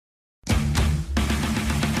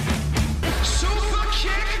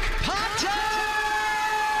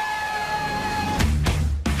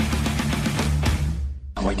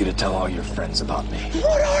to tell all your friends about me.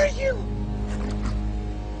 What are you?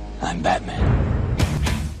 I'm Batman.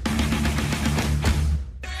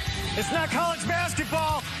 It's not college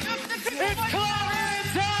basketball. It's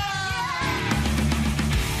Clarence time!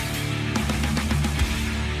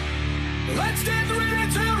 Let's get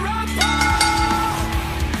ready to rumble!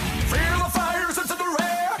 Feel the fires into the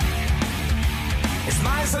rear. It's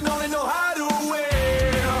nice and only know how to wear.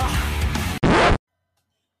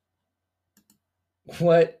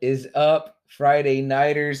 What is up, Friday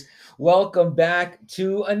Nighters? Welcome back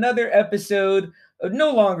to another episode of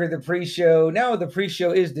no longer the pre-show. Now the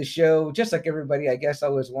pre-show is the show, just like everybody, I guess,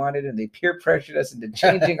 always wanted, and they peer pressured us into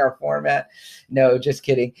changing our format. No, just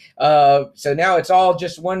kidding. So now it's all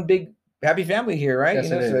just one big happy family here, right? Yes,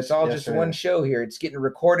 so it it's is. all Yes, just it one is. show here. It's getting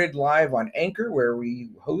recorded live on Anchor, where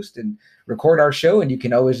we host and record our show, and you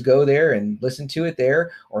can always go there and listen to it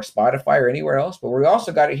there, or Spotify or anywhere else. But we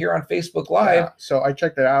also got it here on Facebook Live. Yeah, so I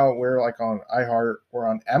checked it out. We're like on iHeart. We're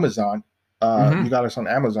on Amazon. Mhm. You got us on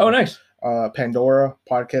Amazon. Oh, nice. Pandora,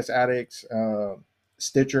 Podcast Addicts,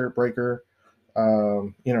 Stitcher, Breaker,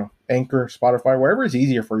 Anchor, Spotify, wherever is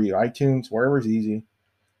easier for you. iTunes, wherever is easy.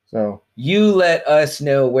 So You let us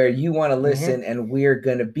know where you want to listen, and we're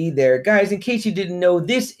going to be there. Guys, in case you didn't know,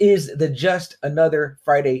 this is the Just Another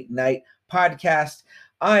Friday Night podcast.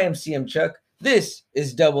 I am CM Chuck. This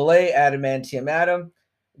is Double A, Adamantium Adam.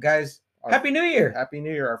 Guys, Happy New Year. Happy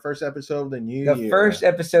New Year. Our first episode of the new The year. first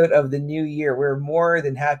episode of the new year. We're more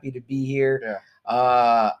than happy to be here.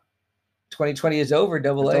 Yeah. 2020 is over,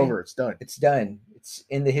 Double It's A. over. It's done. It's done. It's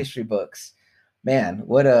in the history books. Man,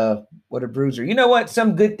 what a bruiser. You know what?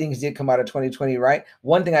 Some good things did come out of 2020, right?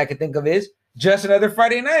 One thing I could think of is Just Another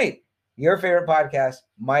Friday Night. Your favorite podcast,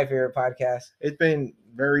 my favorite podcast. It's been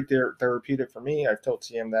very therapeutic for me. I've told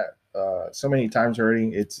CM that so many times already.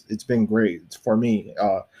 It's been great. It's for me.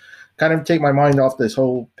 Kind of take my mind off this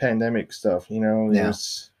whole pandemic stuff. Yeah.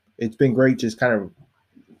 It's been great just kind of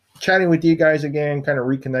chatting with you guys again, kind of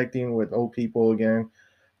reconnecting with old people again.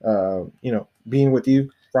 Being with you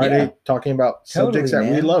Friday, Yeah. talking about subjects Totally,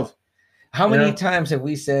 that we man. love. How many Yeah. times have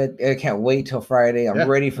we said, I can't wait till Friday. I'm Yeah.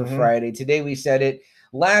 ready for Mhm. Friday. Today we said it.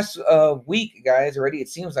 Last week, guys, already it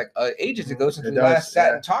seems like ages ago since It we does, last sat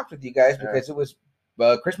yeah. and talked with you guys, Yeah. because it was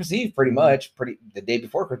Christmas Eve pretty Mhm. much, the day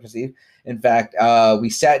before Christmas Eve. In fact, we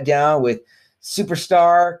sat down with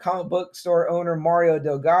superstar comic book store owner Mario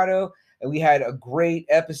Delgado, and we had a great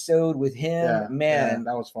episode with him. Yeah, Man,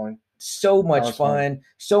 that was fun. so much was fun, fun.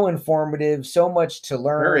 so informative, so much to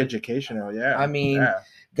learn. Very educational. Yeah. I mean, yeah.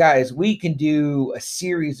 Guys, we can do a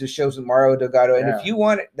series of shows with Mario Delgado, and Yeah. if you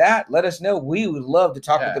want that, let us know. We would love to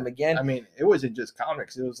talk with Yeah. them again. I mean, it wasn't just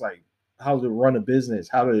comics. It was like how to run a business,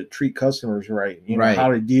 how to treat customers right, Right.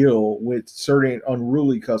 how to deal with certain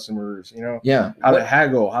unruly customers, Yeah, how to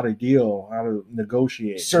haggle, how to deal, how to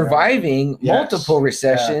negotiate. surviving Yes. multiple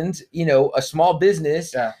recessions. A small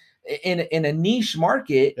business. Yeah. In a niche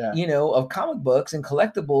market, Yeah. of comic books and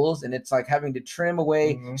collectibles, and it's like having to trim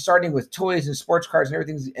away, Mhm. starting with toys and sports cards and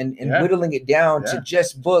everything, and Yeah. whittling it down Yeah. to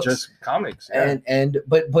just books, Just comics. Yeah.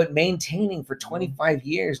 but maintaining for 25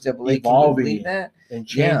 years. Double A, can you Evolving. believe that? And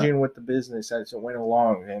changing with the business as it went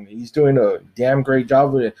along. And he's doing a damn great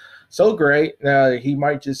job with it. So great. He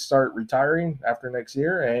might just start retiring after next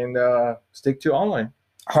year and stick to online.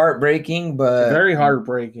 Heartbreaking, but Very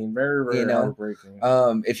heartbreaking. Very, very heartbreaking.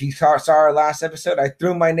 If you saw our last episode, I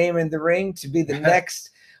threw my name in the ring to be the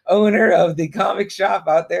next owner of the comic shop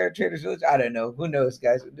out there at Traders Village. I don't know. Who knows,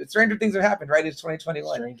 guys? Stranger things have happened, right? It's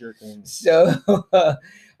 2021. Stranger Things. So,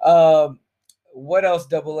 what else,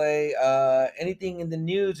 Double A? Anything in the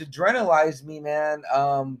news adrenalized me, man.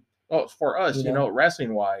 Oh, for us,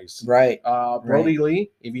 wrestling wise. Right. Brody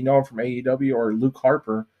Lee, if you know him from AEW, or Luke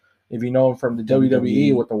Harper, if you know him from the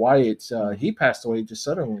WWE with the Wyatts, he passed away just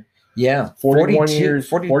suddenly. Yeah. 41 42 years,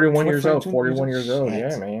 41 years old. 42 41 years old. Shit.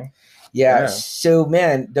 Yeah, man. Yeah. Yeah. So,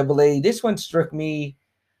 man, Double A, this one struck me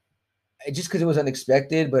just because it was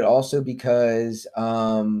unexpected, but also because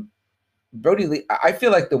Brody Lee, I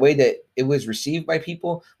feel like the way that it was received by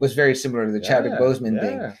people was very similar to the Chadwick Boseman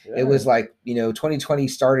thing. Yeah. It was like, 2020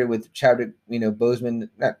 started with Chadwick, Boseman,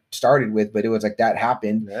 not started with, but it was like that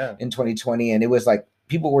happened in 2020. And it was like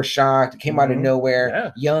people were shocked. It came out of nowhere.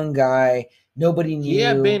 Yeah. Young guy. Nobody knew. He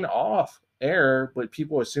had been off air, but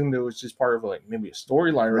people assumed it was just part of like maybe a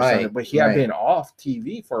storyline or something. But he had been off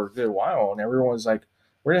TV for a good while, and everyone was like,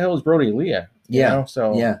 "Where the hell is Brody Lee at?" You know?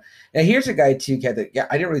 So Now here's a guy too, Kat, that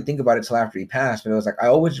I didn't really think about it till after he passed, but I was like, I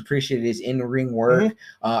always appreciated his in-ring work.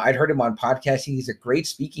 I'd heard him on podcasts. He's a great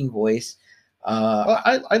speaking voice.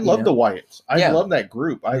 I love the Wyatts. I love that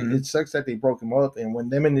group. It sucks that they broke him up, and when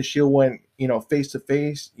them and the Shield went, face to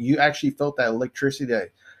face, you actually felt that electricity that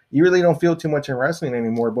you really don't feel too much in wrestling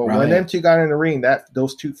anymore. But when Right. them two got in the ring,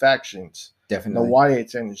 those two factions, the Definitely.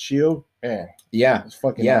 Wyatts and the Shield, man, Yeah. it's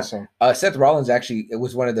fucking Yeah. awesome. Seth Rollins actually, it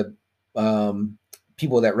was one of the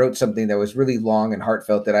people that wrote something that was really long and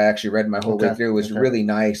heartfelt that I actually read my whole way through. It was really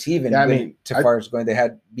nice. He even went too far as going, they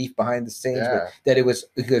had beef behind the scenes, but that it was,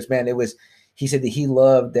 because man, it was, he said that he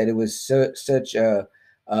loved that it was such a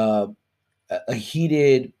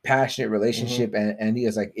heated, passionate relationship, and he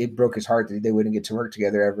was like, it broke his heart that they wouldn't get to work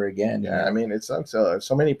together ever again. Yeah, I mean, it sucks.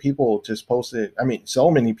 So many people just posted. I mean,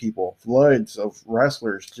 so many people, floods of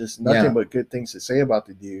wrestlers, just nothing but good things to say about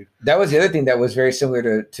the dude. That was the other thing that was very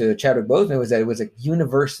similar to Chadwick Boseman, was that it was like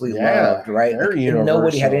universally loved, right? Like,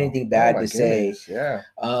 nobody had anything bad to say. Yeah.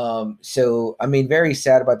 So I mean, very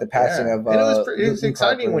sad about the passing of. And it was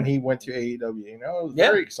exciting when he went to AEW. You know, it was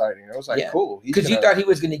very exciting. It was like cool, because you thought he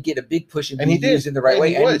was going to get a big push and he be used in the right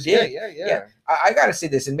way, and he did. Yeah. I got to say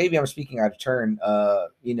this, and maybe I'm speaking out of turn,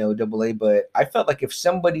 Double A, but I felt like if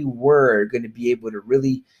somebody were going to be able to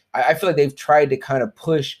really, I feel like they've tried to kind of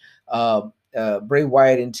push Bray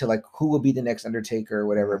Wyatt into like who will be the next Undertaker or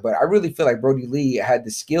whatever. But I really feel like Brody Lee had the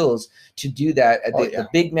skills to do that, the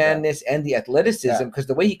big manness and the athleticism, because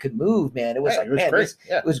the way he could move, man, it was like,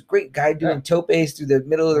 it was great guy doing topes through the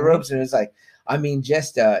middle of the ropes, and it was like, I mean,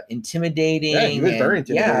 just intimidating. Yeah, he was very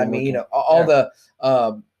intimidating. Yeah, I mean, all the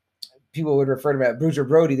people would refer to him as Bruiser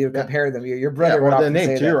Brody. They would compare them. Your brother would often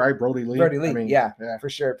say that. Right? Brody Lee. Brody Lee. I mean, for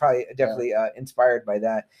sure. Probably definitely inspired by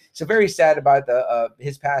that. So very sad about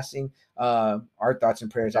his passing. Our thoughts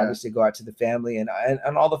and prayers obviously go out to the family and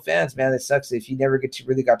all the fans, man. It sucks if you never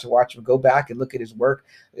got to watch him. Go back and look at his work.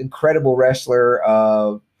 Incredible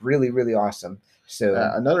wrestler. Really, really awesome. So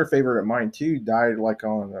another favorite of mine too died like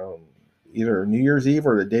on either New Year's Eve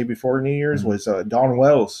or the day before New Year's was Dawn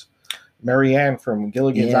Wells. Marianne from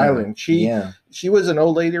Gilligan's Island. She was an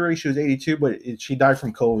old lady already. She was 82, but she died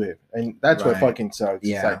from COVID, and that's what fucking sucks.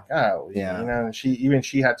 It's like, you know,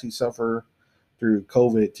 she had to suffer through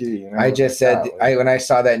COVID too. You know? I just said when I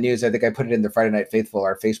saw that news, I think I put it in the Friday Night Faithful,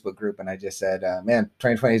 our Facebook group, and I just said, man,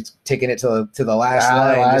 2020 is taking it to the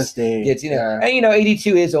last day. Gets, and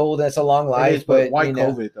 82 is old. That's a long life, but why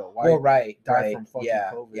COVID though? Why right. From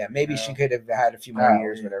COVID, maybe she could have had a few more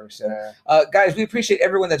years, whatever. So, guys, we appreciate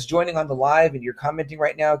everyone that's joining on the live and you're commenting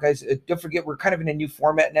right now, guys. Don't forget, we're kind of in a new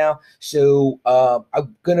format now, so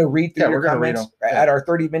I'm gonna read through your comments at our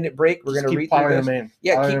 30-minute break. We're gonna read through them.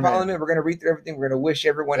 Keep piling them in. We're gonna read through everything. We're going to wish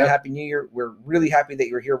everyone a happy new year. We're really happy that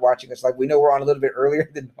you're here watching us. Like, we know we're on a little bit earlier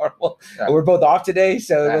than normal. We're both off today.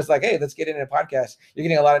 So it was like, hey, let's get in a podcast. You're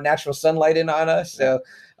getting a lot of natural sunlight in on us. So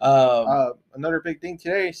another big thing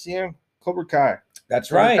today, CM Cobra Kai. That's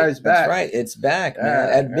right. Kai's back. That's right. It's back, man.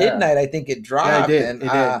 At midnight, I think it dropped. It did.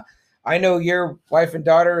 I know your wife and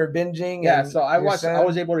daughter are binging. Yeah, so I was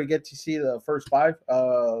able to get to see the first 5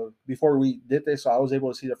 before we did this. So I was able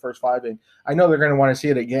to see the first 5, and I know they're going to want to see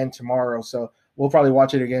it again tomorrow. So we'll probably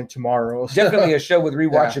watch it again tomorrow. Definitely a show with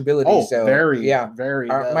rewatchability. Oh, so very.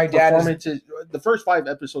 My dad the first 5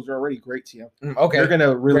 episodes are already great, Tim. Okay, you're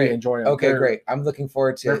gonna really enjoy them. Okay, great. I'm looking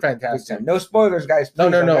forward to. They're fantastic. No spoilers, guys. Please.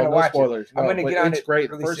 No spoilers. I'm gonna get on it. It's great.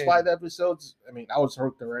 Really First soon. 5 episodes. I mean, I was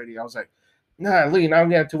hooked already. I was like, nah, Lee, now I'm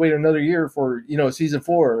gonna have to wait another year for season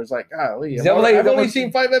 4. It's like, Lee, I've only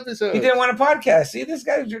seen 5 episodes. He didn't want a podcast. See, this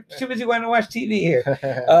guy's too busy wanting to watch TV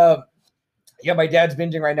here. Yeah, my dad's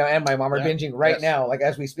binging right now, and my mom are binging right now, like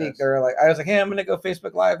as we speak. They're like, I was like, hey, I'm gonna go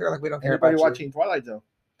Facebook Live. They're like, we don't care about you. Watching Twilight Zone.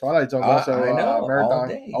 Twilight Zone's also marathon.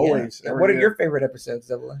 Day, always. What are your favorite episodes,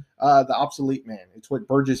 Double A? The Obsolete Man. It's with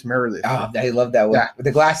Burgess Meredith. Oh, I love that one. Yeah. With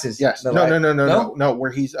the glasses. Yes. No.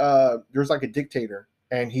 Where he's there's like a dictator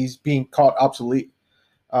and he's being caught obsolete.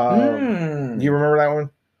 Do you remember that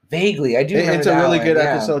one? Vaguely, I do. It's a really good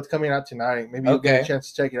episode. It's coming out tonight. Maybe you'll get a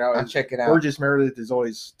chance to check it out. I'll check it out. Burgess Meredith is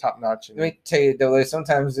always top notch. Let me tell you though,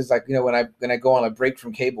 sometimes it's like when I go on a break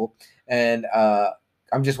from cable and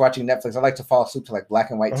I'm just watching Netflix. I like to fall asleep to like black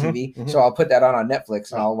and white TV, so I'll put that on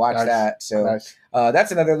Netflix and I'll watch that. So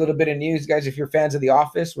that's another little bit of news, guys. If you're fans of The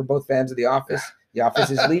Office, we're both fans of The Office. The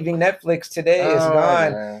Office is leaving Netflix today. It's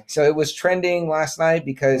gone. Yeah. So it was trending last night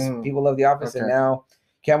because people love The Office, and now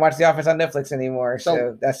can't watch The Office on Netflix anymore.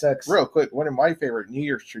 So that sucks. Real quick, one of my favorite New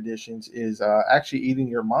Year's traditions is actually eating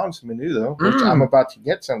your mom's menudo, which I'm about to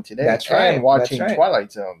get some today. That's right. And watching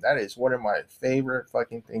Twilight Zone. That is one of my favorite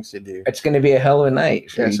fucking things to do. It's going to be a hell of a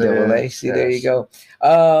night for you, Double A. See, there you go.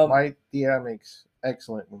 My Tia makes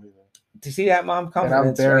excellent menudo. To see that, Mom,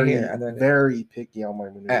 compliments and I'm very picky on my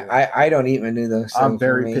menudo. I don't eat menudo. So I'm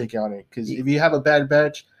very picky on it because if you have a bad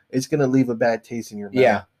batch, it's going to leave a bad taste in your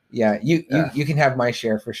mouth. Yeah, you can have my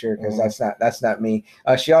share for sure because that's not me.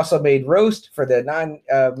 She also made roast for the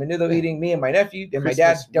menudo eating. Me and my nephew and my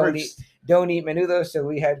dad don't eat menudo, so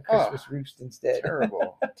we had Christmas roast instead.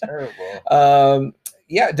 Terrible.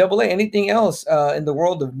 Yeah, Double A. Anything else in the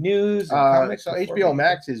world of news and comics? So HBO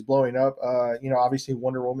Max is blowing up. Obviously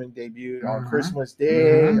Wonder Woman debuted on Christmas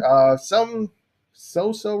Day. Some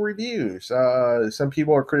so-so reviews. Some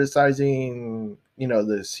people are criticizing,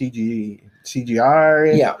 the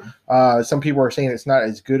CGI. Yeah. Some people are saying it's not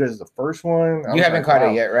as good as the first one. You haven't caught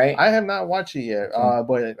it yet, right? I have not watched it yet.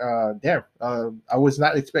 Okay. But I was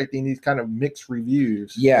not expecting these kind of mixed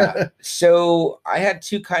reviews. Yeah. So I had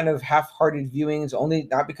two kind of half-hearted viewings, only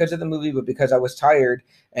not because of the movie, but because I was tired.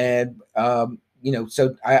 And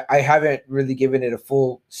so I haven't really given it a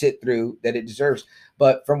full sit through that it deserves.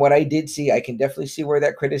 But from what I did see, I can definitely see where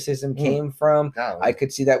that criticism came from. I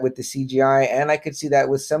could see that with the CGI, and I could see that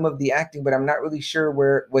with some of the acting, but I'm not really sure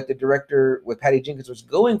what the director, with Patty Jenkins, was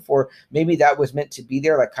going for. Maybe that was meant to be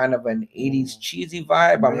there, like kind of an 80s cheesy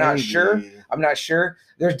vibe. I'm not sure.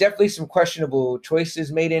 There's definitely some questionable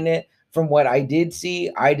choices made in it. From what I did see,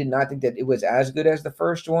 I did not think that it was as good as the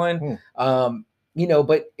first one.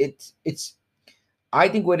 But it's I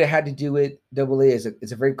think what it had to do with Double A is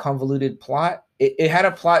it's a very convoluted plot. It had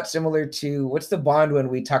a plot similar to, what's the Bond one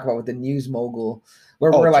we talk about with the news mogul,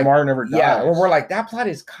 where we're like, Tomorrow Never Dies. Yeah, where we're like, that plot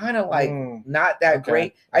is kind of like not that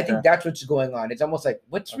great. I think that's what's going on. It's almost like,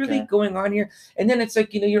 what's really going on here? And then it's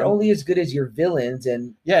like, you're only as good as your villains.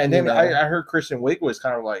 And then I heard Kristen Wiig was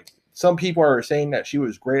kind of like, some people are saying that she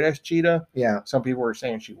was great as Cheetah. Yeah. Some people are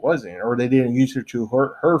saying she wasn't, or they didn't use her to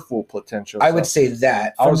her full potential. I would say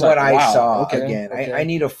that from what I saw. Again, I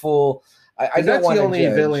need a full. I don't that's the only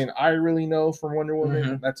judge. villain I really know from Wonder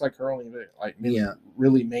Woman. That's like her only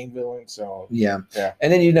really main villain. So yeah.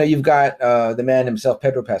 And then you've got the man himself,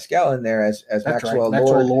 Pedro Pascal, in there as Maxwell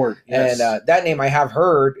Lord. Yes. And that name I have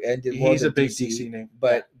heard. And he's a big DC name.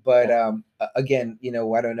 But again,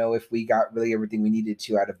 I don't know if we got really everything we needed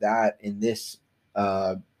to out of that in this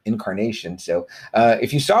incarnation. So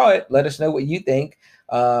if you saw it, let us know what you think.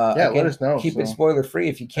 Again, let us know. Keep it spoiler free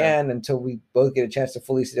if you can until we both get a chance to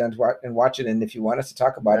fully sit down and watch it. And if you want us to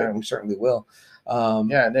talk about it, we certainly will.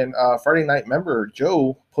 And then Friday Night member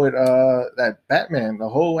Joe put that Batman, the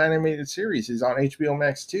whole animated series, is on HBO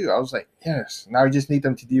Max too. I was like, yes. Now I just need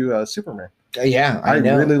them to do Superman. Yeah, I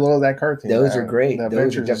really love that cartoon. Those are great.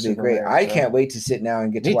 Those are definitely great. I can't wait to sit now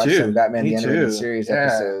and get to watch some Batman the Animated Series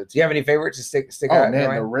episodes. Do you have any favorites to stick out? Oh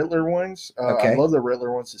man, the Riddler ones. I love the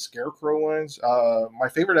Riddler ones. The Scarecrow ones. My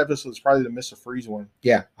favorite episode is probably the Mr. Freeze one.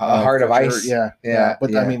 Yeah, Heart of Ice. Yeah.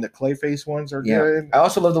 But I mean, the Clayface ones are good. I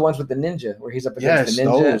also love the ones with the ninja, where he's up against the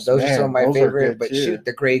ninja. Those are some of my favorite. But shoot,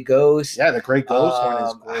 the Gray Ghost. Yeah, the Gray Ghost one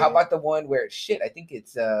is great. How about the one where I think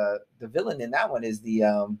it's the villain in that one is the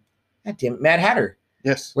Mad Hatter.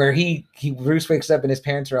 Yes. Where Bruce wakes up and his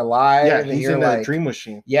parents are alive. Yeah, and he's in the dream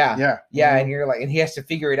machine. Yeah. And you're like, and he has to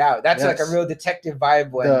figure it out. That's like a real detective vibe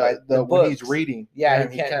one. When he's reading. Yeah,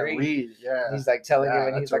 he can't read. Yeah. He's like telling him,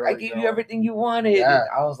 and he's like, I gave you everything you wanted. Yeah. And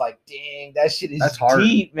I was like, dang, that shit is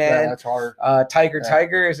deep, man. Yeah, that's hard.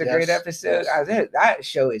 Tiger is a great episode. That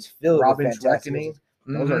show is filled with fantastic Reckoning.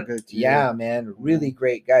 Those are good too. Yeah, man, really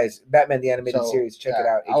great, guys. Batman the Animated Series, check it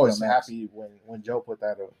out. I was happy when Joe put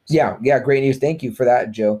that up. So. Yeah, great news. Thank you for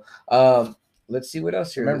that, Joe. Let's see what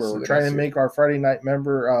else here. Remember, we're trying to make our Friday Night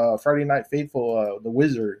Friday Night Faithful, the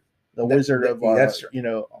Wizard. Wizard of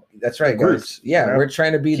that's right, guys. Yeah, we're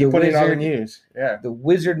trying to be the putting Wizard. On the news. Yeah, the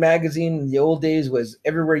Wizard magazine in the old days was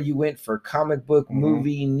everywhere you went for comic book,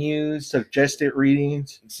 movie news, suggested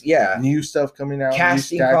readings. Yeah, new stuff coming out,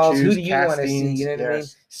 casting calls. Who do you want to see? You know what I mean?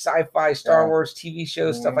 Sci-fi, Star Wars, TV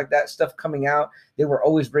shows, stuff like that. Stuff coming out. They were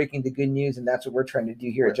always breaking the good news, and that's what we're trying to do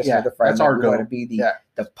here at Just Another Friday. That's our goal. We want to be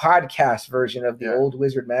the podcast version of the old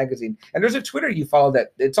Wizard magazine. And there's a Twitter you follow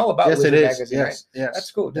that it's all about Wizard magazine, right? Yes,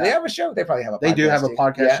 that's cool. Do they have a show? They probably have a podcast. They do have a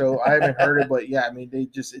podcast show. I haven't heard it, but I mean,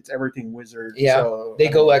 it's everything Wizard. Yeah, so, they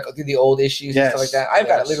go like through the old issues and stuff like that. I've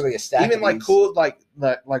got literally a stack. Even like cool, like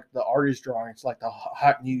the artist drawings, like the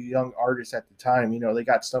hot new young artists at the time. They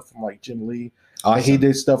got stuff from like Jim Lee. Awesome. He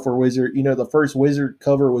did stuff for Wizard. The first Wizard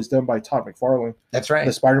cover was done by Todd McFarlane. That's right.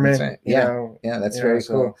 The Spider-Man. That's right. Yeah, that's very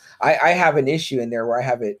cool. I have an issue in there where I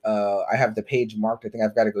have it. I have the page marked. I think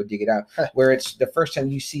I've got to go dig it out. Where it's the first time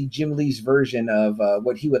you see Jim Lee's version of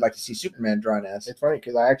what he would like to see Superman drawn as. It's funny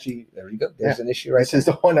because I actually there you go. There's an issue right. This is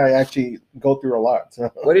the one I actually go through a lot.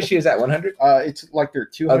 So. What issue is that? 100? It's like their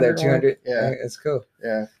 200. Oh, they're 200. Yeah, it's cool.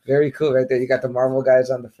 Yeah, very cool right there. You got the Marvel guys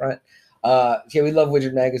on the front. Yeah, we love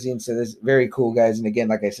Widget Magazine, so this is very cool, guys. And again,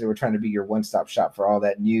 like I said, we're trying to be your one-stop shop for all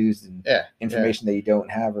that news and information that you don't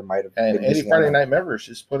have or might have. And been any missing Friday out on. night members,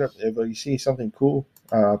 just put up if you see something cool,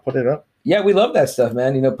 put it up. Yeah, we love that stuff,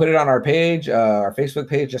 man. You know, put it on our page, our Facebook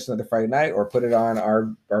page, Just Another Friday Night, or put it on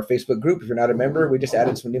our Facebook group if you're not a member. We just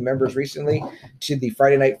added some new members recently to the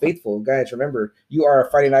Friday Night Faithful. Guys, remember, you are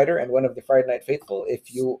a Friday Nighter and one of the Friday Night Faithful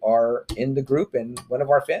if you are in the group and one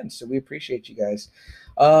of our fans. So we appreciate you guys.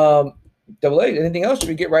 Double A, anything else? Should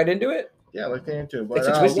we get right into it? Yeah, let's get into it.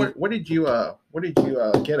 But what did you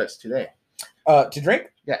get us today? To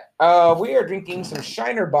drink? Yeah. We are drinking some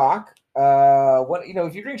Shiner Bock.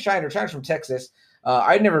 If you drink Shiner's from Texas.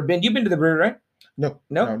 I've never been. You've been to the brewery, right? No.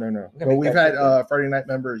 Okay, But we've had Friday night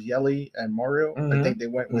members Yelly and Mario. Mhm. I think they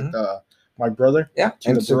went with my brother. Yeah,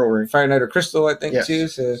 to the brewery. Friday Night or Crystal, I think too.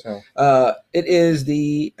 So, it is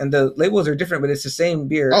the labels are different, but it's the same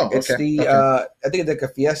beer. Oh, It's okay. I think it's like a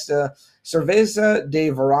Fiesta Cerveza de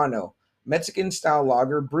Verano, Mexican style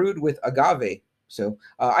lager brewed with agave. So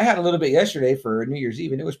I had a little bit yesterday for New Year's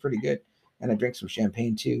Eve, and it was pretty good. And I drank some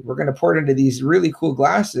champagne too. We're gonna pour it into these really cool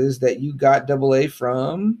glasses that you got Double A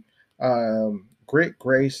from Grit,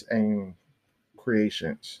 Grace, and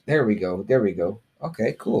Creations. There we go.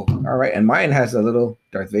 Okay, cool. All right, and mine has a little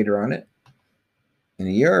Darth Vader on it,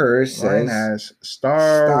 and yours Mine says has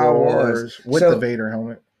Star Wars with So- the Vader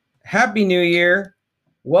helmet. Happy New Year.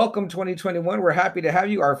 Welcome 2021. We're happy to have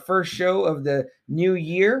you. Our first show of the new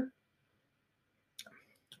year.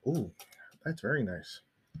 Ooh, that's very nice.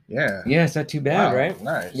 Yeah. Yeah, it's not too bad, Wow, right?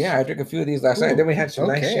 Nice. Yeah, I drank a few of these last night. Then we had some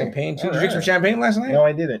nice okay. champagne too. All Did you drink some right. champagne last night? No,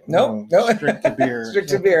 I didn't. No. Strict to beer. Strict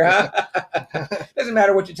to beer, huh? Doesn't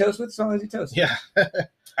matter what you toast with, as long as you toast. Yeah.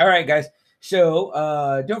 All right, guys.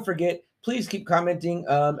 So don't forget, please keep commenting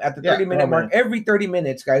at the Yeah, 30-minute mark. comment. Every 30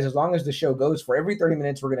 minutes, guys, as long as the show goes for every 30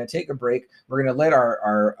 minutes, we're going to take a break. We're going to let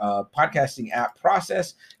our podcasting app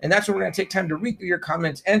process. And that's where we're going to take time to read through your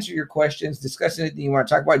comments, answer your questions, discuss anything you want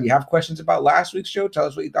to talk about. Do you have questions about last week's show? Tell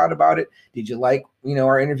us what you thought about it. Did you like,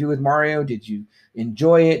 our interview with Mario? Did you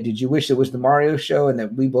enjoy it? Did you wish it was the Mario show and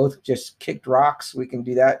that we both just kicked rocks? We can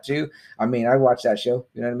do that too. I mean, I watched that show.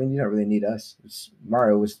 You know what I mean? You don't really need us.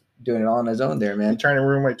 Mario was doing it all on his own there, man. You trying to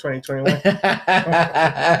ruin my 2021?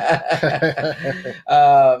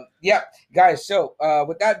 Yeah, guys. So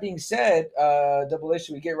with that being said, Double A,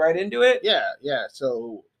 should we get right into it? Yeah.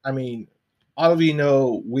 So, I mean, all of you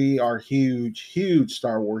know we are huge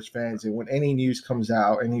Star Wars fans. And when any news comes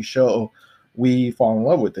out, any show, we fall in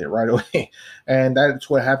love with it right away. And that's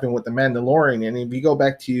what happened with The Mandalorian. And if you go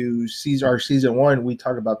back to season 1, we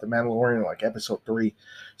talked about The Mandalorian like episode 3.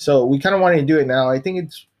 So we kind of wanted to do it now. I think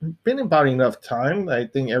it's been about enough time. I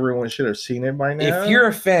think everyone should have seen it by now. If you're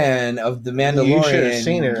a fan of The Mandalorian, You should have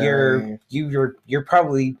seen it. You're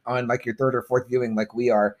probably on like your third or fourth viewing like we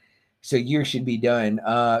are. So you should be done.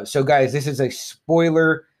 So guys, this is a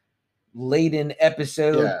spoiler laden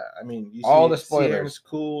episode. Yeah, I mean, you all see the spoilers. Sam's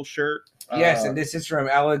cool shirt. Yes, and this is from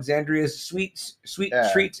Alexandria's Sweet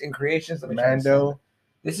Treats and Creations. Let me try this Mando. one.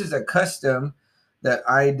 This is a custom that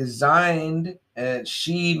I designed and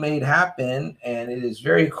she made happen, and it is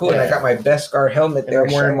very cool. And I got my Beskar helmet And there.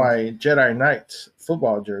 I'm wearing shining. my Jedi Knights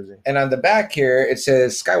football jersey. And on the back here, it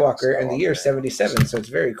says Skywalker and the year Skywalker. 77. So it's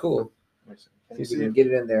very cool. Can See you if we can see get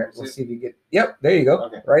it in there. See We'll it? see if you get. Yep, there you go.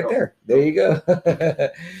 Okay, Right cool. there. There you go.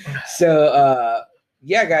 So,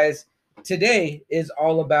 yeah, guys, today is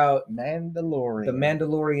all about Mandalorian. The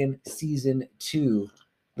Mandalorian Season 2.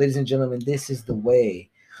 Ladies and gentlemen, this is the way.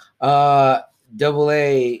 Double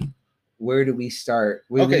A, where do we start?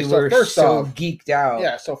 We So were first so off- geeked out.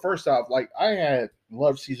 Yeah, so first off, like I had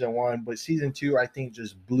loved season 1, but season 2 I think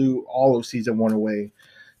just blew all of season 1 away.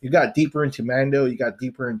 You got deeper into Mando, you got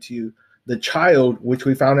deeper into the child, which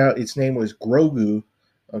we found out its name was Grogu.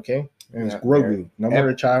 Okay? It was Yeah, Grogu. No more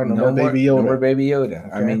the child, no more Baby Yoda. No more Baby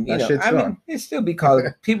Yoda. I Okay, mean, that shit's I mean, gone. it still be called.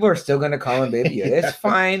 People are still going to call him Baby Yoda. Yeah. It's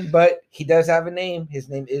fine, but he does have a name. His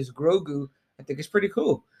name is Grogu. I think it's pretty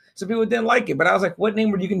cool. Some people didn't like it, but I was like, "What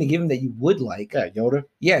name were you going to give him that you would like?" Yeah, Yoda.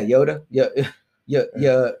 Yeah, Yoda. Yado.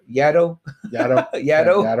 Yaddle. Yado.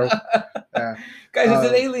 Yaddle. Yeah. Guys, it's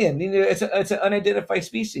an alien. It's an unidentified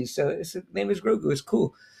species. So its name is Grogu. It's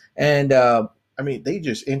cool. And I mean, they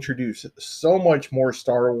just introduced so much more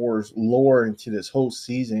Star Wars lore into this whole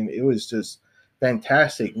season. It was just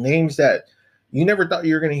fantastic. Names that you never thought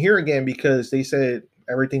you were going to hear again because they said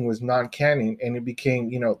everything was non-canon, and it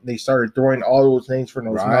became, they started throwing all those names from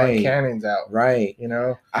those Right. non-canons out. right.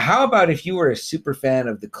 How about if you were a super fan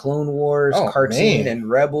of the Clone Wars Oh, cartoon man. and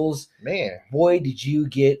Rebels? Man, Boy, did you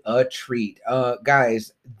get a treat.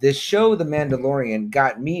 Guys, this show, The Mandalorian,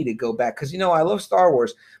 got me to go back because I love Star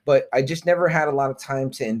Wars, but I just never had a lot of time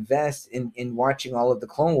to invest in watching all of the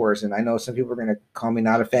Clone Wars. And I know some people are going to call me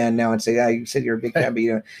not a fan now and say, "Yeah, you said you're a big fan," but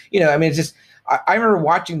I mean, it's just I remember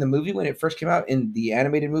watching the movie when it first came out, in the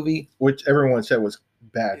animated movie, which everyone said was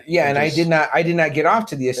bad. Yeah, and I did not get off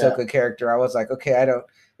to the Ahsoka character. I was like, okay, I don't.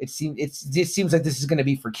 It seems like this is going to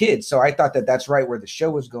be for kids. So I thought that's right where the show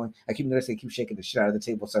was going. I keep noticing I keep shaking the shit out of the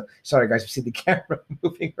table. So sorry guys, you see the camera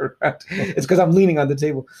moving around. It's because I'm leaning on the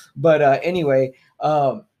table. But anyway,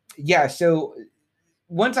 yeah. So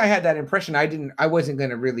once I had that impression, I wasn't going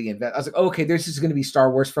to really invest. I was like, okay, this is going to be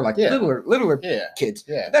Star Wars for like littler kids.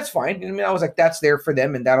 Yeah, that's fine. I mean, I was like, that's there for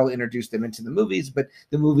them, and that'll introduce them into the movies. But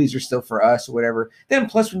the movies are still for us, or whatever. Then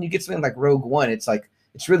plus, when you get something like Rogue One, it's like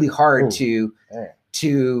it's really hard to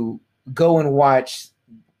go and watch,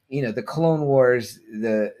 the Clone Wars,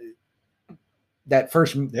 that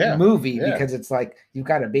first movie, because it's like you've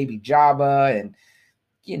got a baby Jabba, and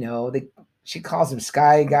she calls him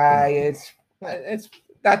Sky Guy. It's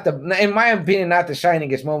not in my opinion, not the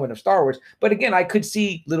shiningest moment of Star Wars. But again, I could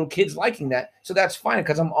see little kids liking that, so that's fine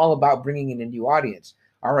because I'm all about bringing in a new audience.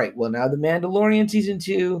 All right, well now The Mandalorian season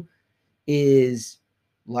 2 is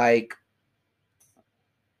like.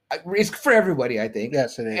 It's for everybody, I think.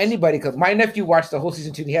 Yes, it is. Anybody, because my nephew watched the whole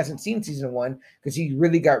season 2. And he hasn't seen season 1 because he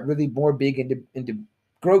really got more big into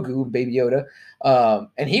Grogu, Baby Yoda,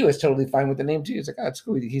 and he was totally fine with the name too. He's like, "Oh, it's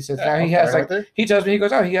cool." He says now he has he tells me, he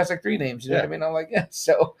goes, "Oh, he has like 3 names." You know what I mean? I'm like, "Yeah."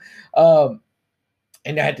 So,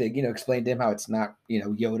 and I had to explain to him how it's not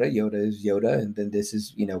Yoda. Yoda is Yoda, and then this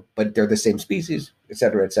is but they're the same species, et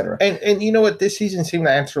cetera, et cetera. And you know what? This season seemed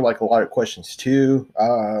to answer like a lot of questions too.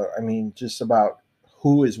 I mean, just about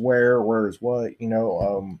who is where is what,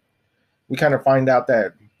 we kind of find out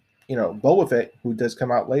that, Boba Fett, who does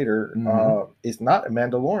come out later, is not a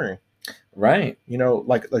Mandalorian. Right.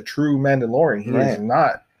 Like a true Mandalorian. He is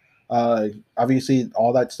not. Obviously,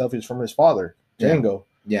 all that stuff is from his father, Jango.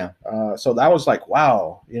 Yeah. So that was like,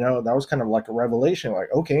 wow, that was kind of like a revelation.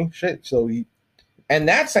 Like, okay, shit. So he. And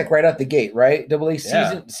that's like right out the gate, right?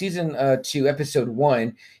 Season 2, episode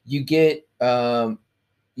 1, you get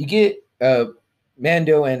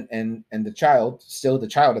Mando and the child, still the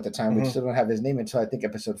child at the time. We still don't have his name until I think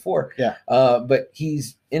episode 4. Yeah. But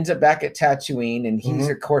ends up back at Tatooine, and he's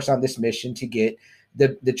of course on this mission to get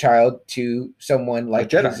the child to someone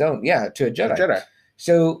like his own. Yeah, to a Jedi.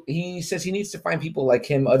 So he says he needs to find people like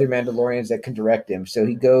him, other Mandalorians that can direct him. So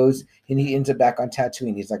he goes and he ends up back on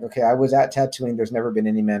Tatooine. He's like, okay, I was at Tatooine. There's never been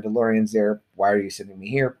any Mandalorians there. Why are you sending me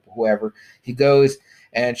here? Whoever. He goes,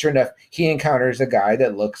 and sure enough, he encounters a guy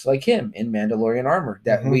that looks like him in Mandalorian armor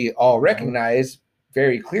that we all recognize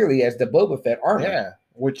very clearly as the Boba Fett armor. Yeah,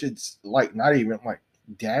 which it's like not even like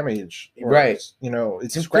damaged. Right.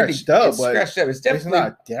 It's scratched up, but scratched up. It's definitely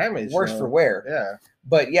not damaged. Worse for wear. Yeah.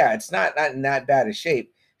 But yeah, it's not in that bad a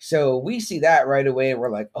shape. So we see that right away, and we're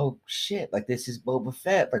like, "Oh shit! Like this is Boba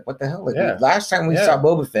Fett. Like what the hell?" Like last time we saw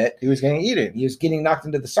Boba Fett, he was getting eaten. He was getting knocked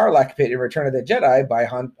into the Sarlacc pit in Return of the Jedi by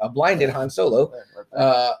a blinded Han Solo.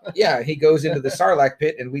 He goes into the Sarlacc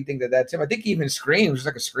pit, and we think that's him. I think he even screams. It's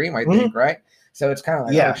like a scream, I think, right? So it's kind of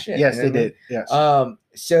like, oh shit. Yes, they did. Yes.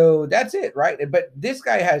 So that's it, right? But this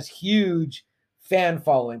guy has huge fan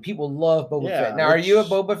following. People love Boba Fett. Now, are you a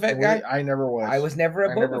Boba Fett guy? I never was. I was never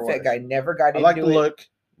a Boba Fett guy. Never got into it. I like the look,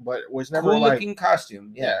 but was never cool looking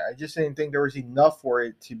costume. Yeah, I just didn't think there was enough for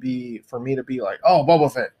me to be like, oh,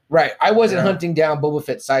 Boba Fett. Right. I wasn't hunting down Boba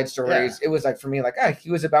Fett side stories. It was like for me, like,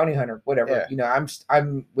 he was a bounty hunter, whatever.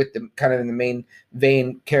 I'm with the kind of in the main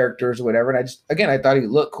vein characters or whatever. And I thought he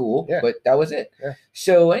looked cool, but that was it. Yeah.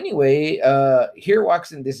 So anyway, here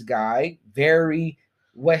walks in this guy, very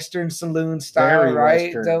Western saloon style, very right?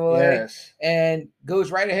 Western. Double A, yes. and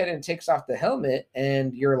goes right ahead and takes off the helmet,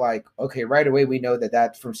 and you're like, okay, right away we know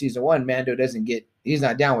that from season 1. Mando he's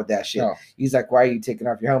not down with that shit. No. He's like, why are you taking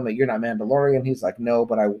off your helmet? You're not Mandalorian. He's like, no,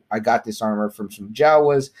 but I got this armor from some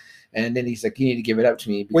Jawas, and then he's like, you need to give it up to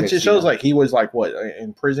me. Which it shows like he was like what,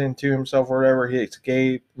 in prison to himself or whatever. He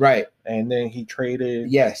escaped, right? And then he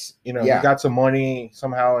traded. Yes, he got some money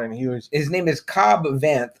somehow, and his name is Cobb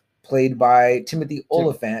Vanth, played by Timothy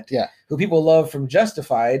Oliphant, who people love from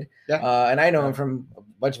Justified, and I know him from a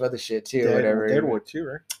bunch of other shit too. Deadwood too,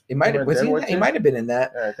 right? He might have been in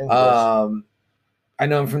that. Yeah, I think he was. I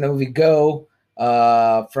know him from the movie Go,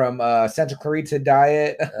 from Santa Clarita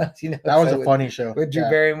Diet. That was a funny show with Drew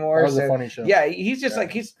Barrymore. That was a funny show. Yeah, he's just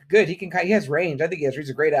like, he's good. He has range. I think he's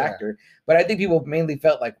a great actor. But I think people mainly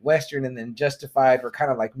felt like Western and then Justified were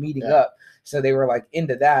kind of like meeting up, so they were like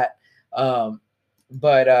into that.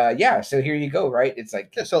 But yeah, so here you go, right? It's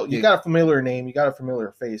like, Yeah, so you got a familiar name, you got a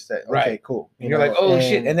familiar face. That okay, right. cool. You're like, oh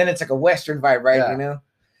shit, and then it's like a Western vibe, right? Yeah. You know?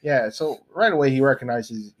 Yeah. So right away he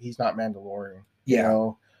recognizes he's not Mandalorian. Yeah. You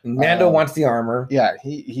know? Mando wants the armor. Yeah,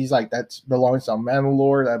 he's like, that belongs to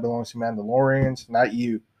Mandalore. That belongs to Mandalorians, not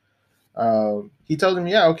you. He tells him,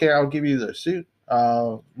 yeah, okay, I'll give you the suit,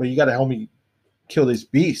 but you got to help me kill this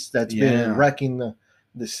beast that's been wrecking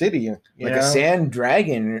the city. Like a sand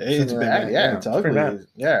dragon. It's bad. Like yeah, it's ugly.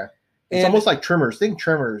 Yeah. It's almost like Tremors. Think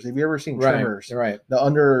Tremors. Have you ever seen Tremors? Right. The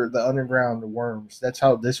underground worms. That's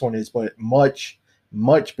how this one is, but much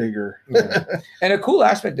bigger. Yeah. And a cool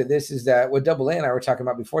aspect of this is that what Double A and I were talking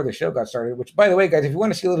about before the show got started, which, by the way, guys, if you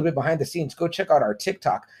want to see a little bit behind the scenes, go check out our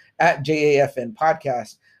TikTok at JAFN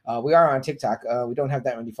Podcast. We are on TikTok. We don't have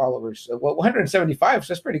that many followers. Well, 175,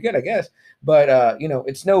 so that's pretty good, I guess. But,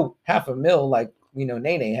 it's no 500,000 like,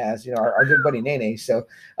 Nene has, our good buddy Nene. So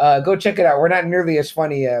go check it out. We're not nearly as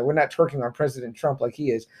funny. We're not twerking on President Trump like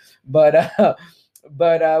he is. But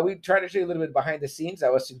we try to show you a little bit behind the scenes.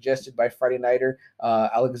 That was suggested by Friday Nighter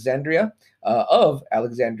Alexandria of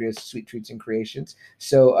Alexandria's Sweet Treats and Creations.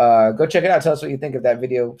 So go check it out. Tell us what you think if that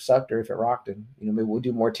video sucked or if it rocked. And, maybe we'll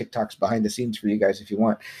do more TikToks behind the scenes for you guys if you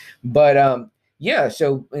want. But, yeah,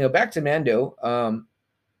 so, back to Mando.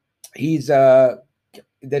 He's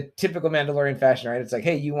the typical Mandalorian fashion, right? It's like,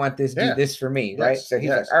 hey, you want this, do this for me, right? So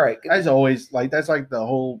he's like, all right. As always, like, that's like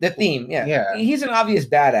the theme. Yeah. He's an obvious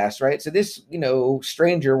badass, right? So this,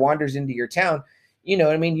 stranger wanders into your town, you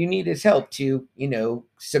need his help to,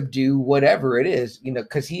 subdue whatever it is,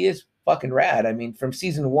 because he is fucking rad. I mean, from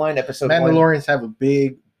season 1, episode Mandalorians have a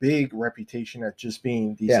big reputation at just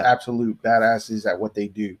being these absolute badasses at what they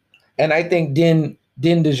do. And I think Din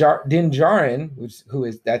Djarin,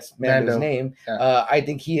 that's Mando's name. Yeah. I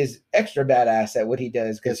think he is extra badass at what he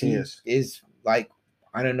does because he is like,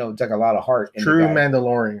 I don't know, it's like a lot of heart. True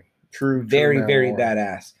Mandalorian. True. Very, Mandalorian. very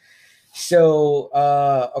badass. So,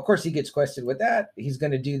 of course, he gets quested with that. He's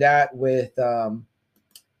going to do that with Cobb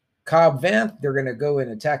Vanth. They're going to go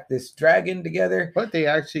and attack this dragon together. But they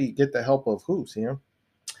actually get the help of who, Sam?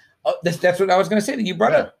 Oh, that's what I was going to say. You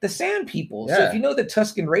brought up the Sand People. Yeah. So if you know the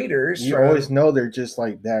Tusken Raiders, you always know they're just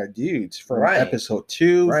like that dudes from episode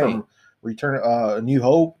 2, from Return, New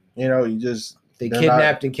Hope. They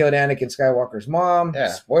kidnapped and killed Anakin Skywalker's mom. Yeah.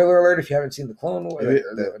 Spoiler alert: if you haven't seen the Clone Wars,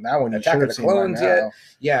 that one, Attack of the Clones yet?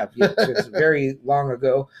 Yeah, it's very long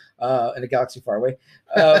ago in a galaxy far away.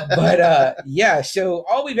 Yeah. So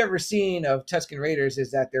all we've ever seen of Tusken Raiders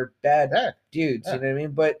is that they're bad dudes. You know what I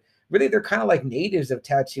mean? But really, they're kind of like natives of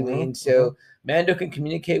Tatooine, so Mando can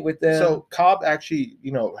communicate with them. So Cobb actually,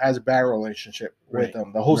 has a bad relationship with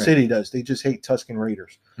them. The whole city does. They just hate Tusken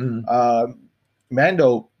Raiders. Mm-hmm.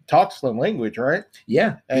 Mando talks the language, right?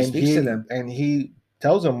 Yeah, he speaks to them, and he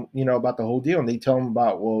tells them, about the whole deal, and they tell him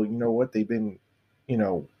about, well, you know what, they've been,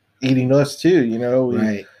 eating us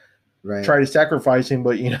too. Right. Try to sacrifice him,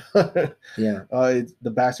 but the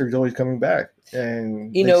bastard's always coming back.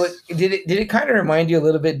 And did it kind of remind you a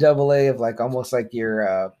little bit, Double A, of like almost like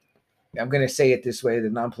your I'm gonna say it this way, the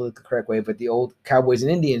non-politically correct way, but the old Cowboys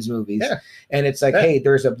and Indians movies. Yeah. And it's like, hey,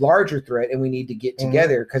 there's a larger threat and we need to get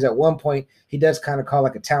together. Because at one point he does kind of call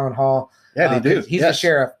like a town hall. Yeah, they do. He's a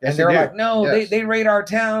sheriff. Yes, and they're like, no, they raid our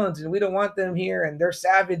towns and we don't want them here and they're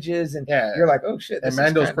savages. And you're like, oh shit. And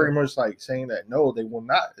Mando's pretty much like saying that, no, they will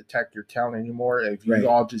not attack your town anymore if you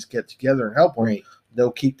all just get together and help them. Right. They'll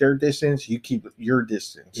keep their distance. You keep your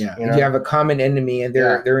distance. Yeah. If you have a common enemy and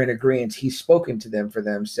they're in agreement, he's spoken to them for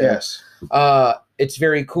them. So it's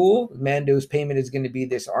very cool. Mando's payment is going to be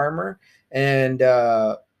this armor. And,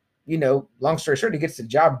 long story short, he gets the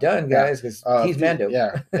job done, guys, because he's Mando.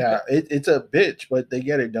 Yeah. It's a bitch, but they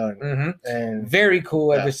get it done. Mm-hmm. And very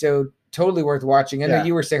cool episode. Totally worth watching. I know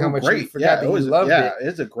you were saying how much you forgot that you loved it. Yeah,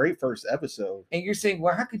 it's a great first episode. And you're saying,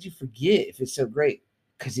 well, how could you forget if it's so great?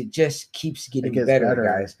 Because it just keeps getting better,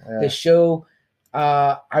 guys. Yeah. The show,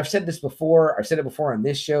 I've said this before. I've said it before on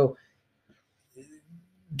this show.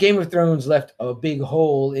 Game of Thrones left a big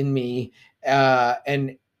hole in me.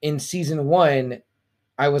 And in season 1,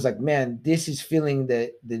 I was like, man, this is feeling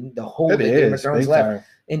the hole that Game of Thrones left.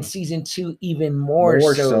 In season 2, even more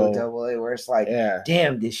so, Double A, where it's like,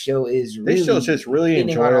 damn, this show is really, this show's just really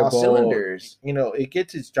enjoyable. On all cylinders. It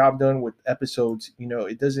gets its job done with episodes.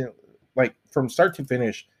 It doesn't, like, from start to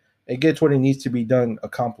finish, it gets what it needs to be done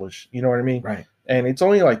accomplished. You know what I mean? Right. And it's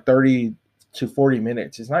only like 30 to 40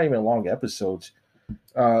 minutes. It's not even long episodes.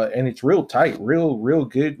 And it's real tight, real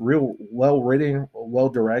good, real well written, well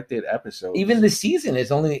directed episodes. Even the season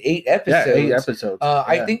is only 8 episodes. Yeah, 8 episodes.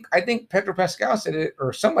 I think Pedro Pascal said it,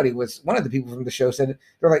 or somebody was one of the people from the show said it.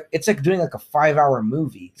 They're like, it's like doing like a 5-hour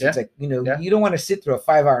movie. So it's like, you don't want to sit through a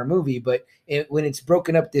 5-hour movie, but when it's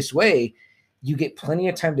broken up this way, you get plenty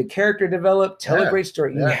of time to character develop, tell a great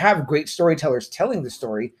story. You have great storytellers telling the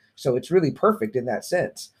story, so it's really perfect in that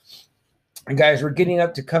sense. And guys, we're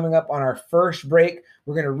coming up on our first break.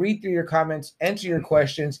 We're going to read through your comments, answer your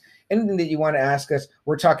questions, anything that you want to ask us.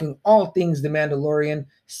 We're talking all things The Mandalorian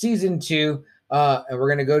Season 2, and we're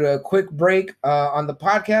going to go to a quick break on the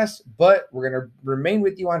podcast, but we're going to remain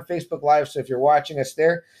with you on Facebook Live, so if you're watching us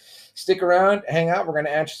there, stick around, hang out. We're going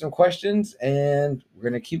to answer some questions, and we're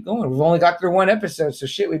going to keep going. We've only got through 1 episode, so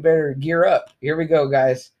shit, we better gear up. Here we go,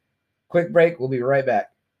 guys. Quick break. We'll be right back.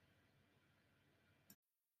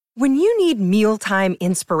 When you need mealtime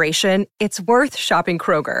inspiration, it's worth shopping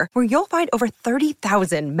Kroger, where you'll find over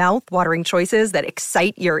 30,000 mouth-watering choices that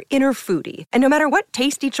excite your inner foodie. And no matter what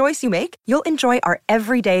tasty choice you make, you'll enjoy our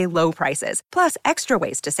everyday low prices, plus extra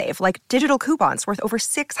ways to save, like digital coupons worth over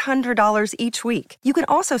 $600 each week. You can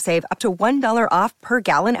also save up to $1 off per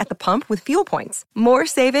gallon at the pump with fuel points. More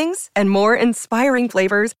savings and more inspiring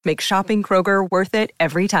flavors make shopping Kroger worth it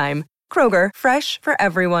every time. Kroger, fresh for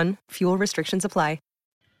everyone. Fuel restrictions apply.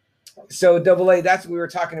 So Double A, that's what we were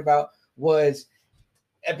talking about, was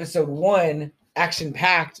episode 1,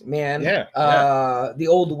 action-packed, man. The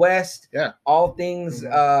Old West. Yeah. All things.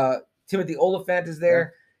 Timothy Olyphant is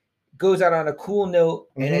there. Goes out on a cool note,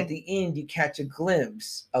 and at the end you catch a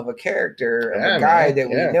glimpse of a character, of a guy that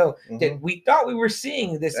we know, that we thought we were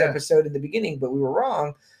seeing this episode in the beginning, but we were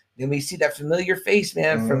wrong. Then we see that familiar face,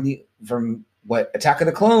 man, from what, Attack of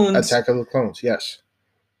the Clones. Attack of the Clones, yes.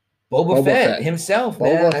 Boba Fett himself,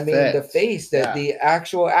 man. I mean, the face that the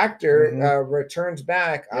actual actor returns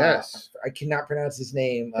back. Yes. I cannot pronounce his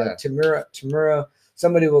name. Tamura.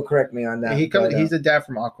 Somebody will correct me on that. He's the dad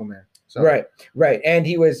from Aquaman. So. Right. And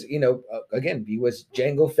he was, again, he was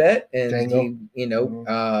Jango Fett, and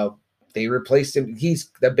they replaced him. He's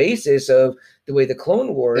the basis of the way the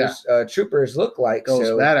Clone Wars troopers look like. Those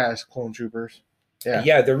badass clone troopers.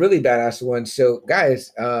 Yeah, they're really badass ones. So,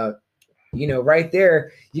 guys, right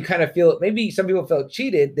there, you kind of feel, maybe some people felt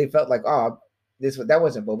cheated. They felt like, that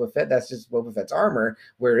wasn't Boba Fett. That's just Boba Fett's armor.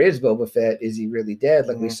 Where is Boba Fett? Is he really dead?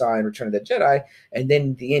 Like we saw in Return of the Jedi. And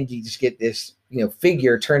then at the end, you just get this,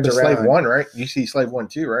 figure turns around. Slave 1, right? You see Slave 1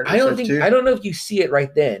 too, right? I don't know if you see it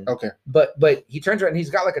right then. Okay. But he turns around and he's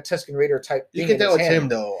got like a Tusken Raider type thing. You can tell it's him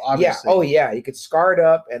though, obviously. Yeah. Oh yeah. You could scarred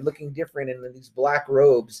up and looking different in these black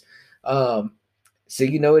robes. So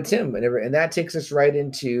it's him, and that takes us right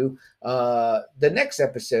into the next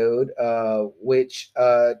episode, which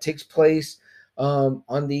takes place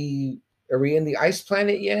on the. Are we in the ice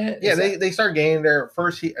planet yet? Yeah, they start getting there.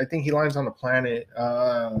 First, I think he lands on the planet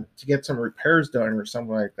to get some repairs done or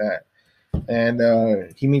something like that,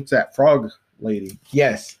 and he meets that frog lady.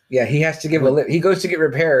 Yes, yeah, he has to give a lift. He goes to get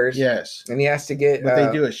repairs. Yes, and he has to get. But they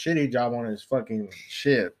do a shitty job on his fucking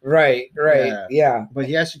ship. Right. Yeah. But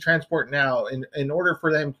he has to transport now in order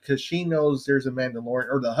for them, because she knows there's a Mandalorian,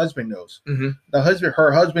 or the husband knows.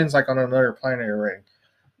 Her husband's like on another planet already,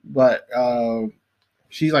 but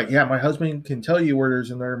she's like, yeah, my husband can tell you where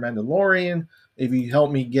there's another Mandalorian if you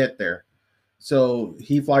help me get there. So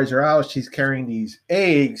he flies her out. She's carrying these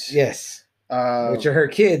eggs. Yes. Which are her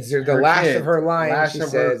kids. They're the last of her line, she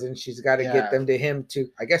says, and she's got to get them to him to,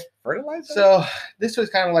 I guess, fertilize them? So this was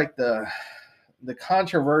kind of like the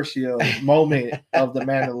controversial moment of The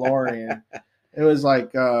Mandalorian. It was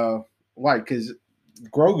like, why? Because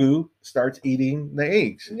Grogu starts eating the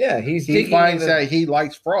eggs. Yeah, he finds that he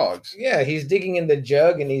likes frogs. Yeah, he's digging in the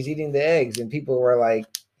jug and he's eating the eggs, and people were like,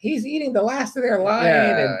 he's eating the last of their line.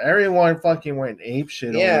 Yeah, and everyone fucking went ape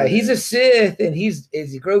shit. Yeah, he's a Sith, and is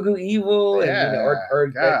Grogu evil? And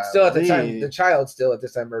or still at the time, the child still at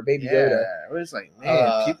this time, or Baby Yoda. It was like,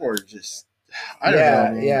 man, people are just. I don't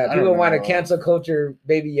know. Man. Yeah, people want to cancel culture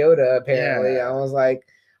Baby Yoda. Apparently, I was like,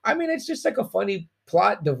 I mean, it's just like a funny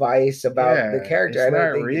plot device about the character. It's I don't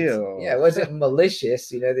not think real. It wasn't malicious.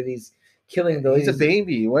 That he's killing He's a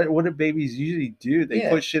baby. What do babies usually do? They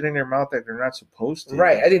put shit in their mouth that they're not supposed to.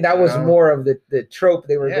 Right. I think that was more of the trope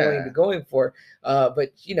they were going for.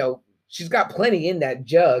 But she's got plenty in that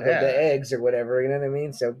jug of the eggs or whatever. You know what I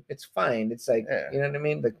mean? So it's fine. It's like you know what I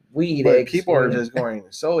mean? Like we eat eggs. People are just going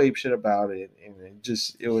so apeshit about it, and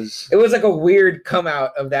it was like a weird come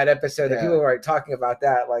out of that episode that people were talking about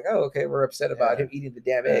that, like, oh, okay, we're upset about him eating the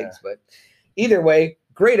damn eggs. But either way,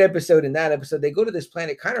 great episode. In that episode, they go to this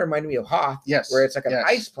planet, kind of reminded me of Hoth, where it's like an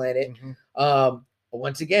ice planet.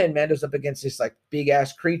 once again, Mando's up against this like big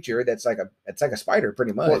ass creature that's like a spider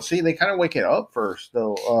pretty much. Well, see, they kind of wake it up first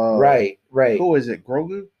though. Right. Who is it?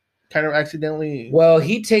 Grogu kind of accidentally. Well,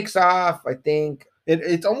 he takes off, I think.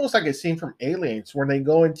 It's almost like a scene from Aliens when they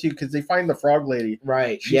go into, because they find the frog lady.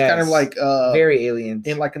 Right. She's kind of like very Aliens.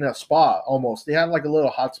 in like in a spa almost. They have like a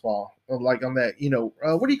little hot spa, like on that,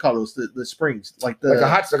 what do you call those? The springs, like a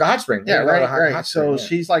hot spring. Yeah, right, right. Hot so spring, yeah.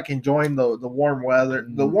 she's like enjoying the warm weather,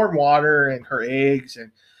 the Mhm. warm water, and her eggs.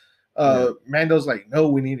 And Mando's like, no,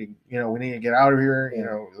 we need to get out of here.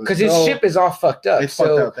 Because his ship is all fucked up. It's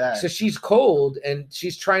fucked up bad. So she's cold and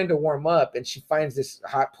she's trying to warm up, and she finds this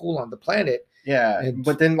hot pool on the planet. Yeah,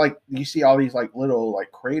 but then like you see all these like little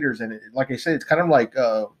like craters in it. Like I said, it's kind of like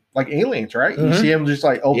Aliens, right? You see them just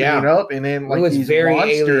like opening up, and then like it was these very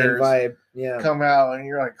monsters alien vibe. Yeah, come out, and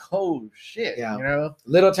you're like, oh shit,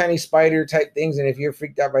 little tiny spider type things. And if you're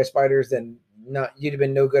freaked out by spiders, then you'd have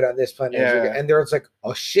been no good on this planet. Yeah. And there's like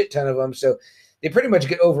a shit ton of them, so they pretty much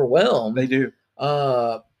get overwhelmed. They do.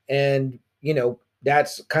 And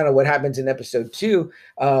that's kind of what happens in episode 2.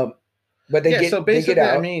 But they so basically, they get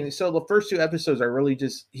out. I mean, so the first 2 episodes are really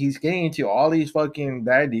just he's getting into all these fucking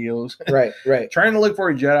bad deals. Right. Trying to look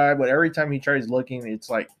for a Jedi, but every time he tries looking, it's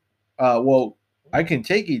like, well, I can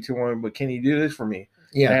take you to one, but can you do this for me?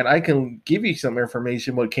 Yeah. And I can give you some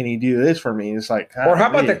information, but can you do this for me? It's like, or how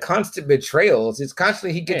about the constant betrayals? It's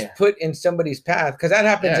constantly he gets put in somebody's path, because that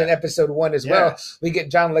happens in episode 1 as well. We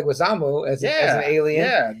get John Leguizamo as an alien.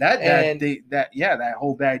 Yeah, that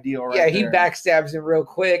whole bad deal. Right he backstabs him real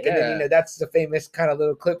quick, and then that's the famous kind of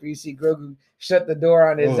little clip where you see Grogu shut the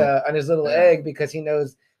door on his little egg because he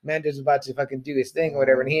knows Mando's about to fucking do his thing or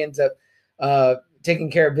whatever, and he ends up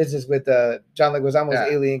taking care of business with John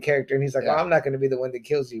Leguizamo's alien character, and he's like, well, I'm not going to be the one that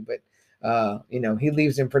kills you, but he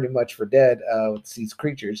leaves him pretty much for dead with these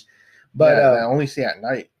creatures. But I only see at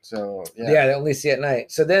night. So they only see at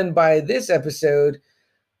night. So then by this episode,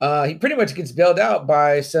 he pretty much gets bailed out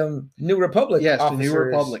by some New Republic officers. The New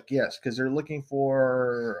Republic, because they're looking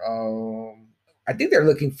for I think they're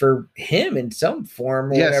looking for him in some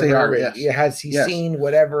form or whatever. They are. Yes. Has he seen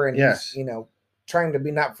whatever, and he's trying to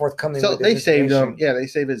be not forthcoming. So they saved him. Yeah, they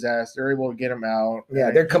saved his ass. They're able to get him out.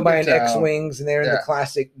 Yeah, they're combining X-Wings, and they're in the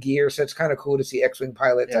classic gear, so it's kind of cool to see X-Wing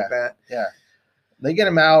pilots like that. Yeah. They get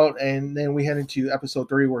him out, and then we head into episode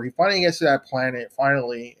 3 where he finally gets to that planet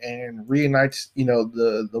and reunites,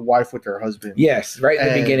 the wife with her husband. Yes, right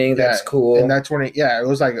in the beginning. That's cool. And that's when it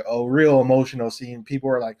was like a real emotional scene. People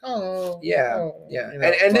were like, oh. Yeah.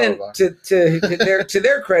 And then to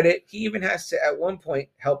their credit, he even has to at one point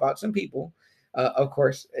help out some people. Of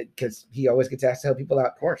course, because he always gets asked to help people out.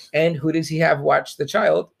 Of course. And who does he have watch the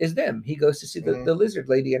child? Is them. He goes to see the lizard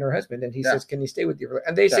lady and her husband, and he says, "Can you stay with you?"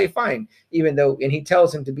 And they say, "Fine," even though, and he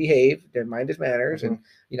tells him to behave, to mind his manners, and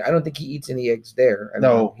I don't think he eats any eggs there.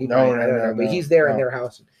 No, but he's there in their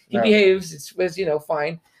house. He behaves. It was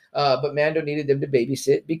fine. But Mando needed them to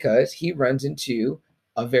babysit because he runs into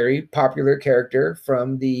a very popular character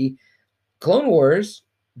from the Clone Wars,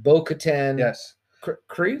 Bo-Katan. Yes.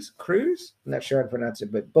 Cruz? I'm not sure how to pronounce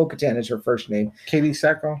it, but Bo-Katan is her first name. Katie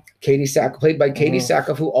Sackhoff, played by Katie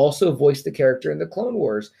Sackhoff, who also voiced the character in the Clone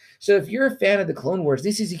Wars. So if you're a fan of the Clone Wars,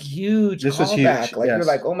 this is a huge callback. Like you're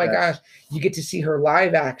like, oh my gosh, you get to see her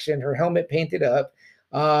live action, her helmet painted up.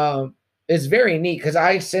 It's very neat because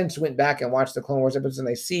I since went back and watched the Clone Wars episodes, and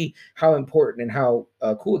I see how important and how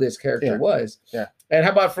cool this character was. Yeah. And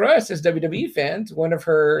how about for us as WWE fans, one of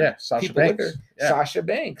her Sasha Banks. Sasha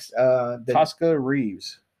Banks. Casca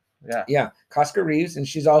Reeves. Yeah. Casca Reeves, and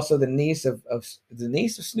she's also the niece of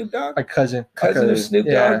Snoop Dogg. A cousin of Snoop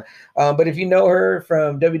Dogg. But if you know her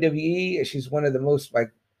from WWE, she's one of the most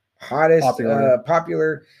hottest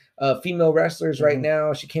popular female wrestlers right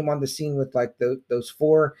now. She came on the scene with those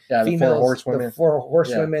 4 females, the 4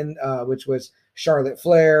 horsewomen, which was Charlotte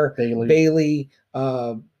Flair, Bayley,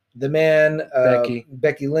 the man,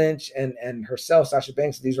 Becky Lynch, and herself, Sasha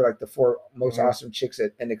Banks. These were the 4 most awesome chicks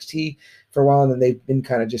at NXT for a while, and then they've been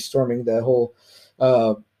kind of just storming the whole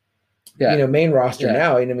main roster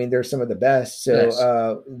now. And I mean, they're some of the best.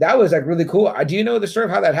 So that was really cool. Do you know the story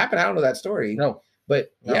of how that happened? I don't know that story. No.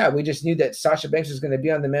 But we just knew that Sasha Banks was going to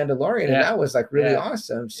be on The Mandalorian, and that was really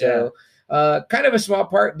awesome. So kind of a small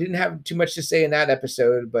part, didn't have too much to say in that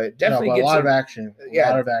episode, but definitely gets a lot of action. A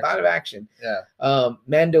lot of action. Yeah.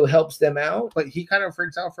 Mando helps them out, but he kind of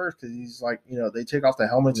freaks out first because he's like, they take off the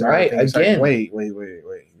helmets. Right. And again. Like, wait.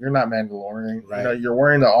 You're not Mandalorian. Right. You're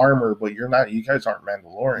wearing the armor, but you're not. You guys aren't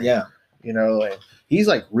Mandalorian. Yeah. And he's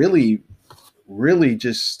really, really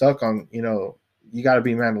just stuck on. You got to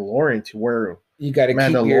be Mandalorian to wear. You got to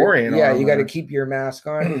Mandalorian. You got to keep your mask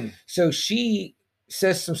on. So she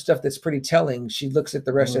says some stuff that's pretty telling. She looks at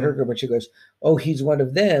the rest of her group and she goes, "Oh, he's one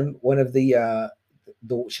of them. One of the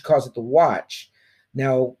she calls it the Watch."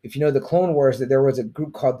 Now, if you know the Clone Wars, that there was a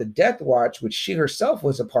group called the Death Watch, which she herself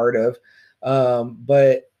was a part of,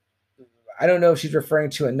 but I don't know if she's referring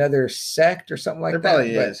to another sect or something like that. There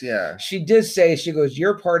probably is, yeah. She did say, she goes,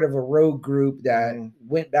 "You're part of a rogue group that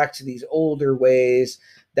went back to these older ways.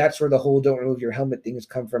 That's where the whole 'don't remove your helmet' thing has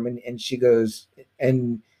come from." And she goes,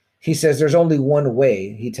 and he says, "There's only one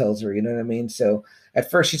way," he tells her, you know what I mean? So at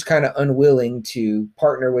first she's kind of unwilling to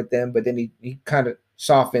partner with them, but then he kind of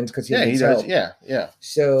softens because he needs help. Yeah.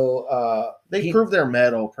 So they prove their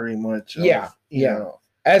mettle pretty much. You know.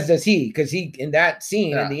 As does he, because he in that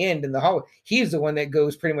scene in the end in the hallway, he's the one that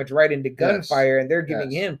goes pretty much right into gunfire, and they're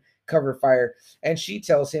giving him cover fire. And she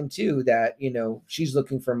tells him too that, you know, she's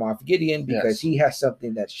looking for Moff Gideon because he has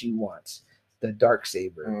something that she wants, the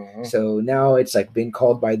Darksaber. So now it's like being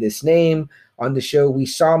called by this name on the show. We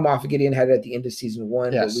saw Moff Gideon had it at the end of season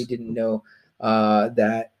 1, but we didn't know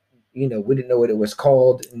that, you know, we didn't know what it was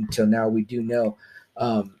called until now. We do know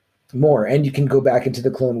more, and you can go back into the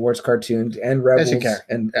Clone Wars cartoons and Rebels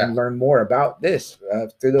and learn more about this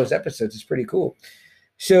through those episodes. It's pretty cool.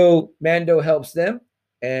 So Mando helps them,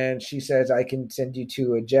 and she says, "I can send you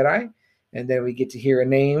to a Jedi," and then we get to hear a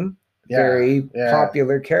name, very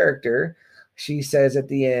popular character. She says at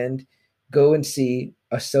the end, "Go and see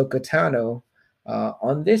Ahsoka Tano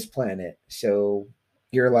on this planet." So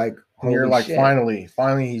you're like, shit.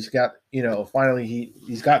 finally he's got, you know,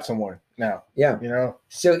 he's got someone now. Yeah. You know?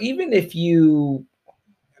 So even if you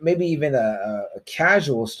maybe even a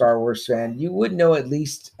casual Star Wars fan, you would know at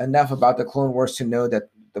least enough about the Clone Wars to know that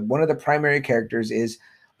one of the primary characters is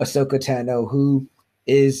Ahsoka Tano, who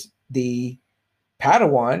is the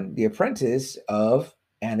Padawan, the apprentice of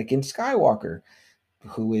Anakin Skywalker,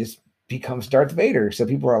 who becomes Darth Vader. So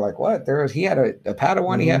people are like, what? He had a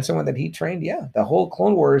Padawan, he had someone that he trained. Yeah, the whole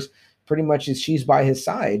Clone Wars pretty much she's by his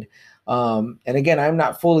side. And again, I'm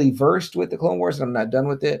not fully versed with the Clone Wars, and I'm not done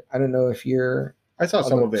with it. I don't know if you're. I saw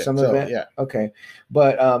some of it. Yeah. Okay.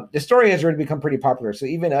 But the story has already become pretty popular. So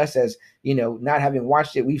even us, as you know, not having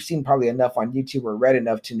watched it, we've seen probably enough on YouTube or read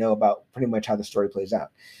enough to know about pretty much how the story plays out.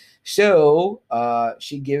 So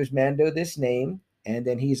she gives Mando this name, and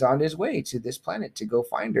then he's on his way to this planet to go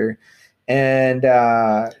find her. And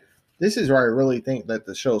this is where I really think that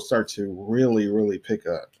the show starts to really, really pick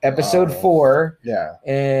up. Episode 4. Yeah.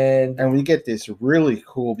 And we get this really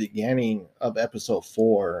cool beginning of episode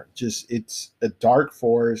 4. Just, it's a dark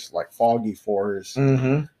forest, like foggy forest.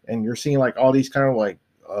 And you're seeing like all these kind of like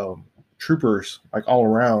troopers like all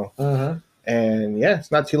around. And yeah, it's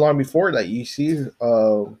not too long before that you see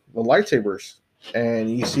the lightsabers and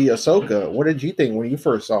you see Ahsoka. What did you think when you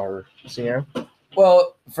first saw her, Sian?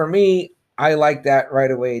 Well, for me, I like that right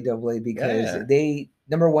away, Double A, because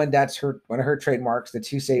number one, that's one of her trademarks, the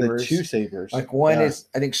two sabers. The two sabers. Like one is,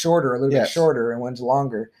 I think, shorter, a little bit shorter, and one's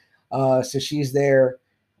longer. So she's there.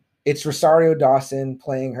 It's Rosario Dawson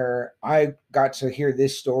playing her. I got to hear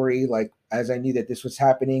this story, like, as I knew that this was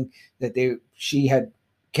happening, that she had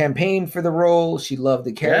campaigned for the role. She loved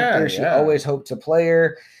the character. She always hoped to play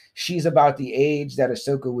her. She's about the age that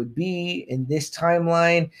Ahsoka would be in this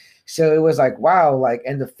timeline. So it was like, wow, like,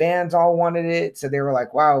 and the fans all wanted it. So they were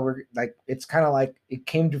like, wow, we're like, it's kind of like it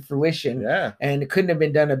came to fruition. Yeah. And it couldn't have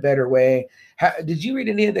been done a better way. Did you read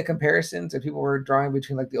any of the comparisons that people were drawing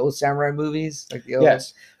between like the old samurai movies? Like the old...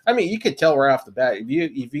 Yes. I mean, you could tell right off the bat.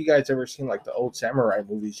 If you guys ever seen like the old samurai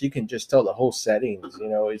movies, you can just tell the whole settings. You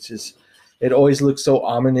know, it's just, it always looks so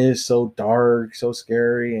ominous, so dark, so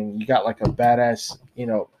scary. And you got like a badass, you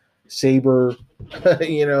know, saber,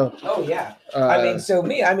 you know. Oh yeah. I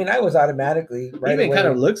was automatically right even away. Kind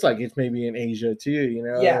of looks like it's maybe in Asia too, you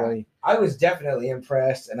know. Yeah, like, I was definitely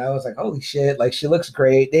impressed, and I was like, holy shit, like, she looks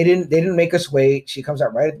great. They didn't make us wait. She comes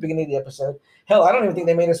out right at the beginning of the episode. Hell, I don't even think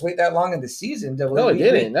they made us wait that long in the season. No, it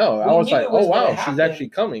didn't. No, I was like, oh wow, she's actually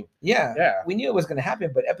coming. Yeah. We knew it was going to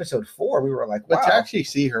happen, but episode 4, we were like, wow. But to actually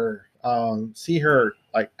see her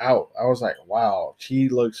like out, I was like, wow, she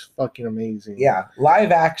looks fucking amazing. Yeah,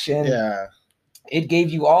 live action. Yeah, it gave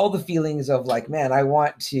you all the feelings of like, man, I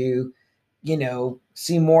want to, you know,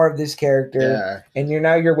 see more of this character. Yeah. And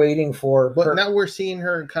you're waiting for but her. Now we're seeing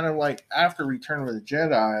her kind of like after Return of the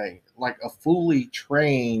Jedi, like a fully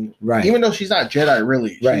trained, right? Even though she's not Jedi,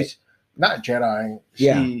 really, right? She's not Jedi,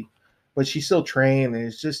 but she's still trained, and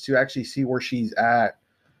it's just to actually see where she's at,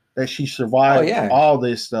 that she survived all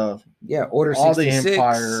this stuff. Yeah, Order 66, all the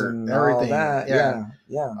Empire, and everything. All that.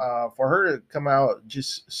 Yeah. For her to come out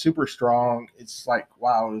just super strong, it's like,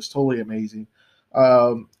 wow, it was totally amazing.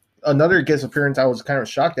 Another guest appearance I was kind of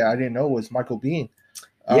shocked at, I didn't know, was Michael Biehn.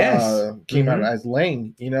 came out as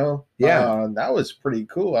Lane, that was pretty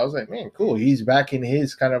cool. I was like, man, cool. He's back in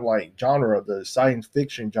his kind of like genre, the science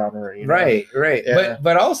fiction genre, right. Yeah.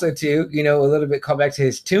 But also too, a little bit call back to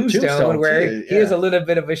his Tombstone where too, he has a little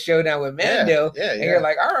bit of a showdown with Mando, and you're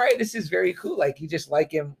like, all right, this is very cool. Like you just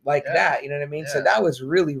like him like that, you know what I mean? So that was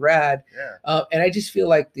really rad. And I just feel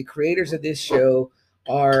like the creators of this show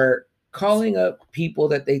are calling up people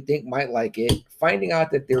that they think might like it, finding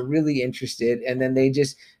out that they're really interested, and then they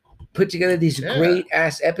just put together these great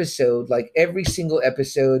ass episodes. Like every single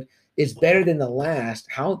episode is better than the last.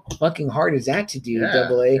 How fucking hard is that to do,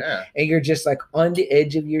 Double A? And you're just like on the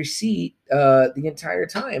edge of your seat the entire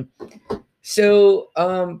time. So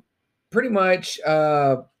pretty much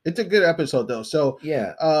it's a good episode though. So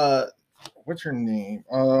what's her name?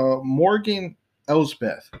 Morgan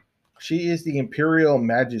Elsbeth. She is the Imperial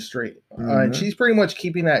Magistrate. And she's pretty much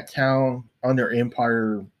keeping that town under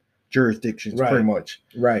Empire jurisdictions, pretty much.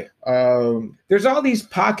 Right. There's all these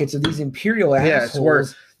pockets of these Imperial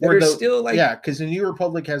assholes that are still like... Yeah, because the New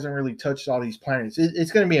Republic hasn't really touched all these planets.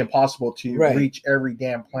 It's going to be impossible to reach every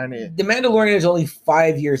damn planet. The Mandalorian is only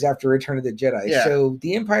 5 years after Return of the Jedi. So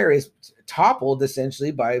the Empire is toppled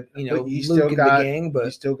essentially by, Luke and the gang. But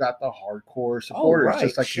you still got the hardcore supporters,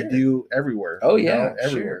 just like you do everywhere. Oh, yeah.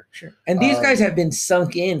 Everywhere. Sure. And these guys have been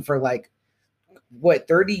sunk in for like,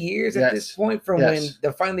 30 years at this point from when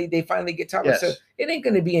they finally get toppled. So it ain't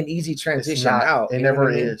going to be an easy transition out. It never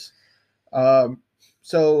is.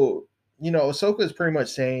 So, Ahsoka is pretty much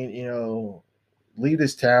saying, leave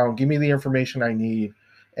this town, give me the information I need,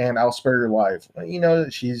 and I'll spare your life.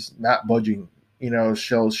 She's not budging.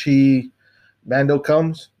 Mando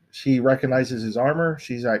comes, she recognizes his armor.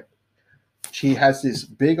 She's like, she has this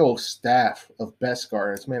big old staff of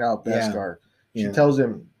Beskar. It's made out of Beskar. She tells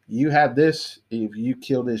him, you have this if you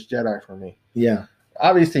kill this Jedi for me. Yeah.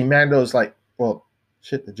 Obviously, Mando's like, well,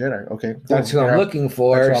 shit, the Jedi. Okay. Cool. That's who I'm looking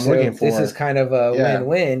for. That's what I'm looking for. This is kind of a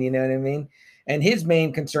win-win, you know what I mean? And his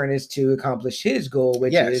main concern is to accomplish his goal,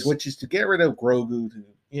 which is to get rid of Grogu,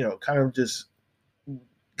 to, kind of just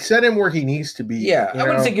set him where he needs to be. Yeah. I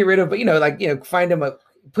wouldn't say get rid of, but, find him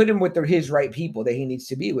put him with his right people that he needs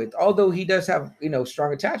to be with, although he does have,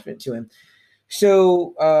 strong attachment to him.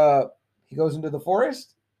 So he goes into the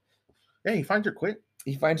forest. Yeah, he finds her quick.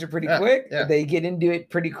 He finds her pretty quick. Yeah. They get into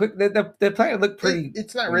it pretty quick. The planet looked pretty.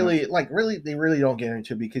 It's not really they really don't get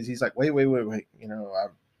into it because he's like, wait.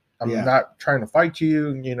 I'm not trying to fight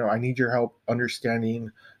you. I need your help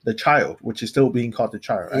understanding the child, which is still being called the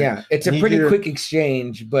child. Right? Yeah, it's a pretty quick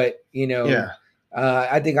exchange, but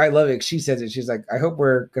I think I love it. She says it. She's like, I hope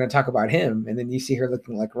we're going to talk about him, and then you see her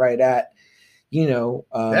looking like right at,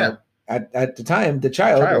 At the time, the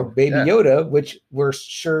child or baby Yoda, which we're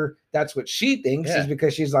sure that's what she thinks, is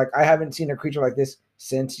because she's like, I haven't seen a creature like this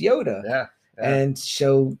since Yoda. Yeah. And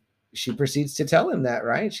so she proceeds to tell him that,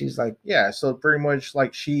 right? She's like, so pretty much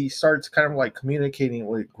like she starts kind of like communicating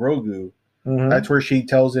with Grogu. That's where she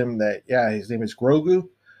tells him that, his name is Grogu.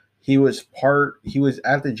 He was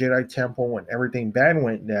at the Jedi Temple when everything bad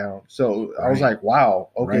went down. So I was like, wow,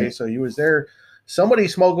 okay, so he was there. Somebody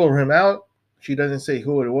smuggled him out. She doesn't say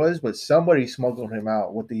who it was, but somebody smuggled him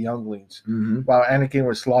out with the younglings while Anakin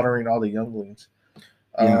was slaughtering all the younglings.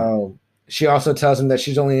 She also tells him that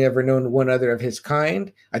she's only ever known one other of his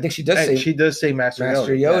kind. I think she does say Master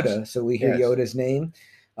Yoda. Yes. So we hear Yoda's name.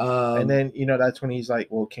 And then, that's when he's like,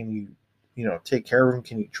 well, can you, take care of him?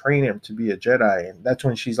 Can you train him to be a Jedi? And that's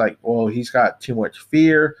when she's like, well, he's got too much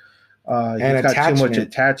fear. He's got too much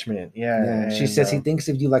attachment. Yeah. She says he thinks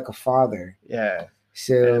of you like a father. Yeah.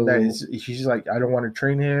 So she's like, I don't want to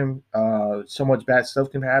train him. So much bad stuff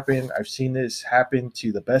can happen. I've seen this happen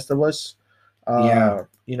to the best of us.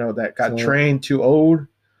 That got trained too old,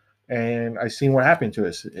 and I seen what happened to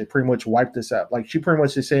us. It pretty much wiped us out. Like she pretty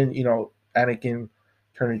much is saying, Anakin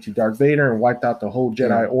turned into Darth Vader and wiped out the whole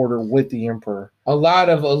Jedi Order with the Emperor. A lot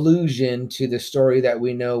of allusion to the story that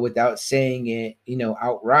we know without saying it,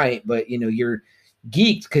 outright. But you're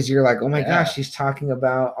geeked because you're like, oh my gosh, she's talking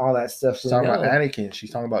about all that stuff. She's talking about Anakin.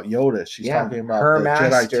 She's talking about Yoda. She's talking about her the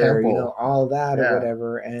master, Jedi Temple. all that or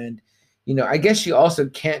whatever. And I guess she also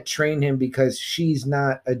can't train him because she's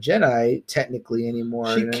not a Jedi technically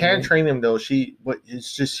anymore. She can train him though. But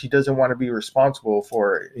it's just she doesn't want to be responsible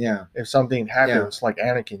for it. Yeah. If something happens like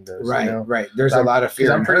Anakin does. Right. Right. There's a lot of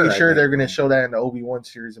fear. I'm pretty sure they're going to show that in the Obi-Wan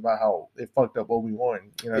series about how they fucked up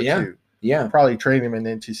Obi-Wan. Too. Yeah, probably train him and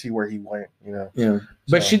then to see where he went. Yeah,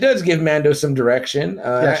 but she does give Mando some direction.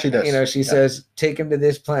 She does. She says, take him to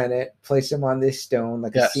this planet, place him on this stone,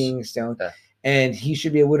 like a seeing stone, and he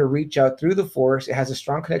should be able to reach out through the Force. It has a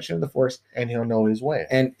strong connection to the Force, and he'll know his way.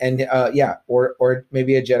 And or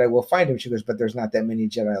maybe a Jedi will find him. She goes, but there's not that many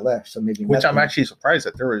Jedi left, so maybe. Which I'm actually surprised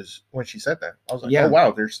that there was when she said that. I was like, oh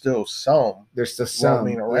wow, there's still some. There's still some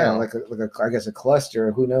around, like a I guess a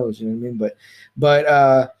cluster. Who knows? You know what I mean?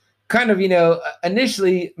 But kind of,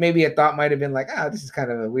 initially maybe a thought might have been like, this is kind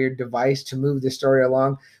of a weird device to move the story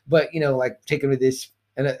along. But like take him to this,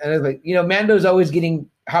 and it's like Mando's always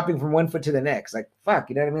hopping from one foot to the next. Like fuck,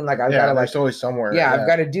 you know what I mean? Like I've got to there's always somewhere. Yeah, I've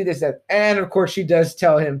got to do this. And of course she does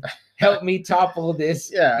tell him, help me topple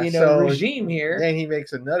this regime here. Then he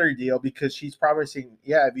makes another deal because she's promising,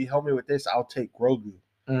 if you help me with this, I'll take Grogu.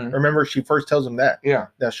 Remember, she first tells him that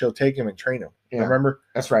she'll take him and train him. Remember?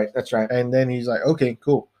 That's right. And then he's like, okay,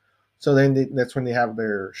 cool. So then that's when they have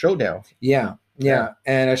their showdown. Yeah.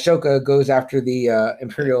 And Ahsoka goes after the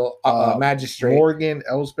Imperial magistrate Morgan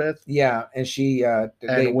Elsbeth. Yeah, and she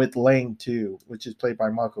with Lang too, which is played by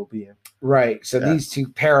Michael Biehn. Right. So these two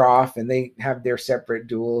pair off, and they have their separate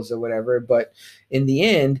duels or whatever. But in the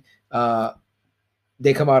end,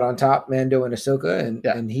 they come out on top, Mando and Ahsoka,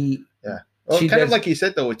 and he. Yeah. Well, kind of like you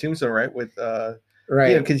said though with Tombstone, right? With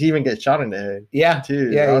right, because he even gets shot in the head. Yeah. Too.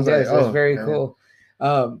 Yeah, he does. It's very cool.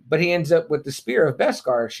 But he ends up with the spear of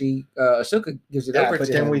Beskar. Ahsoka gives it over to him. But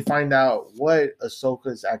then we find out what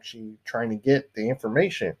Ahsoka's actually trying to get the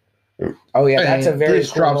information. Oh yeah, that's a very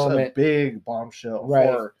this cool drops moment. A big bombshell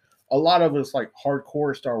for a lot of us, like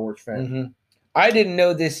hardcore Star Wars fans. Mm-hmm. I didn't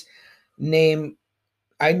know this name.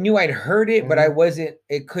 I knew I'd heard it, but I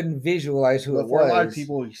couldn't visualize who it was. For a lot of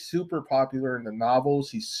people, he's super popular in the novels.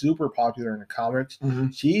 He's super popular in the comics. Mm-hmm.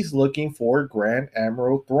 She's looking for Grand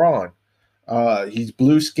Admiral Thrawn. He's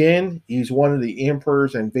blue skin. He's one of the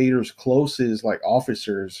Emperor's and Vader's closest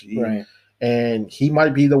officers. And he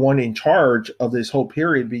might be the one in charge of this whole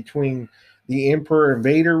period between the Emperor and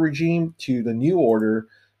Vader regime to the New Order.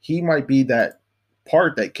 He might be that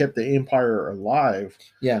part that kept the Empire alive.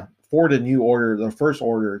 Yeah. For the New Order, the First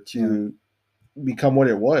Order to become what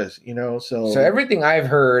it was, So everything I've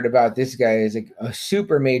heard about this guy is a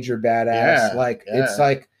super major badass. It's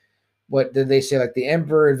like. What did they say? Like the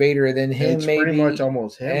Emperor and Vader, and then him, it's maybe pretty much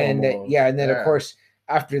almost him. And then of course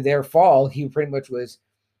after their fall, he pretty much was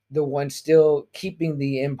the one still keeping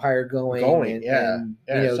the Empire going.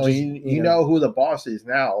 So you know who the boss is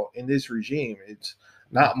now in this regime. It's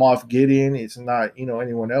not Moff Gideon. It's not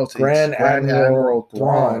anyone else. Grand Admiral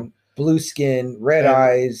Thrawn, blue skin, red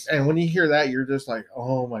eyes. And when you hear that, you're just like,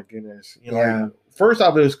 oh my goodness. First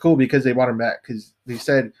off, it was cool because they brought him back because they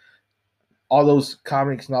said all those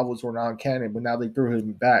comics novels were non-canon, but now they threw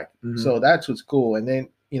him back. Mm-hmm. So that's what's cool. And then,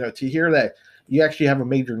 to hear that you actually have a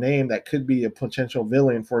major name that could be a potential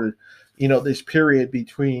villain for, this period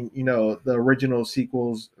between, the original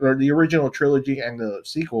sequels or the original trilogy and the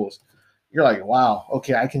sequels, you're like, wow,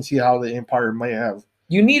 okay, I can see how the Empire might have.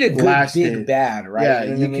 You need a good big bad, right? Yeah,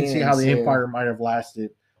 you can see how the Empire might have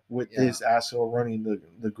lasted with this asshole running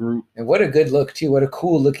the group. And what a good look, too. What a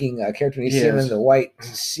cool looking character. You see him in the white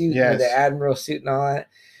suit, the Admiral suit and all that.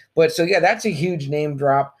 But so, that's a huge name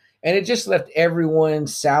drop. And it just left everyone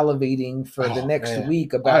salivating for the next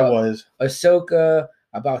week about Ahsoka,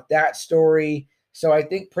 about that story. So I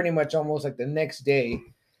think pretty much almost like the next day,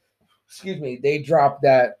 they dropped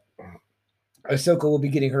that Ahsoka will be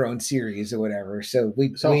getting her own series or whatever. So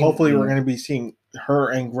hopefully we're going to be seeing her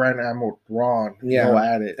and Grand Admiral Thrawn go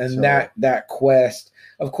at it. And that quest.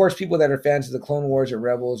 Of course, people that are fans of the Clone Wars or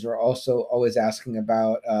Rebels are also always asking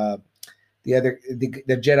about the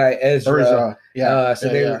Jedi Ezra.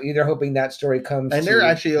 They're either hoping that story comes. And they're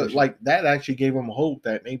actually that actually gave them hope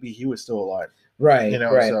that maybe he was still alive. Right.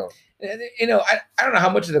 Right. So. I don't know how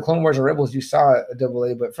much of the Clone Wars or Rebels you saw at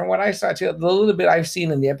AA, but from what I saw too, the little bit I've seen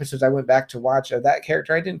in the episodes I went back to watch of that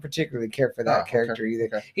character, I didn't particularly care for that character either.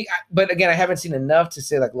 Okay. But again, I haven't seen enough to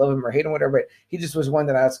say love him or hate him, whatever. But he just was one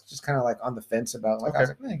that I was just kind of on the fence about. I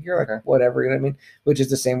was like, you're whatever, you know what I mean? Which is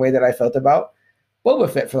the same way that I felt about Boba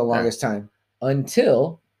Fett for the longest time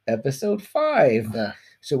until episode 5. Yeah.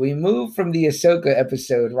 So we move from the Ahsoka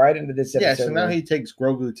episode right into this episode. Yeah, so now he takes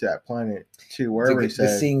Grogu to that planet to wherever he said.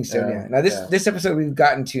 The Seeing Stone. Now this episode we've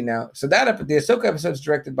gotten to now. So the Ahsoka episode is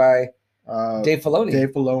directed by Dave Filoni.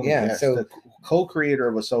 Dave Filoni, so the co-creator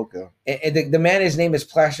of Ahsoka. And the man, his name is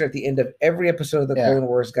plastered at the end of every episode of the Clone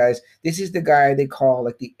Wars, guys. This is the guy they call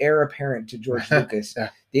the heir apparent to George Lucas.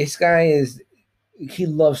 This guy he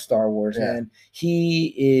loves Star Wars, man.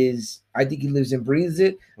 He is, I think he lives and breathes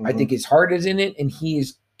it. Mm-hmm. I think his heart is in it, and he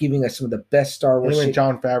is giving us some of the best Star Wars. Him and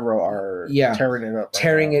Jon Favreau are tearing it up.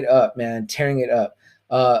 Tearing it up, man. Tearing it up.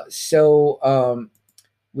 So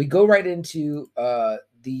we go right into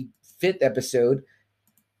the 5th episode.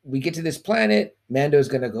 we get to this planet. Mando's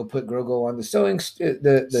gonna go put Grogu on the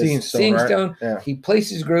Seeing seeing right? stone. Yeah. He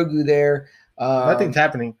places Grogu there. Nothing's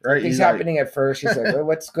happening, right? Nothing's happening at first. He's like, well,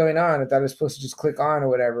 what's going on? I thought I was supposed to just click on or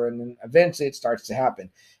whatever. And then eventually it starts to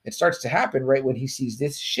happen. It starts to happen right when he sees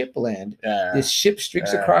this ship land. Yeah. This ship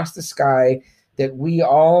streaks across the sky that we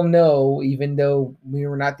all know, even though we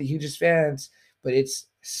were not the hugest fans, but it's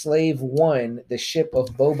Slave One, the ship of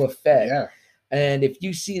Boba Fett. Yeah. And if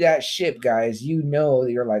you see that ship, guys, you know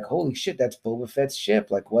that you're like, holy shit, that's Boba Fett's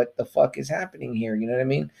ship. Like, what the fuck is happening here? You know what I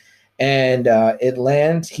mean? And it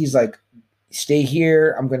lands. He's like, stay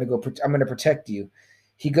here. I'm gonna protect you.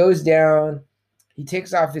 He goes down. He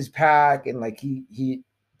takes off his pack and like he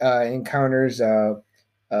encounters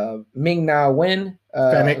Ming-Na Wen,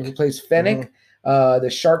 who plays Fennec, the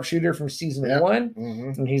sharpshooter from season 1.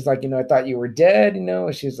 And he's like, I thought you were dead.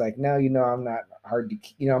 And she's like, no, I'm not hard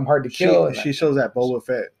to, I'm hard to kill. She shows that Boba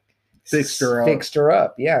Fett fixed her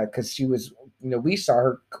up. Yeah, because she was, we saw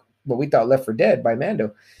her, what we thought left for dead by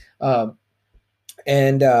Mando,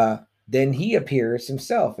 and then he appears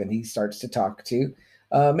himself and he starts to talk to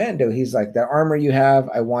Mando. He's like, the armor you have,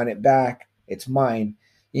 I want it back. It's mine.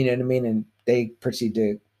 You know what I mean? And they proceed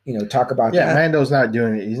to, talk about that. Yeah, Mando's not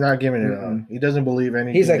doing it. He's not giving it up. He doesn't believe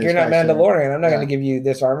anything. He's like, you're not Mandalorian. I'm not going to give you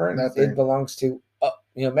this armor. It belongs to,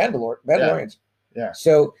 Mandalorians. Yeah.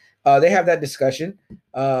 So they have that discussion.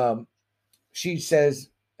 She says,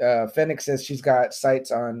 Fennec says she's got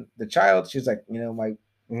sights on the child. She's like,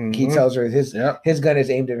 he tells her his gun is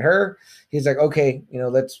aimed at her. He's like, okay,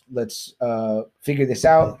 let's figure this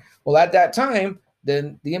out. Well, at that time,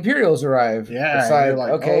 then the Imperials arrive. Yeah. It's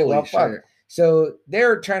like okay, well, fuck. Shit. So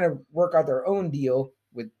they're trying to work out their own deal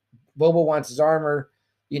with Boba wants his armor.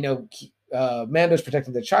 Mando's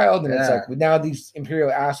protecting the child, and it's like now these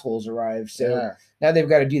Imperial assholes arrive. So now they've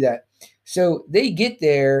got to do that. So they get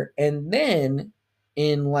there, and then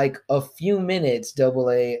in like a few minutes,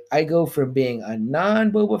 AA, I go from being a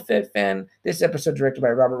non-Boba Fett fan. This episode directed by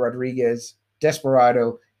Robert Rodriguez,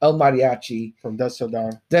 Desperado, El Mariachi from Dusk Till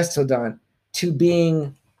Dawn, to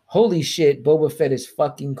being holy shit, Boba Fett is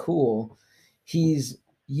fucking cool. He's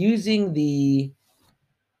using the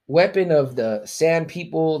weapon of the Sand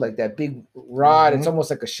People, like that big rod. It's almost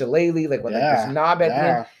like a shillelagh, like with like this knob at the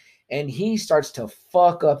end. And he starts to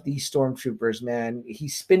fuck up these stormtroopers, man.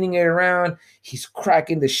 He's spinning it around. He's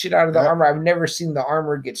cracking the shit out of the armor. I've never seen the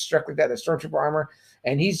armor get struck like that, the stormtrooper armor.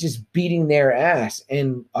 And he's just beating their ass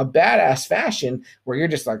in a badass fashion where you're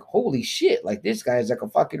just like, holy shit, like this guy is like a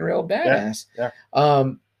fucking real badass.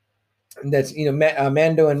 That's,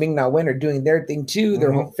 Mando and Ming-Na Wen are doing their thing too.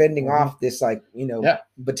 They're fending off this like,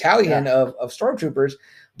 battalion of stormtroopers,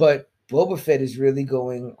 but Boba Fett is really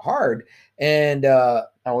going hard. And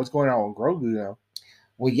what's going on with Grogu now?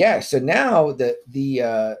 Well, yeah. So now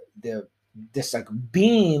the this like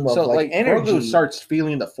beam of like energy Grogu starts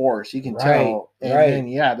feeling the force. You can tell. And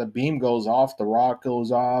then the beam goes off, the rock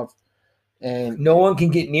goes off, and no one can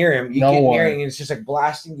get near him. You get near him, and it's just like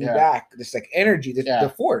blasting you back. This like energy,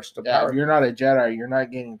 the force, the power. If you're not a Jedi, you're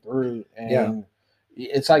not getting through. And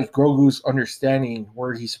it's like Grogu's understanding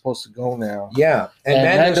where he's supposed to go now. Yeah, and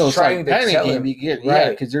Mando's trying to tell him.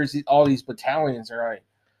 Because there's all these battalions are like,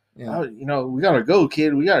 we gotta go,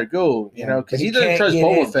 kid. We gotta go. Because he doesn't trust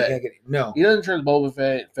Boba Fett. No, he doesn't trust Boba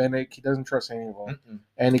Fett, Fennec. He doesn't trust any of them,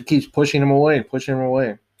 and he keeps pushing him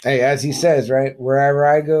away. Hey, as he says, right? Wherever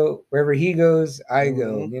I go, wherever he goes, I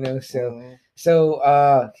go.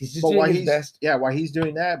 So he's just doing his best. Yeah, while he's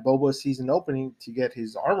doing that, Boba sees an opening to get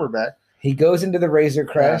his armor back. He goes into the Razor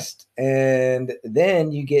Crest, and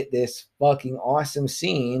then you get this fucking awesome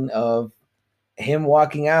scene of him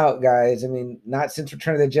walking out, guys. I mean, not since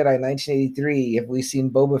Return of the Jedi 1983 have we seen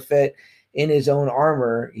Boba Fett in his own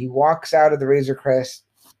armor. He walks out of the Razor Crest,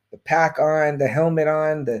 the pack on, the helmet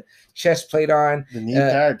on, the chest plate on. The knee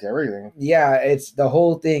pad, everything. Yeah, it's the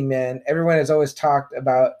whole thing, man. Everyone has always talked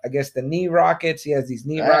about, I guess, the knee rockets. He has these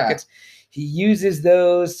knee rockets. He uses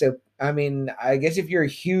those. So, I mean, I guess if you're a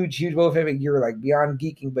huge Boba Fett fan, you're like beyond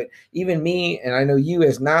geeking. But even me, and I know you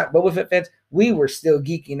as not Boba Fett fans, we were still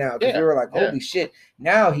geeking out because we were like, holy shit.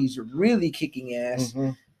 Now he's really kicking ass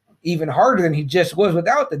even harder than he just was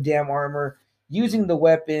without the damn armor, using the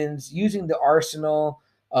weapons, using the arsenal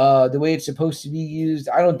the way it's supposed to be used.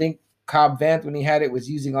 I don't think Cobb Vanth, when he had it, was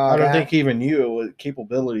using all that. I don't think he even knew it was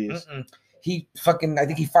capabilities. I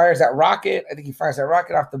think he fires that rocket. I think he fires that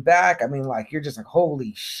rocket off the back. I mean, like, you're just like,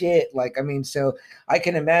 holy shit. Like, I mean, so I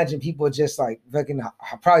can imagine people just like fucking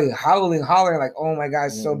probably hollering like, oh my God,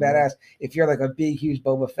 it's so badass. If you're like a big, huge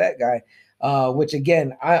Boba Fett guy, which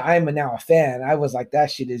again, I'm now a fan. I was like, that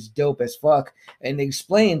shit is dope as fuck. And it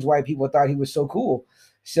explains why people thought he was so cool.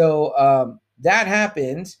 So that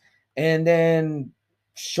happens, and then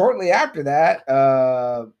shortly after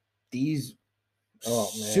that, these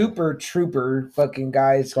super trooper fucking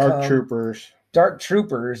guys, Dark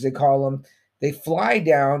troopers, they call them. They fly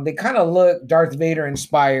down. They kind of look Darth Vader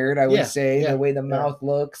inspired, I would say, the way the mouth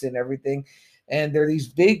looks and everything. And they're these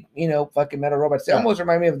big, fucking metal robots. They almost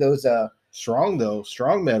remind me of those. Strong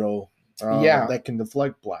metal. That can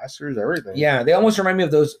deflect blasters, everything. Yeah, they almost remind me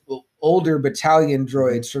of those older battalion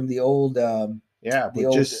droids from the old.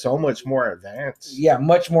 Just so much more advanced. Yeah,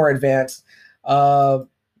 much more advanced.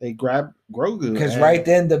 They grab Grogu because right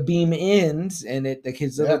then the beam ends and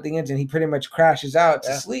his little thing ends and he pretty much crashes out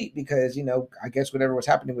to sleep because I guess whatever was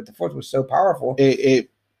happening with the Force was so powerful. It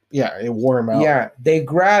wore him out. Yeah, they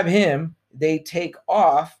grab him, they take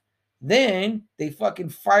off, then they fucking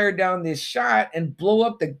fire down this shot and blow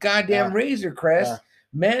up the goddamn Razor Crest.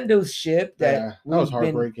 Mando's ship that was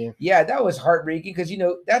heartbreaking. That was heartbreaking because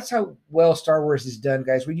that's how well Star Wars is done,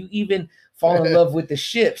 guys. Where you even fall in love with the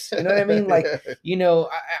ships. You know what I mean? Like,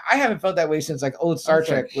 I haven't felt that way since like old Star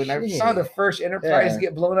Trek. When I saw the first Enterprise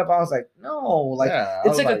get blown up, I was like, no, like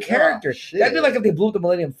it's like a character. That'd be like if they blew up the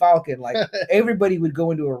Millennium Falcon, like everybody would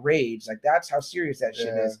go into a rage. Like that's how serious that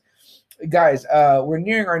shit is. Guys, we're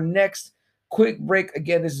nearing our next quick break.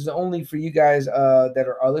 Again, this is only for you guys that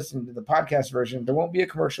are listening to the podcast version. There won't be a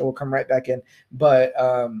commercial. We'll come right back in. But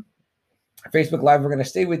Facebook Live, we're going to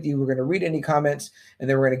stay with you. We're going to read any comments, and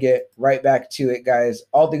then we're going to get right back to it, guys.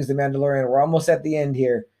 All things The Mandalorian. We're almost at the end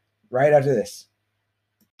here, right after this.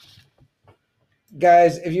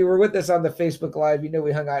 Guys, if you were with us on the Facebook Live,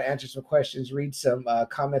 we hung out, answered some questions, read some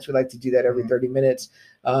comments. We like to do that every 30 minutes.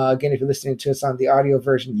 Again, if you're listening to us on the audio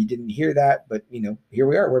version, you didn't hear that, but, here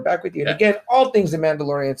we are. We're back with you. And again, all things The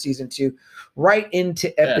Mandalorian Season 2, right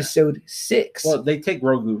into Episode 6. Well, they take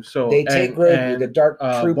Grogu. So they take Grogu, the Dark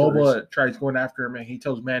Troopers. Boba tries going after him, and he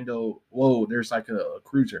tells Mando, whoa, there's like a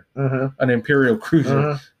cruiser, an Imperial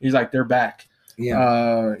cruiser. He's like, they're back.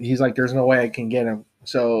 Yeah. He's like, there's no way I can get him.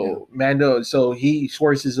 So Mando, he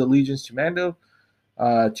swears his allegiance to Mando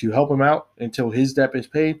to help him out until his debt is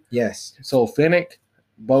paid. Yes. So Fennec,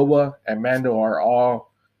 Boba, and Mando are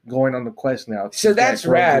all going on the quest now. So that's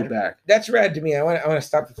rad. That's rad to me. I want to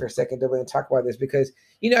stop you for a second, Double, and talk about this because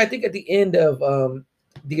I think at the end of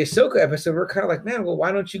the Ahsoka episode, we're kind of like, man, well,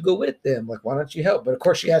 why don't you go with them? Like, why don't you help? But of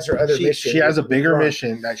course, she has her other mission. She has a bigger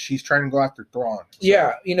mission that she's trying to go after Thrawn. So.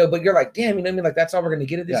 Yeah, but you're like, damn, like that's all we're going to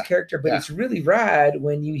get of this character. But it's really rad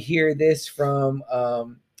when you hear this from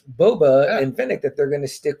Boba and Fennec that they're going to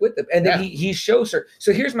stick with them. And then he shows her.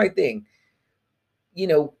 So here's my thing.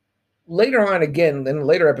 Later on, again, in a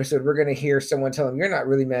later episode, we're going to hear someone tell him, you're not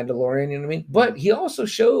really Mandalorian, you know what I mean? But he also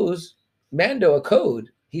shows Mando a code.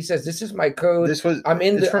 He says, "This is my code. I'm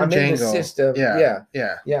in the system."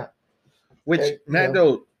 Yeah. Which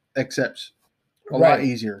Mando accepts a lot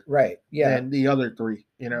easier, right? Yeah, than the other three.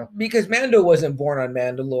 Because Mando wasn't born on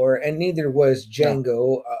Mandalore, and neither was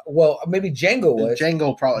Jango. Well, maybe Jango was.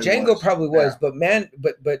 Jango probably was, but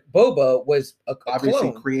Boba was obviously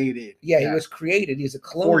clone. Created. Yeah, he was created. He's a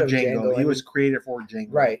clone of Jango. He was created for Jango.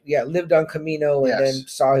 Right. Yeah, lived on Kamino and then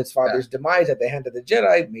saw his father's demise at the hand of the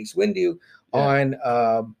Jedi, Mace Windu. On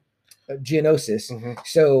Geonosis.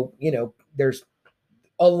 So, there's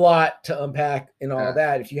a lot to unpack and all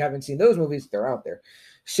that. If you haven't seen those movies, they're out there.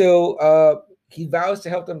 So he vows to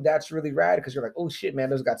help them. That's really rad because you're like, oh shit,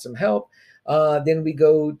 Mando's got some help. Then we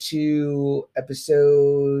go to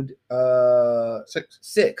episode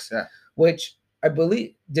 6. Which I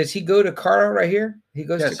believe, does he go to Cara right here? He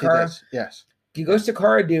goes to Cara. Yes. He goes to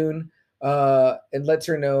Cara Dune. And lets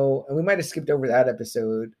her know, and we might have skipped over that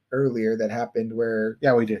episode earlier that happened where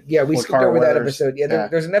we did. Yeah, we skipped over that episode.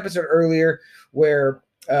 There's an episode earlier where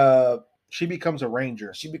she becomes a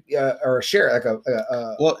ranger. Or a sheriff, like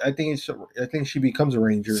well, I think she becomes a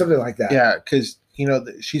ranger, something like that. Yeah, because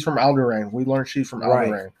she's from Alderaan. We learned she's from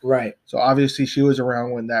Alderaan, right? So obviously she was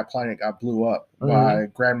around when that planet got blew up by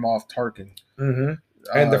Grand Moff Tarkin,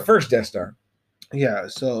 and the first Death Star. Yeah,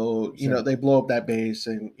 so they blow up that base,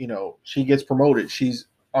 and she gets promoted. She's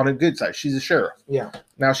on a good side. She's a sheriff. Yeah.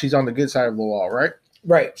 Now she's on the good side of the law, right?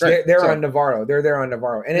 Right. They're on Navarro. They're there on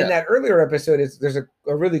Navarro. And in that earlier episode, there's a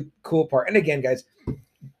really cool part. And again, guys,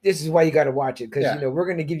 this is why you got to watch it because we're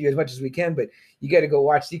going to give you as much as we can, but you got to go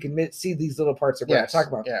watch so you can see these little parts that we're going to talk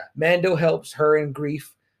about. Yeah. Mando helps her in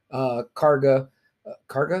Grief, Karga,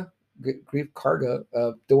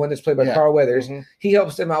 the one that's played by Carl Weathers. He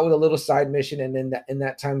helps them out with a little side mission, and then in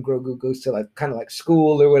that time Grogu goes to like kind of like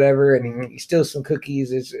school or whatever, and he steals some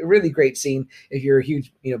cookies. It's a really great scene if you're a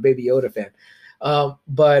huge Baby Yoda fan.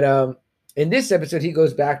 But in this episode, he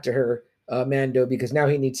goes back to her, Mando, because now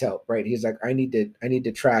he needs help. Right? He's like, I need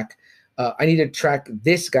to track I need to track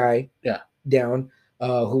this guy down,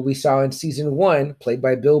 who we saw in season 1, played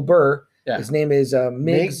by Bill Burr. Yeah. His name is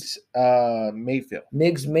Miggs Mayfield.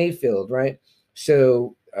 Miggs Mayfield, right?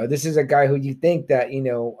 So this is a guy who you think that,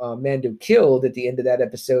 Mando killed at the end of that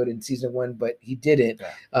episode in season 1, but he didn't.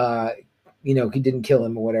 Yeah. He didn't kill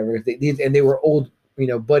him or whatever. And they were old,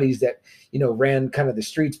 buddies that, ran kind of the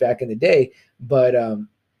streets back in the day. But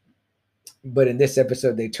in this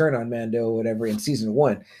episode, they turn on Mando or whatever in season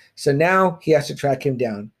 1. So now he has to track him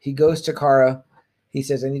down. He goes to Kara. He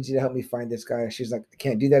says, I need you to help me find this guy. She's like, I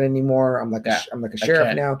can't do that anymore. I'm like a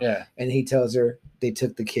sheriff now. Yeah. And he tells her they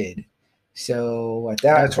took the kid. So at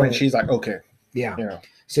that's point, when she's like, okay. Yeah.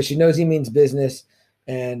 So she knows he means business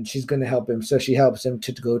and she's going to help him. So she helps him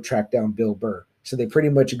to go track down Bill Burr. So they pretty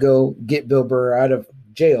much go get Bill Burr out of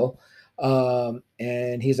jail.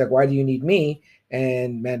 And he's like, why do you need me?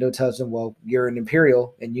 And Mando tells him, well, you're an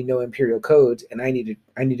Imperial and you know Imperial codes. And I need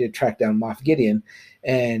to track down Moff Gideon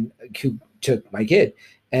and who took my kid.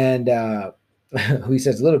 And who he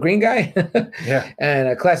says, little green guy. Yeah. And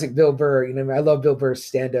a classic Bill Burr, I love Bill Burr's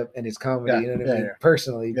stand-up and his comedy,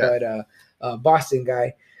 personally, but Boston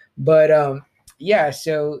guy. But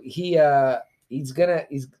so he's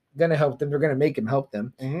gonna help them. They're gonna make him help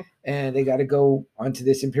them. Mm-hmm. And they gotta go onto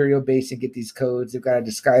this Imperial base and get these codes. They've got to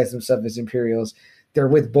disguise themselves as Imperials. They're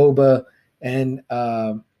with Boba and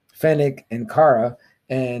Fennec and Kara.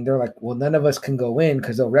 And they're like, well, none of us can go in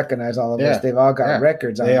because they'll recognize all of us. They've all got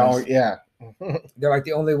records on us. They're like,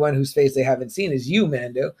 the only one whose face they haven't seen is you,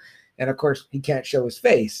 Mando. And of course, he can't show his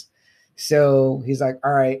face. So he's like,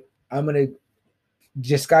 all right, I'm going to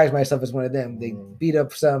disguise myself as one of them. They beat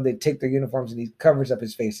up some, they take their uniforms, and he covers up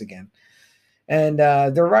his face again. And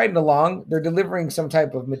they're riding along. They're delivering some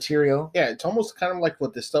type of material. Yeah, it's almost kind of like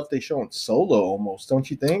what the stuff they show in Solo almost,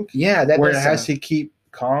 don't you think? Yeah. Where it has to keep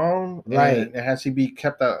calm, right? It has to be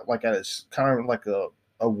kept at a kind of like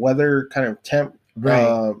a weather kind of temp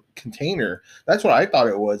container. That's what I thought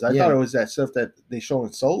it was. I thought it was that stuff that they show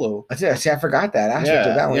in Solo. I forgot that aspect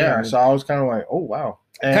of that one. Yeah, so I was kind of like, oh wow.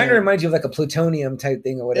 It kind of reminds you of like a plutonium type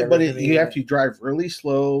thing or whatever. But you have to drive really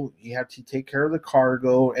slow. You have to take care of the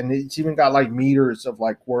cargo, and it's even got like meters of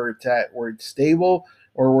like where it's at, where it's stable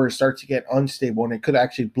or where it starts to get unstable, and it could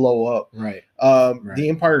actually blow up. Right. The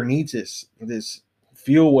Empire needs this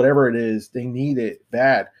fuel, whatever it is, they need it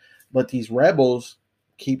bad. But these rebels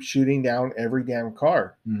keep shooting down every damn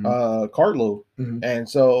carload. Mm-hmm. And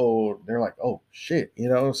so they're like, oh shit,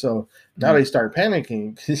 so now they start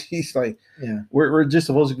panicking because he's like, we're just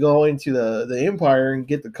supposed to go into the Empire and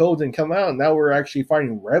get the codes and come out, and now we're actually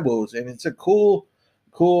fighting rebels. And it's a cool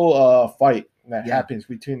fight that happens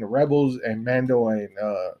between the rebels and Mando and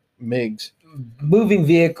Miggs. Moving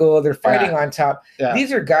vehicle, they're fighting on top.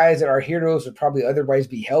 These are guys that our heroes would probably otherwise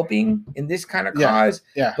be helping in this kind of cause.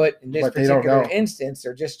 But in this particular instance,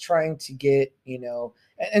 they're just trying to get,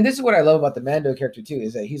 and this is what I love about the Mando character too,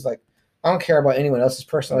 is that he's like, I don't care about anyone else's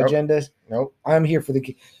personal agendas. Nope. I'm here for the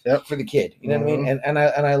kid. You know what I mean? And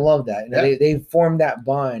I love that. They formed that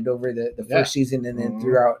bond over the first season and then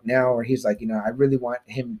throughout now, where he's like, I really want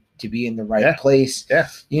him to be in the right place. Yeah.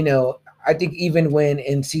 I think even when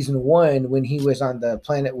in season 1, when he was on the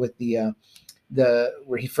planet with the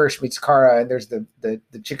where he first meets Kara, and there's the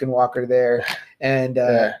chicken walker there, and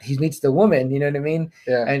he meets the woman, you know what I mean?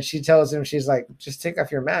 Yeah. And she tells him, she's like, just take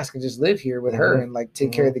off your mask and just live here with her and like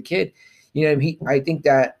take care of the kid. I think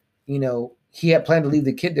that, he had planned to leave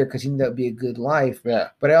the kid there because he knew that would be a good life. Yeah.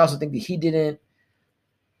 But I also think that he didn't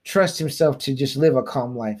trust himself to just live a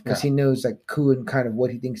calm life because he knows like who and kind of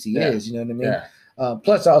what he thinks he is, you know what I mean? Yeah.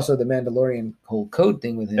 Plus also the Mandalorian whole code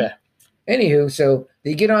thing with him. Yeah. Anywho, so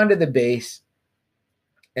they get onto the base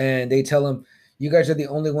and they tell him, you guys are the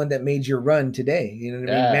only one that made your run today. You know what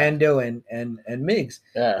I mean? Mando and Miggs.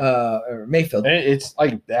 Yeah. Or Mayfield. And it's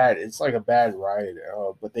like bad. It's like a bad ride.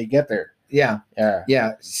 But they get there. Yeah. Yeah.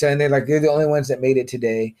 Yeah. So and they're the only ones that made it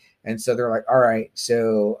today. And so they're like, all right.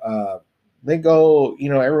 So they go,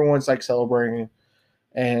 everyone's like celebrating,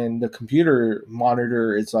 and the computer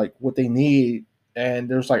monitor is like what they need. And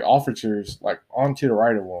there's like officers like onto the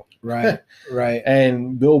right of them. Right, right.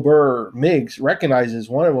 And Bill Burr, Miggs, recognizes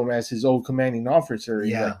one of them as his old commanding officer.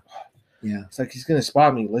 He's like, it's like he's gonna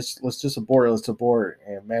spot me. Let's just abort. Let's abort.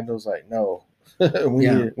 And Mando's like, no, we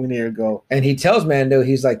need to go. And he tells Mando,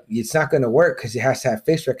 he's like, it's not gonna work because it has to have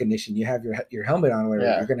face recognition. You have your helmet on, or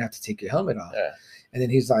whatever. You're gonna have to take your helmet off. Yeah. And then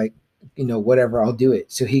he's like, whatever, I'll do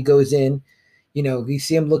it. So he goes in. We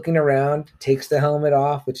see him looking around, takes the helmet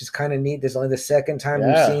off, which is kind of neat. This is only the second time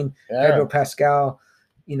we've seen Pedro Pascal,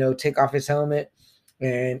 take off his helmet.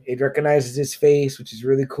 and it recognizes his face, which is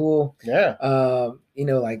really cool. Yeah. You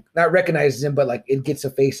know, like not recognizes him, but like it gets a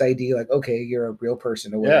face ID, like, okay, you're a real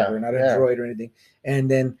person or whatever, not a droid or anything. And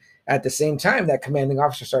then at the same time, that commanding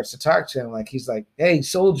officer starts to talk to him, like he's like, hey,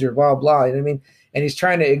 soldier, blah, blah. You know what I mean? And he's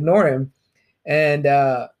trying to ignore him. And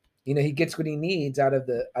you know, he gets what he needs out of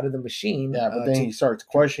the machine. Yeah, but then he starts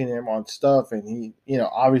questioning him on stuff, and he, you know,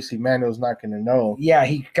 obviously Mando's not going to know. Yeah,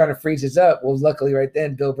 he kind of freezes up. Well, luckily, right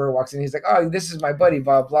then, Bill Burr walks in. He's like, "Oh, this is my buddy,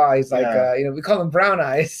 blah blah." He's like, you know, we call him Brown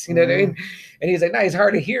Eyes. You know what I mean? And he's like, "No, he's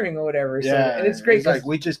hard of hearing or whatever." So, and it's great. He's like,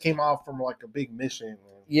 we just came off from like a big mission.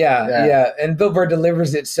 Yeah. And Bill Burr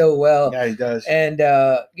delivers it so well. Yeah, he does. And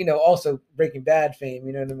you know, also Breaking Bad fame.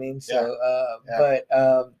 You know what I mean? So, but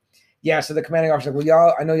yeah, so the commanding officer, well,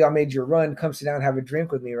 y'all, I know y'all made your run. Come sit down and have a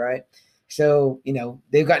drink with me, right? So, you know,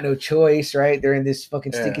 they've got no choice, right? They're in this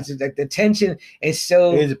fucking sticky, like the tension is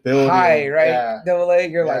so high, right? Yeah. Double A,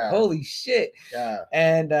 you're like, holy shit. Yeah.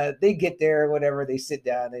 And they get there, whatever, they sit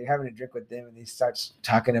down, they're having a drink with them, and they start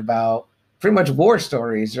talking about pretty much war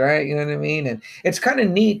stories, right? You know what I mean? And it's kind of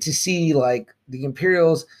neat to see like the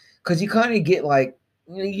Imperials, because you kind of get like,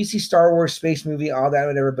 you know, you see Star Wars space movie, all that,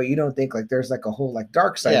 whatever, but you don't think like there's like a whole like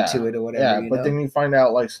dark side to it or whatever. Yeah, you but know? then you find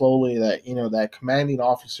out like slowly that, you know, that commanding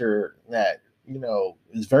officer that, you know,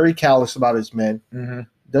 is very callous about his men,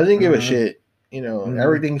 doesn't give a shit, you know,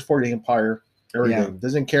 everything's for the Empire, everything,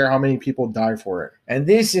 doesn't care how many people die for it. And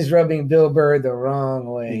this is rubbing Bill Burr the wrong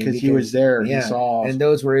way. Because he was there, he saw. And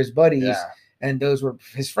those were his buddies. And those were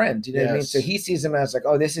his friends, you know what I mean? So he sees them as like,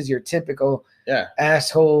 oh, this is your typical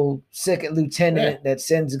asshole second lieutenant that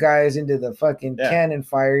sends guys into the fucking cannon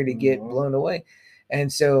fire to get blown away.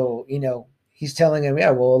 And so, you know, he's telling him,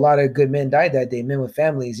 well, a lot of good men died that day, men with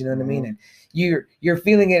families, you know what I mean? And you're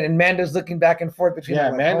feeling it, and Mando's looking back and forth between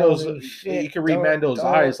like, Mando's, you can read Mando's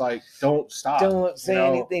eyes like, don't stop. Don't say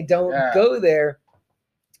anything, don't go there.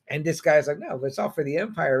 And this guy's like, no, it's all for the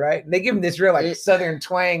Empire, right? And they give him this real like Southern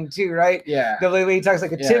twang too, right? Yeah. The way he talks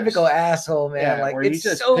like a typical asshole, man. Yeah, like it's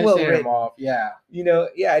just so well written. Off. Yeah. You know,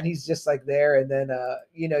 and he's just like there, and then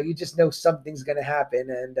you know, you just know something's gonna happen.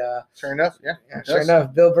 And sure enough, sure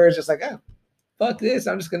enough, Bill Burr's just like, oh, fuck this.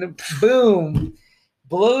 I'm just gonna boom,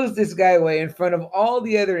 blows this guy away in front of all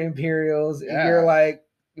the other Imperials. And you're like,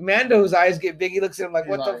 Mando's eyes get big. He looks at him like,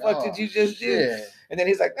 what the fuck did you just do? And then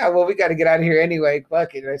he's like, oh, well, we got to get out of here anyway.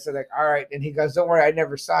 Fuck it. And I said, like, all right. And he goes, don't worry, I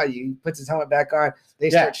never saw you. He puts his helmet back on. They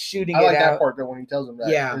start shooting it out. I like that part, though, when he tells him that.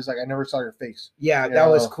 Yeah. He's like, I never saw your face. Yeah, that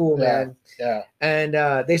was cool, man. Yeah. And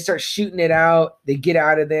they start shooting it out. They get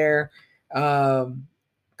out of there. Great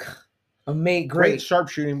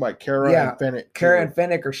sharpshooting by Cara and Fennec. Cara and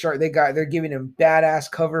Fennec are sharp. They're giving him badass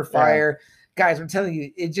cover fire. Guys, I'm telling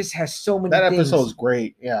you, it just has so many things. That episode is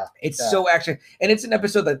great. Yeah. It's so action. And it's an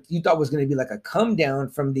episode that you thought was going to be like a come down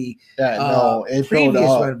from the previous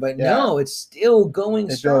one. But no, it's still going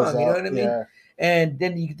strong. You know what I mean? Yeah. And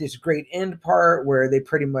then you get this great end part where they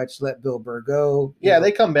pretty much let Bill Burr go. Yeah,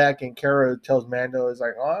 they come back and Cara tells Mando, is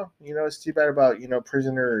like, oh, you know, it's too bad about, you know,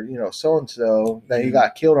 prisoner, you know, so-and-so that he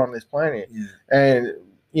got killed on this planet. Yeah. And,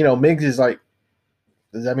 you know, Miggs is like,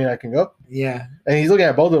 does that mean I can go? Yeah. And he's looking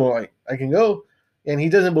at both of them like, I can go. And he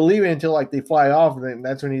doesn't believe it until like they fly off. And then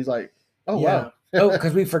that's when he's like, oh, wow.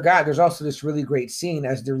 Because we forgot there's also this really great scene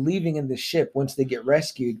as they're leaving in the ship once they get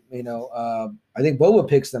rescued. You know, I think Boba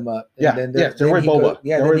picks them up. And they're with Boba.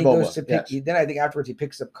 Then he goes to pick. Then I think afterwards he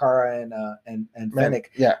picks up Cara and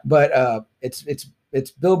Fennec. Yeah. But it's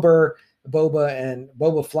Bill Burr,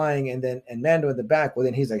 Boba flying, and Mando in the back. Well,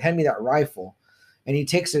 then he's like, hand me that rifle. And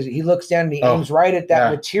he looks down and he aims right at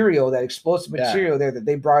that material, that explosive material there that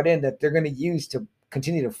they brought in that they're going to use to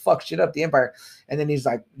continue to fuck shit up the Empire. And then he's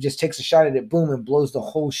like, just takes a shot at it, boom, and blows the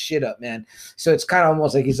whole shit up, man. So it's kind of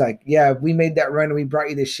almost like he's like, yeah, we made that run and we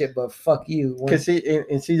brought you this shit, but fuck you. Because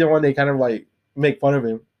in season 1, they kind of like make fun of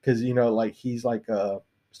him because, you know, like he's like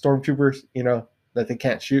stormtroopers, you know, that they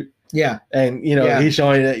can't shoot. Yeah. And, you know, he's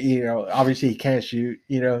showing that, you know, obviously he can't shoot,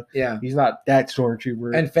 you know. Yeah. He's not that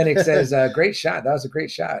stormtrooper. And Fennec says, great shot. That was a great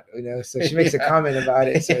shot, you know. So she makes a comment about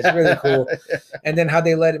it. So it's really cool. And then how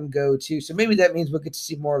they let him go, too. So maybe that means we'll get to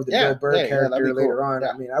see more of the Bill Burr character later on.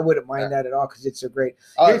 I mean, I wouldn't mind that at all because it's so great.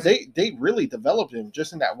 They really developed him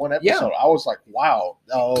just in that one episode. Yeah. I was like, wow.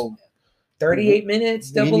 38 minutes,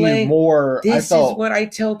 double A. More. This is what I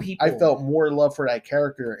tell people. I felt more love for that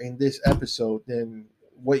character in this episode than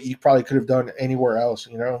what you probably could have done anywhere else,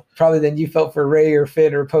 you know? Probably than you felt for Ray or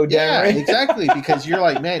Finn or Poe Dameron. Yeah, exactly. Because you're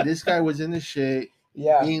like, man, this guy was in the shit,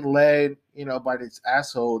 being led, you know, by this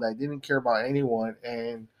asshole that didn't care about anyone,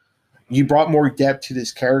 and you brought more depth to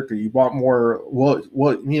this character. You brought more,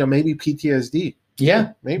 you know, maybe PTSD. too,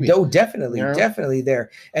 Yeah, maybe. No, definitely, You know? definitely there.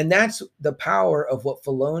 And that's the power of what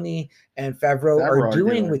Filoni and Favreau are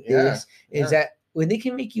doing with this, is that when they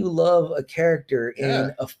can make you love a character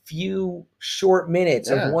in a few short minutes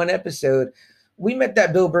of one episode. We met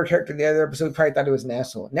that Bill Burr character in the other episode. We probably thought it was an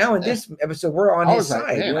asshole. Now in this episode, we're on his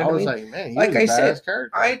side. Man, you know what I mean? like, man, like I said, character.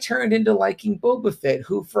 I turned into liking Boba Fett,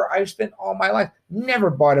 who I've spent all my life never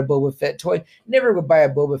bought a Boba Fett toy, never would buy a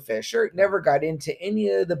Boba Fett shirt, never got into any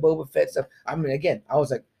of the Boba Fett stuff. I mean, again, I was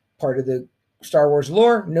like part of the Star Wars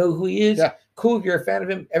lore, know who he is. Yeah. Cool, if you're a fan of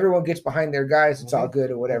him, everyone gets behind their guys. It's all good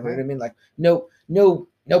or whatever. You know what I mean? Like, no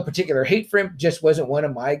particular hate for him, just wasn't one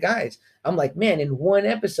of my guys. I'm like, man, in one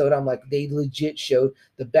episode, I'm like, they legit showed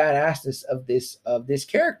the badassness of this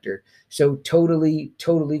character. So totally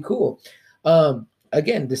cool.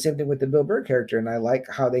 Again, the same thing with the Bill Burr character, and I like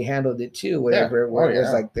how they handled it too. Whatever it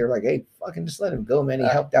was, like they're like, hey, fucking just let him go, man. He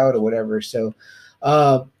helped out or whatever. So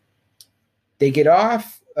they get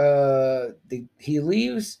off. He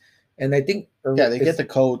leaves. And I think, they get the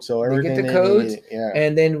code, so everything they get the codes,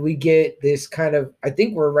 and then we get this kind of. I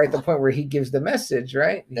think we're right at the point where he gives the message,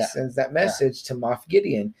 right? He sends that message to Moff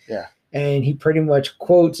Gideon, and he pretty much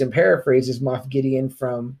quotes and paraphrases Moff Gideon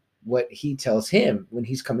from what he tells him when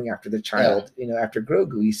he's coming after the child. You know, after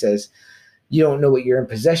Grogu, he says, "You don't know what you're in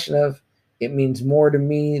possession of. It means more to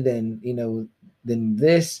me than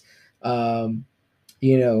this."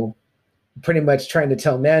 Pretty much trying to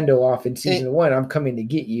tell Mando off in season 1, I'm coming to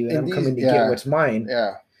get you, and I'm coming to get what's mine.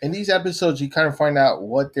 Yeah. In these episodes, you kind of find out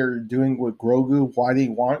what they're doing with Grogu, why they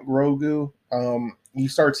want Grogu. You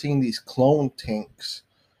start seeing these clone tanks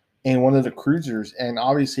in one of the cruisers, and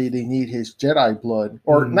obviously they need his Jedi blood,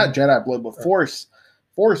 or not Jedi blood, but Force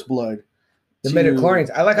blood. The midichlorians.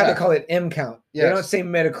 I like how they call it M count. Yes. They don't say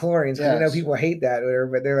midichlorians because I know people hate that, or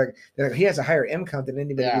but they're like he has a higher M count than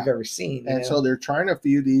anybody we've ever seen. And so they're trying to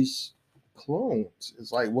feed these clones.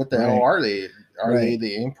 It's like, what the hell are they? Are they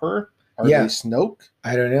the Emperor? Are they Snoke?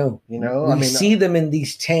 I don't know. You know, we see them in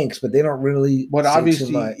these tanks, but they don't really. But obviously,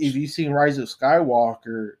 too much. if you've seen Rise of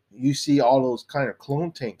Skywalker, you see all those kind of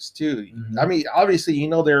clone tanks too. I mean, obviously,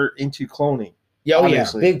 they're into cloning.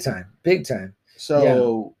 Big time.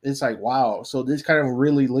 So it's like, wow. So this kind of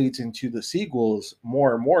really leads into the sequels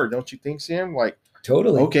more and more, don't you think, Sam? Like,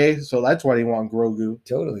 totally. Okay, so that's why they want Grogu.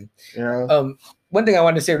 Totally. One thing I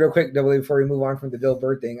wanted to say real quick, before we move on from the Bill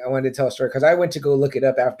Burr thing, I wanted to tell a story because I went to go look it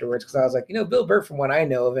up afterwards because I was like, Bill Burr, from what I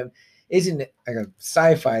know of him, isn't like a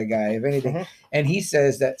sci-fi guy, if anything. And he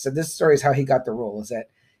says that, so this story is how he got the role, is that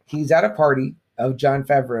he's at a party of Jon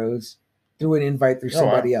Favreau's through an invite through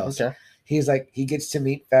somebody else. Okay. He's like, he gets to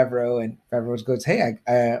meet Favreau, and Favreau goes, hey,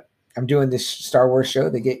 I'm doing this Star Wars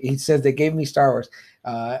show. He says they gave me Star Wars,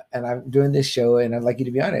 and I'm doing this show, and I'd like you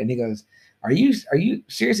to be on it. And he goes, Are you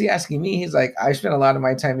seriously asking me? He's like, I spent a lot of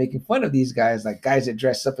my time making fun of these guys, like guys that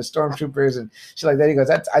dress up as stormtroopers and shit like that. He goes,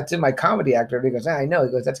 that's in my comedy actor. And he goes, I know. He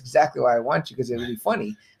goes, that's exactly why I want you, because it would be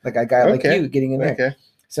funny, like a guy like you getting in there. Okay.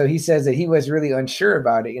 So he says that he was really unsure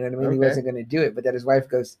about it. You know what I mean? He wasn't going to do it, but that his wife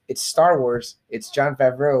goes, it's Star Wars. It's Jon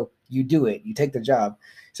Favreau. You do it. You take the job.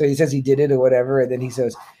 So he says he did it or whatever. And then he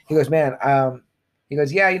goes, man, he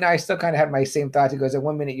goes, yeah, I still kind of had my same thoughts. He goes, at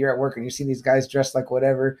 1 minute you're at work and you see these guys dressed like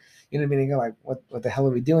whatever, you know what I mean? And you're like, what the hell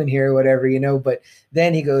are we doing here or whatever, But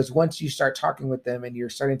then he goes, once you start talking with them and you're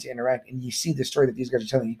starting to interact and you see the story that these guys are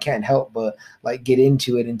telling, you can't help but like get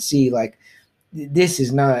into it and see like, this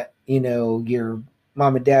is not, your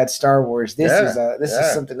mom and dad Star Wars. This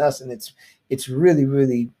is something else. And it's really,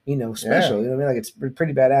 really, special. You know what I mean? Like it's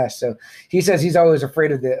pretty badass. So he says he's always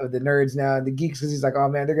afraid of the nerds now and the geeks, because he's like, oh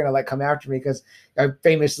man, they're gonna like come after me because I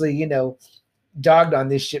famously, dogged on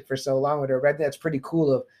this shit for so long. Whatever. I think that's pretty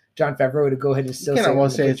cool of Jon Favreau to go ahead and still. You can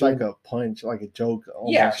almost say it's like a punch, like a joke.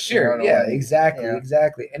 Almost, yeah, sure.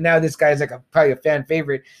 Exactly. And now this guy's like probably a fan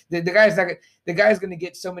favorite. The guy's gonna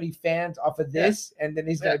get so many fans off of this, and then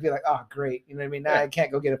he's gonna be like, oh great, you know what I mean? Now I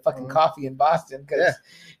can't go get a fucking coffee in Boston because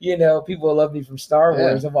people will love me from Star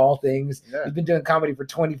Wars of all things. He's been doing comedy for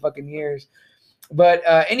 20 fucking years. But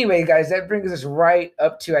anyway, guys, that brings us right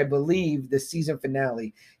up to, I believe, the season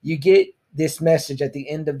finale. You get this message at the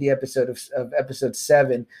end of the episode of episode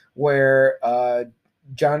 7, where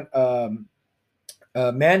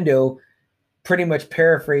Mando pretty much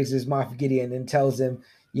paraphrases Moff Gideon and tells him,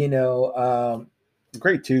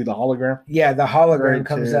 great too, the hologram. Yeah, the hologram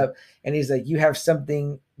comes up, and he's like, you have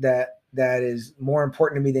something that is more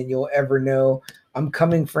important to me than you'll ever know. I'm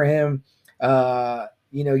coming for him.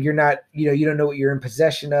 You're not, you don't know what you're in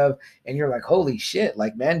possession of. And you're like, holy shit,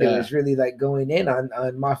 like Mando is really like going in on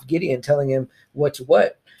Moff Gideon, telling him what's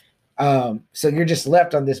what. So you're just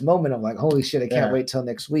left on this moment of like, holy shit, I can't wait till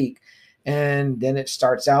next week. And then it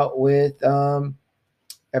starts out with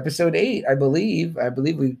episode 8, I believe. I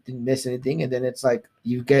believe we didn't miss anything. And then it's like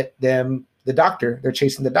you get them, the doctor. They're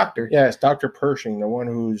chasing the doctor. Yeah, it's Dr. Pershing, the one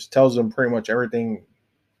who tells them pretty much everything,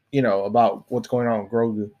 about what's going on with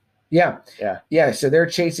Grogu. Yeah. So they're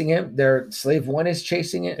chasing him. Their slave 1 is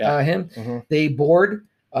chasing him. Mm-hmm. They board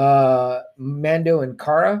Mando and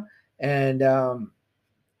Cara, and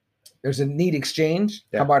there's a neat exchange.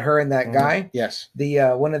 How about her and that guy? Yes.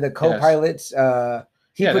 The one of the co-pilots.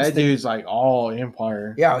 That dude's like all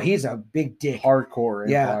Empire. Yeah, he's a big dick. Hardcore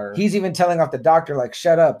Empire. Yeah, he's even telling off the doctor, like,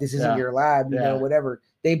 shut up, this isn't your lab, whatever.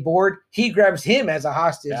 They board. He grabs him as a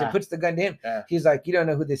hostage and puts the gun to him. Yeah. He's like, you don't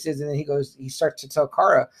know who this is. And then he starts to tell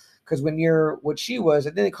Cara, because when you're what she was,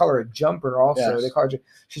 and then they call her a jumper also. Yes. They call her,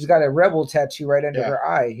 she's got a rebel tattoo right under her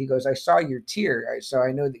eye. He goes, I saw your tear, so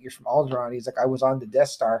I know that you're from Alderaan. He's like, I was on the Death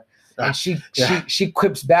Star. And she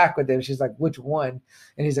quips back with him. She's like, which one?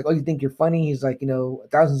 And he's like, oh, you think you're funny? He's like,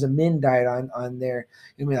 thousands of men died on there.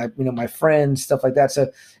 I mean, like, my friends, stuff like that. So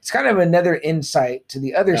it's kind of another insight to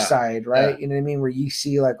the other side, right? You know what I mean? Where you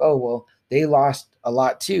see like, oh, well, they lost a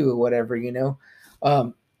lot too, or whatever,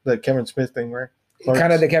 The Kevin Smith thing, right? Clerks.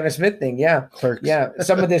 Kind of the Kevin Smith thing, yeah. Clerks. Yeah.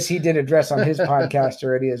 Some of this he did address on his podcast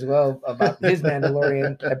already as well about his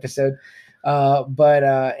Mandalorian episode. But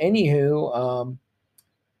anywho,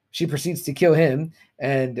 she proceeds to kill him,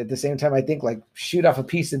 and at the same time, I think, like, shoot off a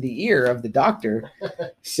piece of the ear of the doctor.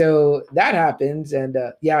 So that happens, and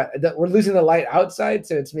we're losing the light outside,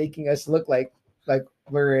 so it's making us look like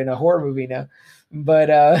we're in a horror movie now.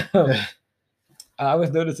 But I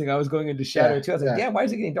was noticing I was going into shadow too. I was like, damn, why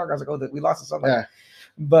is it getting dark? I was like, oh, we lost the sunlight. Yeah.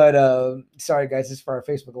 But sorry, guys, this is for our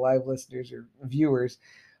Facebook Live listeners or viewers.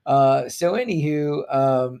 So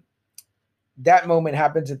anywho, that moment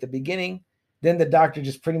happens at the beginning. Then the doctor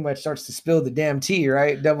just pretty much starts to spill the damn tea,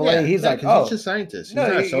 right? Double A. He's like, oh, he's a scientist. He's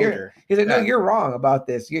not a soldier. He's like, no, you're wrong about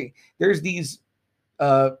this. There's these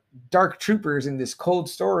dark troopers in this cold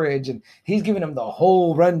storage, and he's giving them the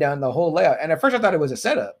whole rundown, the whole layout. And at first I thought it was a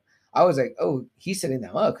setup. I was like, oh, he's setting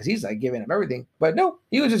them up because he's like giving them everything. But no,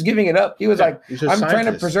 he was just giving it up. He was like, I'm trying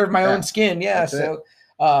to preserve my own skin. Yeah. So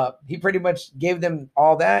he pretty much gave them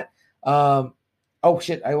all that. Oh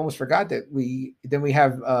shit, I almost forgot that we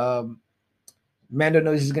have Mando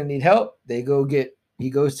knows he's gonna need help. He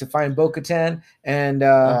goes to find Bo-Katan and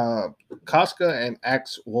Casca and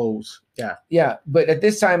Axe Woes. Yeah. But at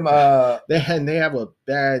this time, they have a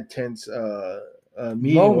bad tense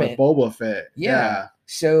meeting with Boba Fett. Yeah.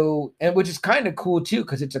 So, and which is kind of cool too,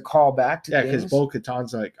 because it's a callback to because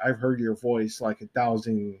Bo-Katan's like, I've heard your voice like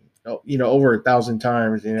 1,000, over 1,000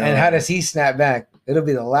 times. And how does he snap back? It'll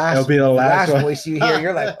be the last voice you hear.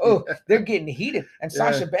 You're like, oh, they're getting heated. And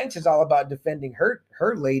Sasha Banks is all about defending her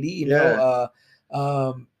lady,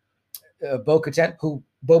 Bo-Katan, who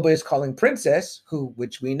Boba is calling princess,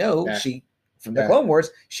 which we know she from the Clone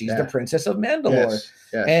Wars, she's the princess of Mandalore.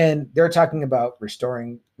 Yes. And they're talking about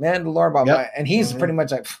restoring Mandalore, and he's pretty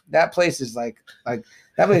much like, that place is like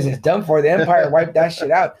that place is done for. The Empire wiped that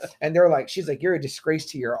shit out. And they're like, she's like, you're a disgrace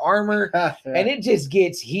to your armor. And it just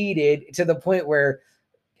gets heated to the point where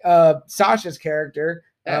Sasha's character,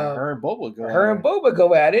 her and Boba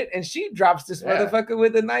go at it, and she drops this motherfucker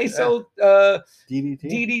with a nice old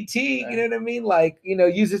DDT. You know what I mean? Like,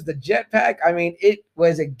 uses the jetpack. I mean, it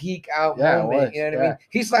was a geek out moment. You know what I mean?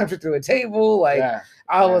 He slams her through a table. Like,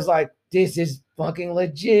 I was like, this is fucking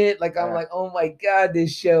legit. Like, I'm like, oh my god,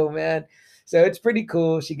 this show, man. So it's pretty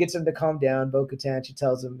cool. She gets him to calm down. Bo-Katan, she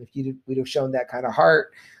tells him, if we'd have shown that kind of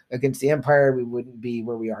heart against the Empire, we wouldn't be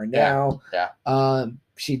where we are now.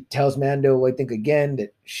 She tells Mando, I think again,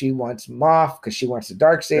 that she wants Moff because she wants the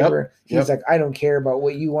Darksaber. He's like, I don't care about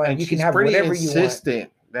what you want. And you can have whatever you want.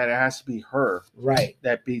 Insistent that it has to be her, right?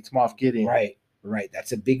 That beats Moff Gideon, right.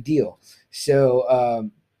 That's a big deal.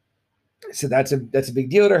 So, so that's a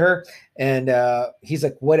big deal to her. And he's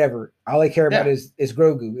like, whatever. All I care about is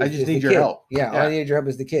Grogu. I just need your help. Yeah, all I need your help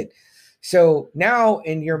is the kid. So now,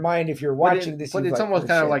 in your mind, if you're watching this, but it's like, almost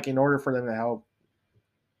kind of like, in order for them to help,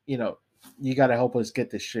 you got to help us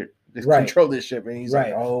get this shit, control this shit. And he's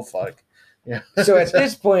like, oh fuck, yeah. So at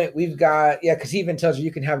this point, we've got because he even tells her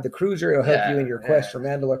you can have the cruiser; it'll help you in your quest for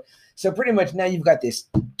Mandalore. So pretty much now you've got this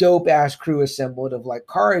dope ass crew assembled of like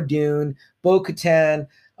Cara Dune, Bo-Katan,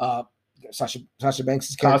 Sasha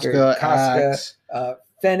Banks' character, Casca,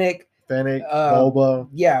 Fennec, Boba.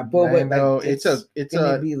 Yeah, Boba. Mando, it's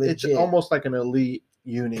almost like an elite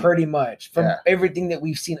unit. Pretty much. From everything that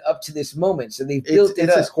we've seen up to this moment. So they've built it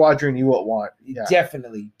up. It's a squadron you would want. Yeah.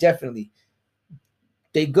 Definitely.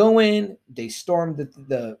 They go in, they storm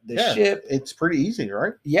the ship. It's pretty easy,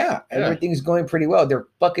 right? Yeah, everything's going pretty well. They're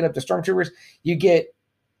bucking up the stormtroopers. You get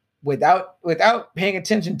without paying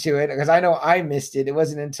attention to it, because I know I missed it. It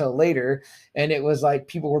wasn't until later, and it was like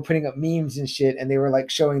people were putting up memes and shit, and they were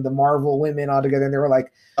like showing the Marvel women all together, and they were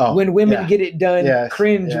like, when women get it done,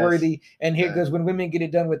 cringe worthy, and here goes when women get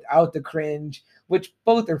it done without the cringe, which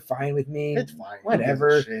both are fine with me. It's fine,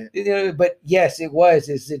 whatever. You know, but yes,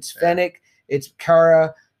 it's Fennec, it's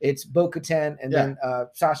Kara, it's Bo-Katan, and then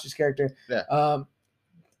Sasha's character.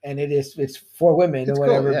 And it's for women or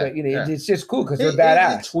whatever, but you know, it's just cool because they're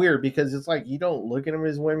badass. It's weird because it's like you don't look at them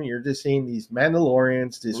as women; you're just seeing these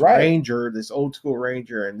Mandalorians, this Ranger, this old school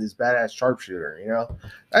Ranger, and this badass sharpshooter. You know,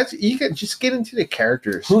 you can just get into the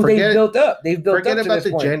characters. They've built up. Forget about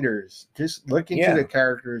the genders. Just look into the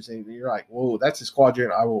characters, and you're like, "Whoa, that's a squadron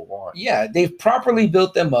I will want." Yeah, they've properly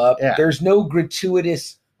built them up. Yeah. There's no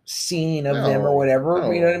gratuitous scene of them or whatever. No.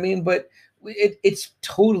 You know what I mean? But it's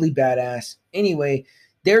totally badass. Anyway.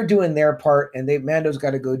 They're doing their part, and Mando's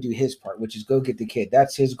got to go do his part, which is go get the kid.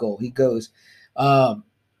 That's his goal. He goes. They're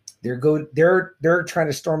trying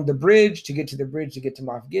to storm the bridge to get to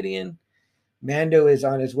Moff Gideon. Mando is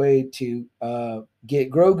on his way to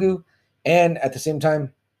get Grogu, and at the same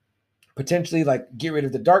time, potentially like get rid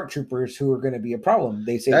of the Dark Troopers who are going to be a problem.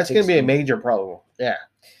 They say that's going to be a major problem. Yeah.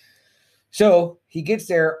 So he gets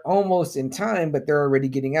there almost in time, but they're already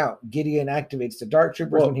getting out. Gideon activates the Dark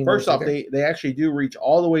Troopers. Well, first off, they actually do reach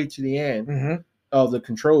all the way to the end of the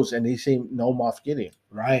controls, and they see no Moff Gideon.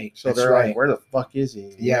 Right. So they're like, "Where the fuck is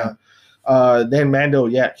he?" Yeah. Then Mando,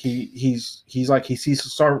 he's like he sees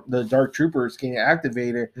the Dark Troopers getting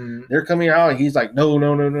activated. They're coming out, and he's like,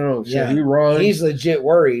 "No." So he runs. He's legit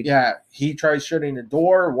worried. Yeah. He tries shutting the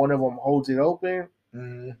door. One of them holds it open,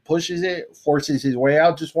 pushes it, forces his way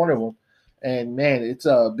out. Just one of them. And man, it's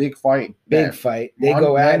a big fight. They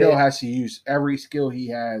go at it. Mando has to use every skill he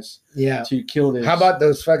has to kill this. How about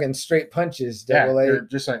those fucking straight punches, Double A? They're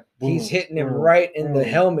just like boom, he's hitting him right in the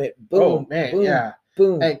helmet. Boom,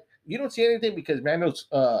 boom. And you don't see anything because Mando's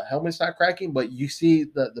helmet's not cracking, but you see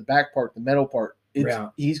the back part, the metal part.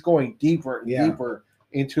 He's going deeper and deeper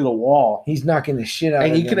into the wall. He's knocking the shit out of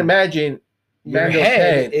him. And you can imagine Mando's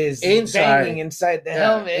head is banging inside the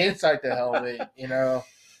helmet. Inside the helmet, you know.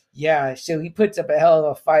 Yeah, so he puts up a hell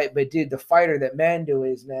of a fight, but dude, the fighter that Mando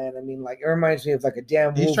is, man, I mean, like, it reminds me of like a damn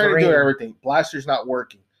Wolverine. He's trying to do everything. Blaster's not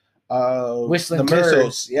working. Whistling the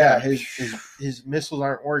missiles, his missiles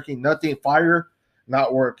aren't working. Nothing. Fire,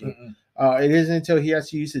 not working. It isn't until he has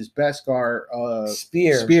to use his Beskar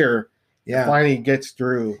spear. Yeah, finally gets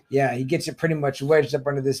through. Yeah, he gets it pretty much wedged up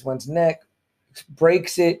under this one's neck,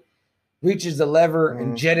 breaks it. Reaches the lever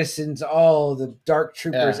and jettisons all the Dark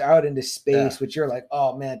Troopers out into space, which you're like,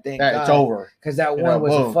 oh man, thank God. It's over. Because that one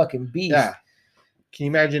was a fucking beast. Yeah. Can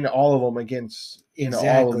you imagine all of them against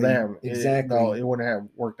all of them? Exactly. It wouldn't have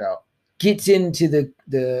worked out. Gets into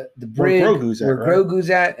the bridge where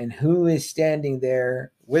Grogu's at, and who is standing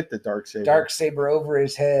there with the Darksaber? Darksaber over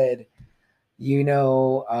his head. You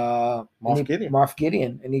know, Moff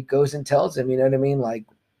Gideon. And he goes and tells him, you know what I mean? Like,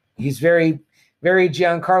 he's very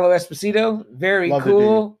Giancarlo Esposito, very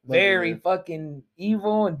cool, very fucking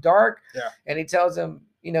evil and dark. Yeah. And he tells him,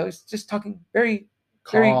 you know, he's just talking very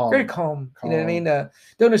calm. You know what I mean?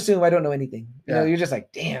 Don't assume I don't know anything. You know, you're just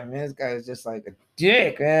like, damn, man, this guy is just like a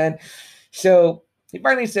dick, man. So he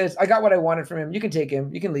finally says, I got what I wanted from him. You can take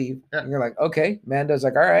him. You can leave. Yeah. And you're like, okay. Mando's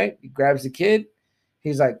like, all right. He grabs the kid.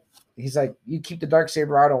 He's like, you keep the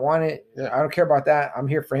Darksaber. I don't want it. Yeah. I don't care about that. I'm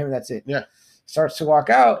here for him. That's it. Yeah. Starts to walk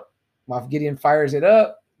out. Moff Gideon fires it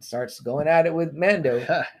up, starts going at it with Mando.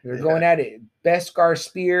 They're going at it. Beskar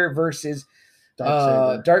spear versus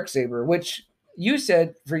Darksaber, which you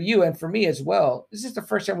said for you and for me as well. This is the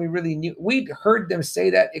first time we really knew. We'd heard them say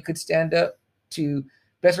that it could stand up to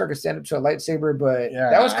Beskar could stand up to a lightsaber, but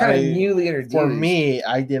that was kind of newly introduced. For me,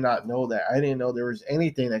 I did not know that. I didn't know there was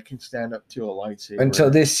anything that can stand up to a lightsaber until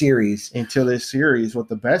this series. With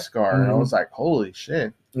the Beskar, and I was like, holy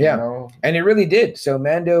shit! Yeah, you know? And it really did. So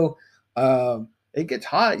Mando. It gets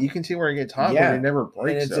hot. You can see where it gets hot, but it never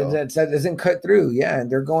breaks. It doesn't cut through. Yeah,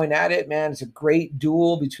 and they're going at it, man. It's a great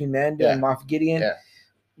duel between Mando and Moff Gideon. Yeah.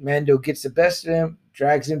 Mando gets the best of him,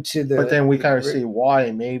 drags him to the. But then we kind of see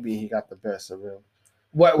why maybe he got the best of him.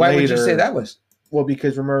 Why would you say that was? Well,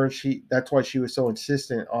 because remember, that's why she was so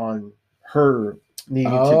insistent on her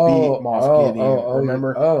needing to beat Moff Gideon.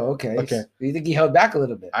 Remember? Okay. So you think he held back a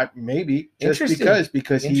little bit? Maybe just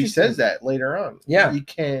because he says that later on. Yeah, you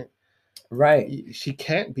can't. Right. She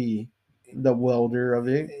can't be the welder of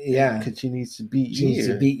it. Yeah. Because she needs to beat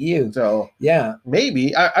you. So,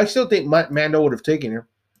 maybe. I still think Mando would have taken her.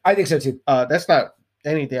 I think so, too. That's not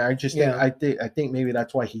anything. I just Yeah. think I think maybe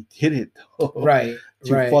that's why he did it though. Right.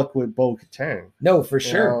 To Right. fuck with Bo-Katan. No, for You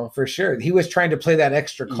sure. know? For sure. He was trying to play that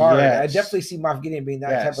extra card. I Yes. definitely see Moff Gideon being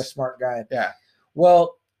that type of Yes. smart guy. Yeah.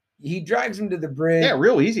 Well, he drags him to the bridge. Yeah,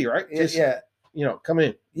 real easy, right? Yeah. Just Yeah. come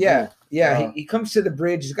in. Yeah. Yeah. Uh, He comes to the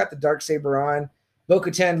bridge. He's got the Darksaber on.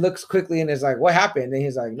 Bo-Katan looks quickly and is like, "What happened?" And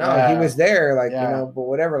he's like, "No, he Yeah. was there." Like, Yeah. but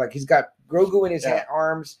whatever. Like, he's got Grogu in his Yeah.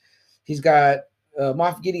 arms. He's got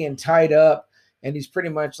Moff Gideon tied up, and he's pretty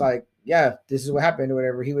much like, "Yeah, this is what happened," or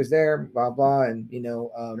whatever. He was there, blah blah, and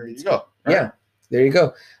there you go. Right? yeah, there you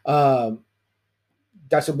go.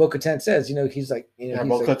 That's what Bo-Katan says. He's like, Yeah, he's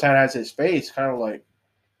Bo-Katan has his face kind of like,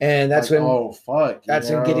 and that's when oh fuck. that's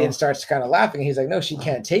when Gideon starts kind of laughing. He's like, "No, she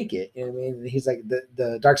can't take it." You know what I mean? He's like,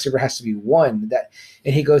 "The Darksaber has to be one."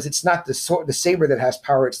 And he goes, "It's not the saber that has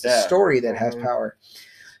power; it's the story that has power."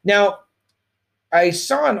 Now, I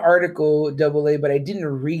saw an article, AA, but I didn't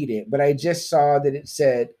read it. But I just saw that it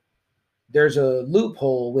said there's a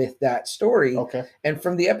loophole with that story. Okay. And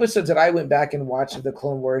from the episodes that I went back and watched of the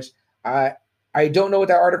Clone Wars, I don't know what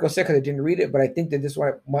that article said because I didn't read it. But I think that this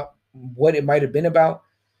one, what it might have been about.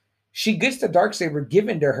 She gets the Darksaber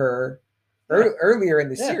given to her earlier in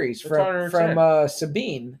the series from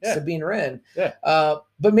Sabine Wren. Yeah.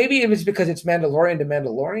 But maybe it was because it's Mandalorian to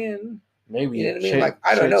Mandalorian. Maybe. You know what I mean? Like,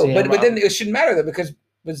 I don't know. But then it shouldn't matter though because it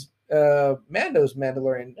was Mando's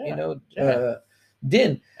Mandalorian.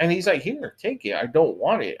 Din. And he's like, "Here, take it. I don't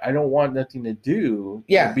want it. I don't want nothing to do.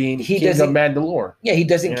 Yeah, being he King of doesn't- Mandalore. Yeah, he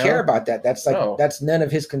doesn't care about that. That's like that's none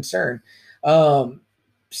of his concern.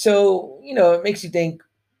 So it makes you think.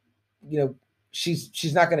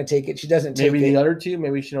 She's not going to take it. She doesn't take Maybe it. the other two.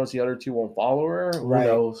 Maybe she knows the other two won't follow her. Right. Who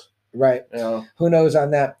knows? Right. Yeah. Who knows on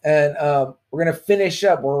that? And we're going to finish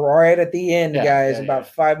up. We're right at the end, guys. About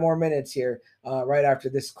 5 more minutes here. Right after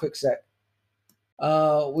this quick set.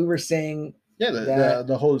 We were saying. Yeah,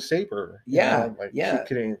 the whole saber.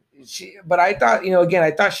 But I thought, again,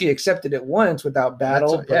 I thought she accepted it once without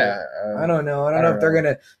battle. I don't know. I don't know if they're going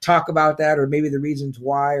to talk about that or maybe the reasons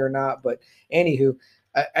why or not. But anywho,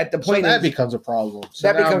 at the point that becomes a problem.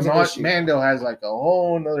 So that becomes an issue. Mando has like a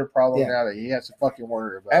whole nother problem now that he has to fucking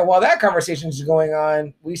worry about. And while that conversation is going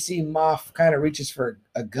on, we see Moff kind of reaches for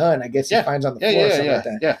a gun. I guess he finds on the floor or something like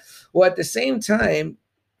that. Yeah. Well, at the same time,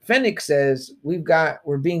 Fennec says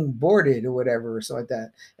we're being boarded or whatever or something like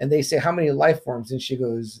that. And they say, "How many life forms?" And she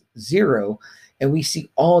goes, 0. And we see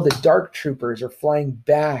all the dark troopers are flying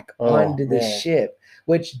back onto the ship.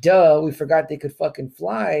 Which, we forgot they could fucking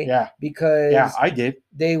fly. Yeah. Because I did.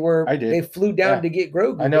 They flew down to get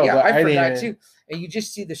Grogu. I know. But I forgot too. And you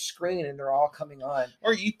just see the screen and they're all coming on.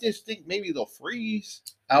 Or you just think maybe they'll freeze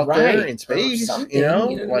out there in space.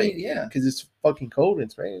 Because it's fucking cold in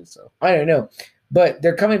space. So I don't know. But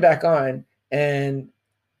they're coming back on, and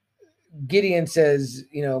Gideon says,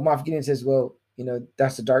 Moff Gideon says, "Well,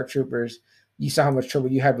 that's the Dark Troopers. You saw how much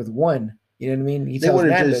trouble you had with one. You know what I mean?" He tells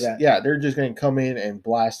Mando that. Yeah, they're just going to come in and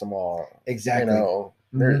blast them all. Exactly.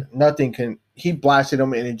 Nothing can. He blasted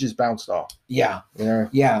them, and it just bounced off. Yeah. Yeah.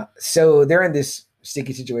 Yeah. So they're in this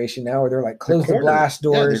sticky situation now, where they're like, close the blast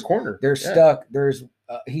doors. Yeah, they're cornered. They're stuck. There's.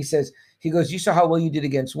 He goes, "You saw how well you did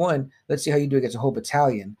against one. Let's see how you do against a whole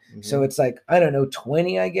battalion." Mm-hmm. So it's like, I don't know,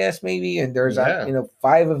 20, I guess, maybe. And there's,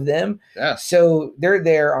 5 of them. Yeah. So they're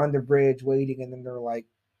there on the bridge waiting. And then they're like,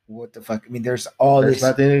 what the fuck? I mean, there's this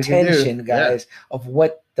tension, guys, of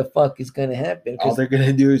what the fuck is going to happen. All they're going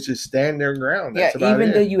to do is just stand their ground. That's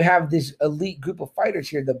even though you have this elite group of fighters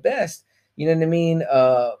here, the best, you know what I mean?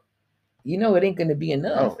 It ain't going to be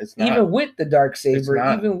enough. No, it's not. Even with the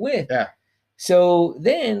Darksaber, even with. Yeah. So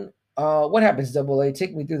then... what happens, AA?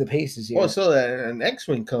 Take me through the paces here. Well, so an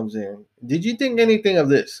X-Wing comes in. Did you think anything of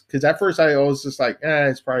this? Because at first I was just like,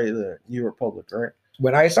 it's probably the New Republic, right?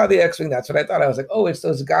 When I saw the X-Wing, that's what I thought. I was like, oh, it's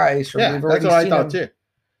those guys from. Yeah, that's what I thought too.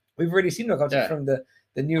 We've already seen them from the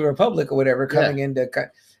New Republic or whatever coming into,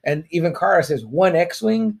 and even Kara says 1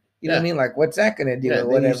 X-Wing. You know what I mean? Like, what's that going to do? Yeah, or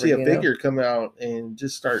whatever, you see a figure come out and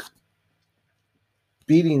just start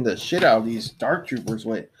beating the shit out of these dark troopers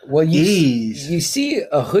with ease. You see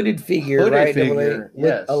a hooded figure,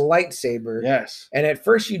 with a lightsaber. Yes. And at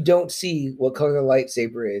first you don't see what color the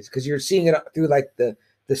lightsaber is because you're seeing it through like the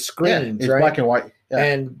screens, it's right? Black and white. Yeah.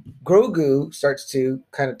 And Grogu starts to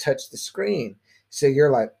kind of touch the screen. So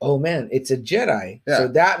you're like, oh man, it's a Jedi. Yeah. So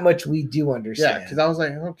that much we do understand. Yeah, because I was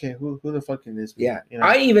like, okay, who the fuck can this be? Yeah.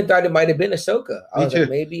 I even thought it might have been Ahsoka. I was like,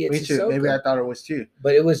 maybe it's Ahsoka. Maybe I thought it was too.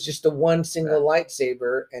 But it was just the one single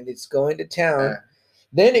lightsaber and it's going to town. Yeah.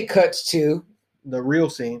 Then it cuts to the real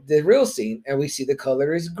scene. And we see the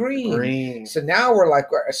color is green. So now we're like,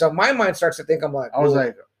 so my mind starts to think, I was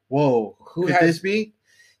like, whoa, who could this be?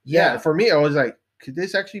 Yeah. For me, I was like, could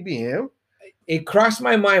this actually be him? It crossed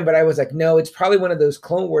my mind, but I was like, no, it's probably one of those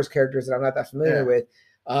Clone Wars characters that I'm not that familiar with.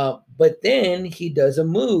 But then he does a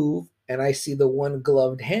move, and I see the one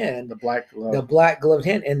gloved hand, The black gloved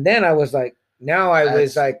hand, and then I was like,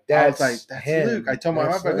 that's him. Luke. I told my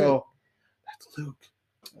wife, I go, that's Luke.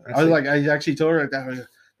 I actually told her like that.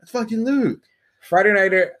 That's fucking Luke. Friday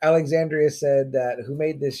Nighter Alexandria said that, who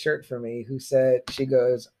made this shirt for me, who said, she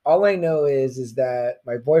goes, all I know is that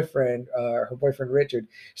my boyfriend, her boyfriend Richard,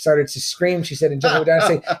 started to scream. She said, and jumping down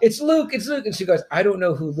and say, it's Luke. And she goes, I don't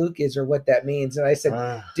know who Luke is or what that means. And I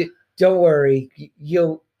said, don't worry.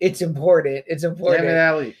 It's important. It's important. Damn it,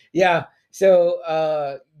 Allie. Yeah.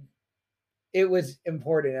 So, it was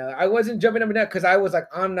important. I wasn't jumping up and down because I was like,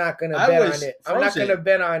 I'm not going to bet on it. I'm not going to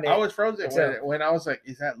bet on it. I was frozen when I was like,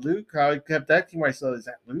 is that Luke? I kept asking myself, is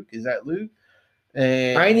that Luke? Is that Luke?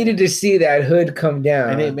 And I needed to see that hood come down.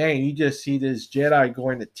 And then, man, you just see this Jedi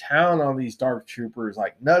going to town on these dark troopers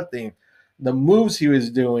like nothing. The moves he was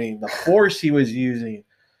doing, the force he was using,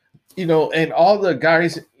 and all the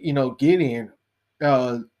guys, getting,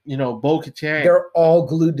 Bo-Katan. They're all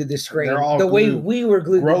glued to the screen. The way we were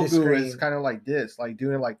glued to the screen. Grogu is kind of like this, like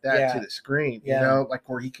doing like that to the screen, like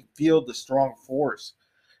where he can feel the strong force.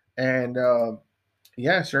 And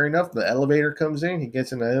sure enough, the elevator comes in, he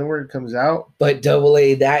gets in the elevator, comes out. But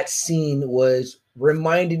AA, that scene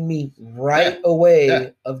reminded me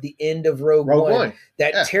away of the end of Rogue One.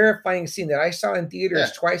 That terrifying scene that I saw in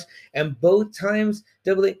theaters twice, and both times,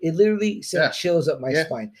 AA, it literally sent chills up my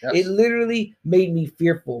spine. Yes. It literally made me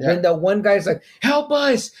fearful. When the one guy's like, help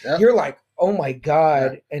us, you're like, oh my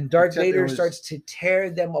God. And Darth Vader starts to tear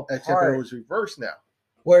them apart. Except it was reversed now.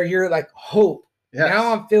 Where you're like, hope. Yes.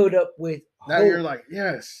 Now I'm filled up with hope. Now you're like,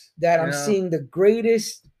 yes. That I'm seeing the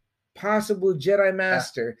greatest possible Jedi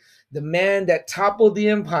Master, the man that toppled the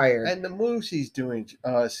Empire. And the moves he's doing,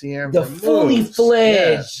 CM. The fully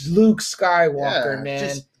fledged Luke Skywalker, man.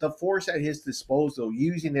 Just the force at his disposal,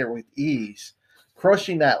 using it with ease,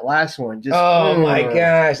 crushing that last one. My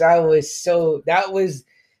gosh. That was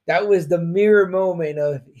the mirror moment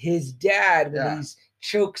of his dad when he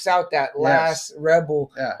chokes out that last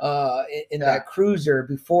rebel in that cruiser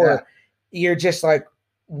before. You're just like,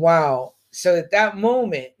 wow. So at that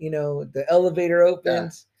moment, the elevator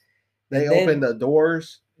opens. They open the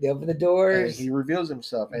doors. And he reveals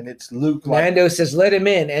himself, and it's Luke. Mando says, let him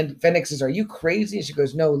in. And Fennec says, are you crazy? And she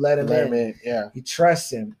goes, no, let him in. Yeah. He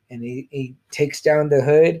trusts him, and he takes down the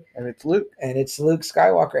hood. And it's Luke. And it's Luke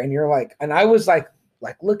Skywalker. And you're like, and I was like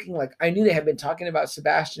looking like, I knew they had been talking about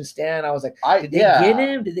Sebastian Stan. I was like, did they get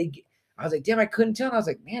him? I was like, damn, I couldn't tell. And I was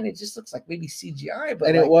like, man, it just looks like maybe CGI.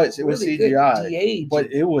 But it was really CGI. De-aged.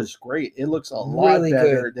 But it was great. It looks a lot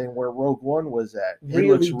better than where Rogue One was at. It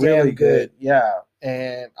looks really good. Yeah.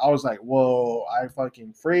 And I was like, whoa, I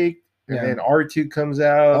fucking freaked. And then R2 comes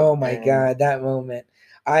out. Oh my God, that moment.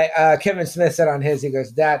 Kevin Smith said on his, he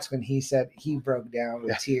goes, that's when he said he broke down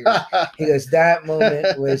with tears. He goes, that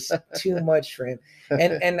moment was too much for him.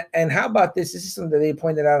 And how about this? This is something that they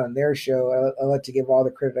pointed out on their show. I like to give all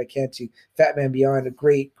the credit I can to Fat Man Beyond, a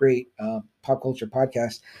great pop culture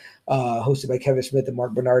podcast hosted by Kevin Smith and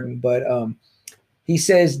Mark Bernardin. But he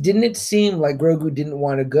says, didn't it seem like Grogu didn't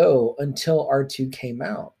want to go until R2 came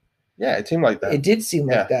out? Yeah, it seemed like that. It did seem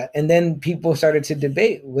like that. And then people started to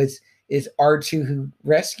debate, is R2 who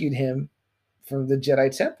rescued him from the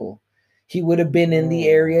Jedi Temple. He would have been in the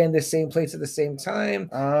area in the same place at the same time.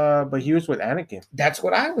 But he was with Anakin. That's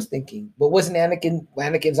what I was thinking. But wasn't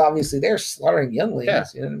Anakin's obviously there slaughtering younglings. Yeah.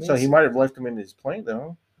 You know what I mean? So he might have left him in his plane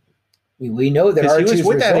though. We know that R2 he was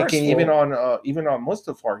with resourceful. Anakin even on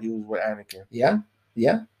Mustafar. He was with Anakin. Yeah.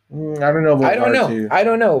 I don't know. I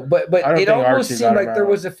don't know. But it almost seemed like there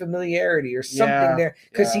was a familiarity or something there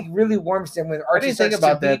because he really warms them when R2 I didn't think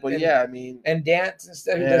about that, but and dance and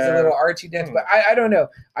stuff. He does a little R2 dance, but I don't know.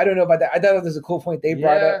 I don't know about that. I thought it was a cool point they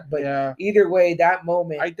brought up, but either way, that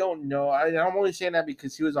moment. I don't know. I'm only saying that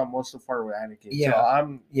because he was on Mustafar with Anakin. Yeah. So I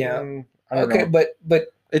don't know. but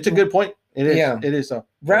it's a good point. It is. Yeah. It is. So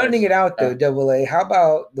rounding it out though, AA. How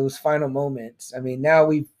about those final moments? I mean, now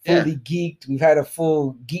we've fully geeked. We've had a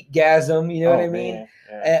full geekgasm. You know what I mean?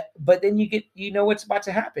 Yeah. But then you know what's about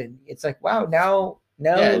to happen. It's like, wow, now.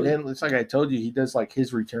 Yeah, and then it's like I told you, he does like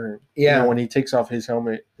his return. Yeah. When he takes off his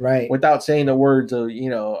helmet, right, without saying the words of,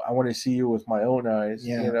 I want to see you with my own eyes.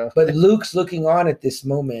 Yeah. But Luke's looking on at this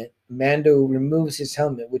moment. Mando removes his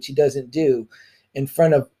helmet, which he doesn't do, in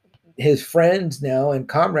front of his friends now and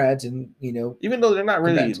comrades, and even though they're not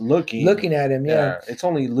really looking at him, it's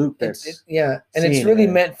only Luke that's and it's really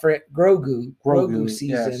meant for Grogu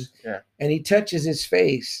season. And he touches his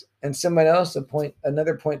face, and someone else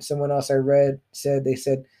someone else I read said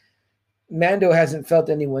Mando hasn't felt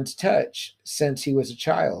anyone's touch since he was a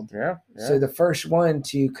child. Yeah. So the first one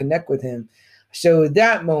to connect with him. So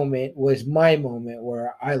that moment was my moment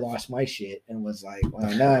where I lost my shit and was like, well,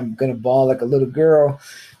 now I'm going to bawl like a little girl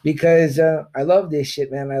because I love this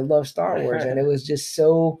shit, man. I love Star Wars. And it was just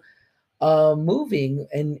so moving.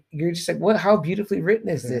 And you're just like, what? How beautifully written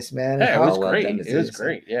is this, man? Yeah, how it was well great. done is It was this?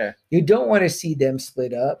 great. Yeah. You don't want to see them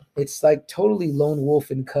split up. It's like totally lone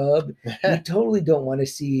wolf and cub. You totally don't want to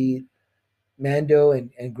see Mando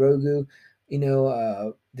and Grogu,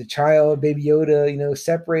 the child, Baby Yoda,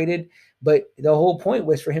 separated. But the whole point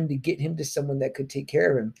was for him to get him to someone that could take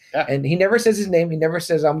care of him. Yeah. And he never says his name. He never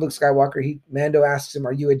says, I'm Luke Skywalker. Mando asks him,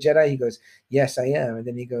 are you a Jedi? He goes, yes, I am. And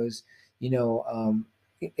then he goes, I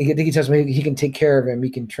think he tells me he can take care of him.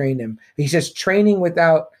 He can train him. He says talent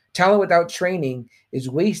without training is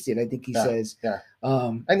wasted. I think he says. Yeah.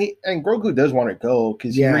 And Grogu does want to go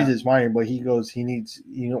because he reads his mind, but he goes, he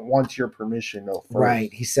wants your permission though. First.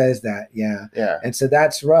 Right. He says that. Yeah. Yeah. And so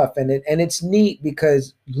that's rough. And it's neat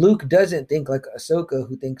because Luke doesn't think like Ahsoka,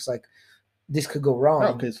 who thinks like this could go wrong.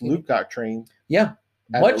 No, because Luke got trained. Yeah.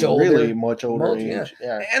 At much a older. Really much older age.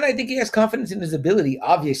 Yeah. And I think he has confidence in his ability,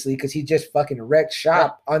 obviously, because he just fucking wrecked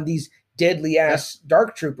shop on these deadly ass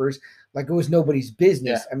dark troopers like it was nobody's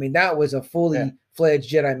business. I mean, that was a fully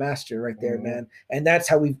fledged Jedi Master right there, man. And that's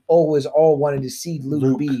how we've always all wanted to see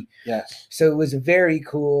Luke be. Yes. So it was very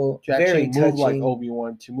cool, to very actually move touching. like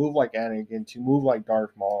Obi-Wan, to move like Anakin, to move like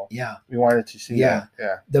Darth Maul. Yeah. We wanted to see that.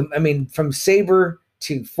 Yeah. From saber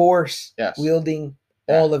to force wielding,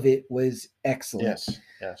 all of it was excellent.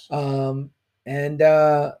 Yes. And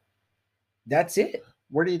that's it.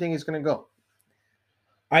 Where do you think it's going to go?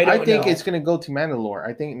 I think it's going to go to Mandalore.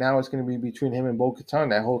 I think now it's going to be between him and Bo-Katan,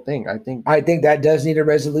 that whole thing. I think that does need a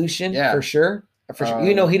resolution for sure. For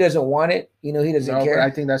sure. He doesn't want it. He doesn't care. But I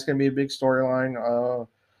think that's going to be a big storyline.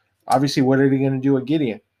 Obviously, what are they going to do with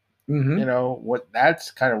Gideon? Mm-hmm. What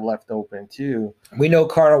that's kind of left open too. We know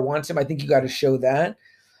Cara wants him. I think you got to show that.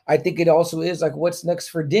 I think it also is like, what's next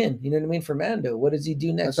for Din? You know what I mean? For Mando, what does he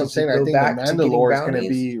do next? That's what I'm saying. I think the Mandalore is going to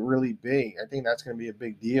be really big. I think that's going to be a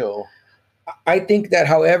big deal. I think that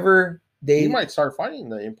however he might start fighting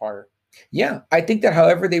the Empire. Yeah, I think that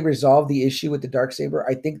however they resolve the issue with the Darksaber,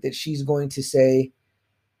 I think that she's going to say,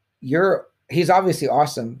 he's obviously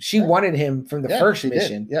awesome. She wanted him from the first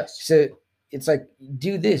mission. Yes. So it's like,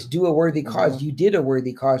 do this, do a worthy cause. You did a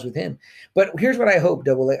worthy cause with him. But here's what I hope,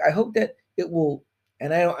 Double A. I hope that it will,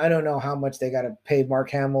 and I don't know how much they got to pay Mark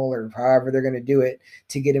Hamill or however they're going to do it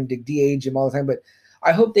to get him to de-age him all the time. But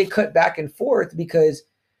I hope they cut back and forth because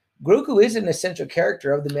Grogu is an essential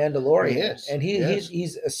character of The Mandalorian. And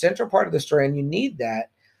he's a central part of the story, and you need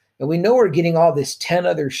that. And we know we're getting all this 10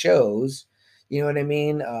 other shows, you know what I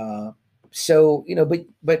mean?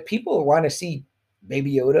 But people want to see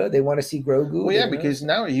Baby Yoda. They want to see Grogu. Well, yeah, because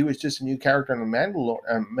now he was just a new character on the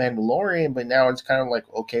Mandalorian, but now it's kind of like,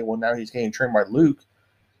 okay, well, now he's getting trained by Luke.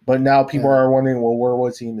 But now people are wondering, well, where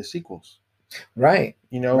was he in the sequels? Right.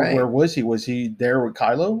 Where was he? Was he there with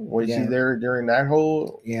Kylo? Was he there during that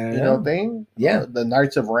whole thing? Yeah. The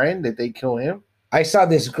Knights of Ren, did they kill him? I saw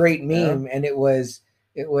this great meme and it was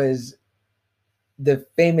the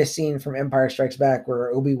famous scene from Empire Strikes Back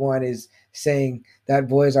where Obi-Wan is saying that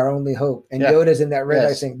boy is our only hope. And Yoda's in that red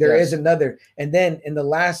eye saying there is another. And then in the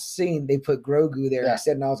last scene, they put Grogu there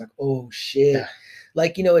instead. And I was like, oh shit. Yeah.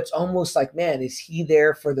 Like, it's almost like, man, is he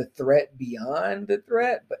there for the threat beyond the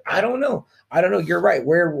threat? But I don't know. You're right.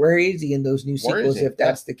 Where is he in those new sequels if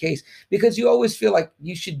that's the case? Because you always feel like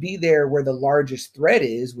you should be there where the largest threat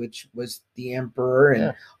is, which was the Emperor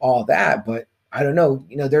and all that. But I don't know.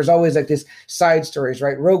 There's always like this side stories,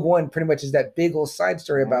 right? Rogue One pretty much is that big old side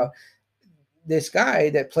story about this guy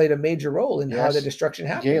that played a major role in how the destruction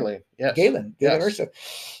happened. Galen Erso.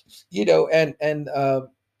 And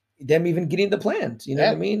them even getting the plans, you know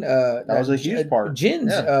what I mean? That was a huge part.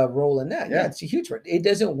 Jin's role in that. Yeah, it's a huge part. It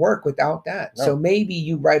doesn't work without that. No. So maybe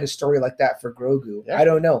you write a story like that for Grogu. I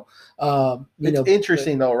don't know. It's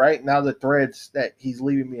interesting though, right? Now the threads that he's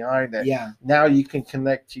leaving behind that now you can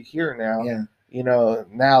connect to here now. Yeah.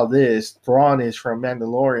 Now this Thrawn is from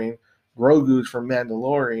Mandalorian, Grogu's from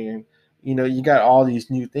Mandalorian. You got all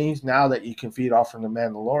these new things now that you can feed off from the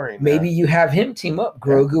Mandalorian. Maybe you have him team up,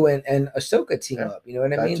 Grogu and Ahsoka team up. You know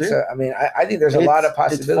what I mean? So, I think there's a lot of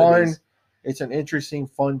possibilities. It's fun. It's an interesting,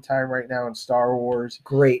 fun time right now in Star Wars.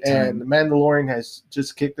 Great time. And the Mandalorian has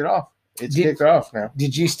just kicked it off. Kicked it off now.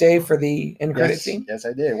 Did you stay for the end credit scene? Yes,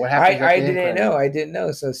 I did. What happened? I didn't know. I didn't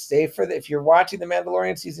know. So stay for if you're watching The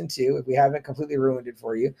Mandalorian season 2, if we haven't completely ruined it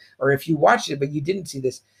for you, or if you watched it but you didn't see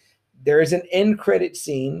this, there is an end credit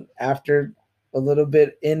scene after a little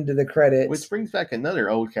bit into the credits. Which brings back another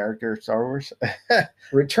old character of Star Wars.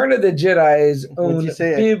 Return of the Jedi's What'd own you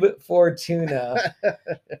say? Bib Fortuna.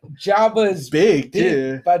 Jabba's Big,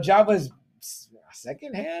 too. But Jabba's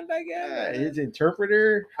second hand, I guess. Yeah, his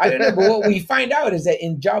interpreter. I don't know, but what we find out is that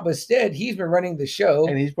in Jabba's stead, he's been running the show.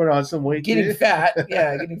 And he's put on some weight, getting fat.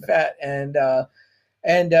 Yeah, getting fat. And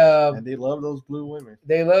they love those blue women.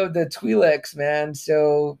 They love the Twi'leks, man.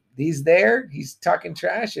 So he's there. He's talking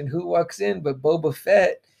trash, and who walks in but Boba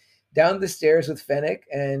Fett down the stairs with Fennec,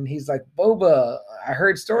 and he's like, "Boba, I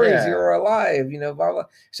heard stories you were alive." You know, blah blah.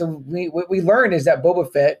 So what we learn is that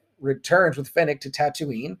Boba Fett returns with Fennec to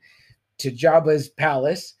Tatooine, to Jabba's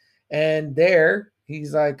palace, and there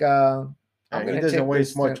he's like, "I'm gonna." He doesn't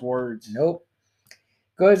waste much words. Nope.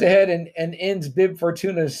 Goes ahead and ends Bib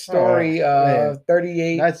Fortuna's story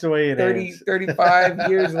 38 that's the way it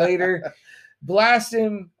 35 years later. Blast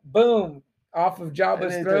him, boom, off of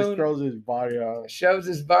Jabba's throne. Just throws his body off. Shoves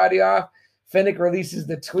his body off. Fennec releases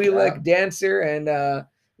the Twi'lek dancer, and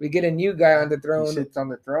we get a new guy on the throne. He sits on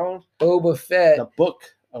the throne. Boba Fett. The book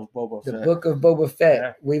of Boba Fett. The book of Boba Fett.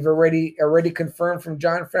 Yeah. We've already confirmed from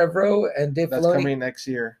Jon Favreau and Dave Filoni. That's coming next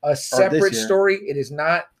year. A separate story. It is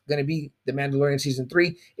not going to be The Mandalorian season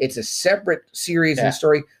 3. It's a separate series and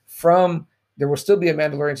story from. There will still be a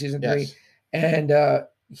Mandalorian season 3, and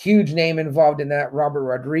huge name involved in that. Robert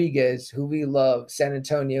Rodriguez, who we love, San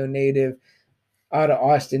Antonio native, out of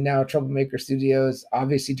Austin now, Troublemaker Studios.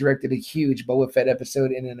 Obviously directed a huge Boba Fett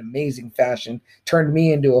episode in an amazing fashion. Turned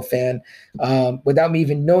me into a fan without me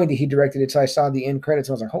even knowing that he directed it. So I saw the end credits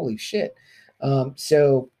and I was like, holy shit.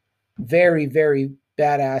 So very, very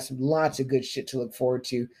badass. Lots of good shit to look forward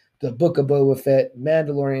to. The Book of Boba Fett,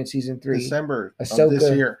 Mandalorian season 3, December Ahsoka, of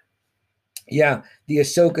this year. Yeah, the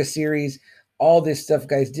Ahsoka series, all this stuff,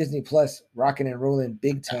 guys. Disney Plus rocking and rolling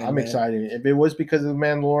big time. I'm excited. If it was because of the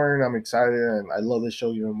Mandalorian, I'm excited, and I love this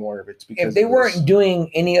show even more. If it's because if they weren't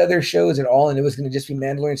doing any other shows at all, and it was going to just be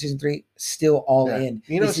Mandalorian season 3, still all in.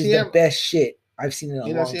 You know, this is the best shit I've seen in a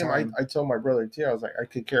long time. I told my brother too. I was like, I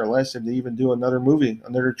could care less if they even do another movie,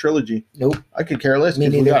 another trilogy. Nope. I could care less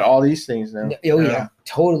because we got all these things now. Yeah,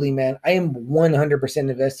 totally, man. I am 100%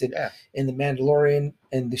 invested in the Mandalorian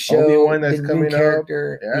and the show. Obi-Wan that's the coming new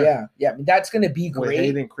character. Yeah. I mean, that's going to be great. With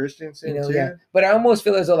Hayden Christensen too. Yeah. But I almost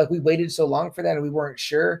feel as though like we waited so long for that and we weren't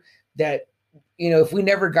sure that. If we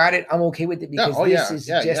never got it, I'm okay with it because this is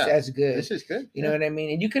just as good. This is good. You know what I mean?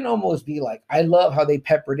 And you can almost be like, I love how they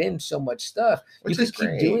peppered in so much stuff. Which you is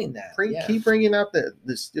could keep doing that. Keep bringing out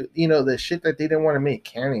the shit that they didn't want to make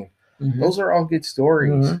canon. Mm-hmm. Those are all good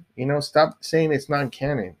stories. Mm-hmm. Stop saying it's not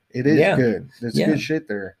canon. It is good. There's good shit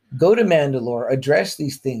there. Go to Mandalore, address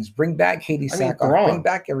these things, bring back Haiti Sackhoff, bring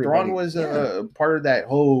back everybody. Thrawn was a part of that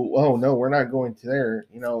whole, oh no, we're not going to there.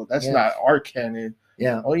 That's not our canon.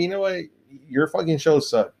 Yeah. Oh, you know what? Your fucking show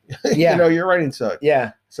sucked. Yeah. Your writing sucked.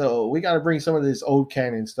 Yeah. So we got to bring some of this old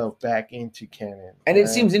canon stuff back into canon. And it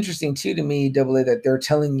seems interesting too to me, AA, that they're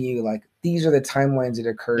telling you like these are the timelines it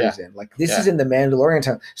occurs in. Like this is in the Mandalorian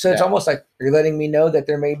time. So it's almost like you're letting me know that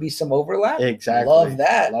there may be some overlap. Exactly. Love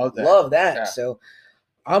that. Love that. Yeah. So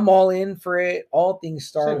I'm all in for it. All things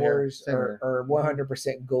Star Wars are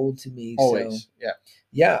 100% gold to me. Always. So,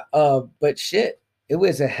 yeah. But shit, it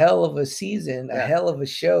was a hell of a season, a hell of a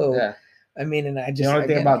show. Yeah. I mean, and I just the only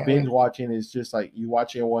thing about binge watching is just like you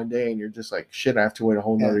watch it one day and you're just like, shit, I have to wait a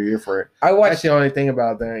whole nother year for it. That's the only thing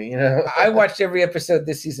about that, I watched every episode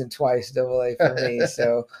this season twice, AA for me.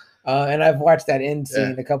 So, and I've watched that end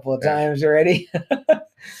scene a couple of times already.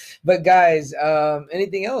 But guys,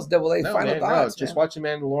 anything else? AA final thoughts? Just watch The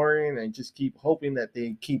Mandalorian and just keep hoping that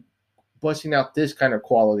they keep busting out this kind of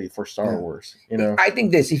quality for Star Wars. I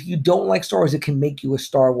think this, if you don't like Star Wars, it can make you a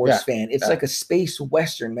Star Wars fan. It's like a space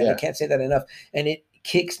Western, man. I can't say that enough. And it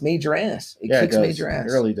kicks major ass. It kicks major ass.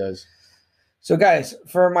 It really does. So guys,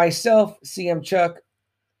 for myself, CM Chuck,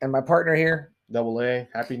 and my partner here, AA,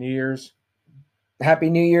 Happy New Year's.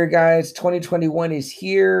 Happy New Year, guys. 2021 is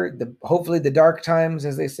here. Hopefully the dark times,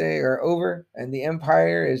 as they say, are over, and the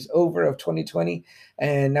empire is over of 2020.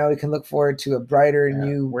 And now we can look forward to a brighter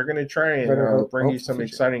new. We're going to try and bring you some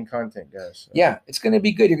exciting content, guys. So. Yeah, it's going to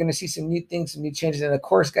be good. You're going to see some new things, some new changes. And of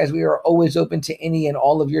course, guys, we are always open to any and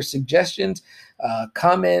all of your suggestions,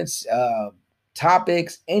 comments,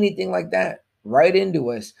 topics, anything like that. Right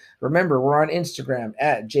into us. Remember, we're on Instagram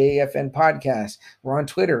at JAFN Podcast. We're on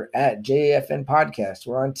Twitter at JAFN Podcast.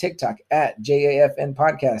 We're on TikTok at JAFN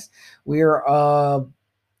Podcast. We are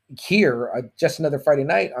here, Just Another Friday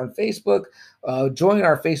Night on Facebook. Join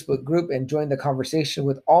our Facebook group and join the conversation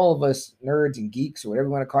with all of us nerds and geeks, or whatever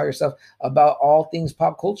you want to call yourself, about all things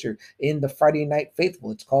pop culture in the Friday Night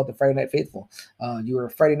Faithful. It's called the Friday Night Faithful. You are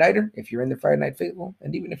a Friday Nighter if you're in the Friday Night Faithful,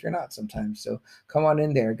 and even if you're not sometimes. So come on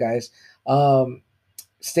in there, guys.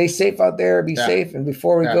 Stay safe out there. Be safe. And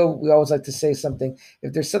before we go, we always like to say something.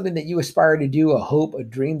 If there's something that you aspire to do, a hope, a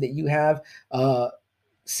dream that you have,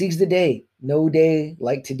 seize the day. No day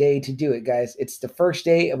like today to do it, guys. It's the first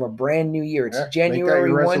day of a brand new year. It's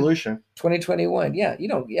January 1, 2021. Yeah,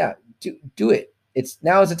 do it.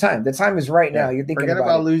 Now is the time. The time is right now. You're thinking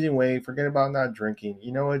about losing weight. Forget about not drinking.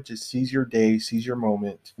 You know what? Just seize your day. Seize your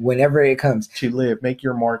moment. Whenever it comes. To live. Make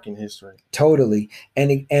your mark in history. Totally.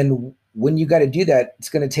 And when you got to do that, it's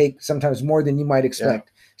going to take sometimes more than you might expect.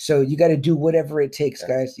 Yeah. So you got to do whatever it takes,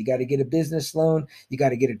 guys. You got to get a business loan. You got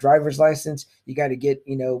to get a driver's license. You got to get,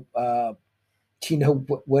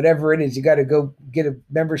 whatever it is. You got to go get a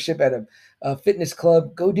membership at a fitness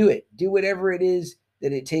club. Go do it. Do whatever it is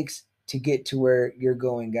that it takes to get to where you're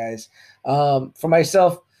going, guys. For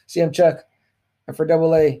myself, CM Chuck, and for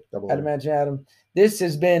Double A, Adam Adam, this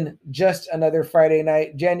has been Just Another Friday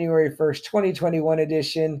Night, January 1st, 2021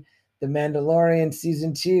 edition. The Mandalorian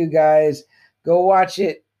Season 2, guys. Go watch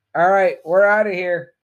it. All right, we're out of here.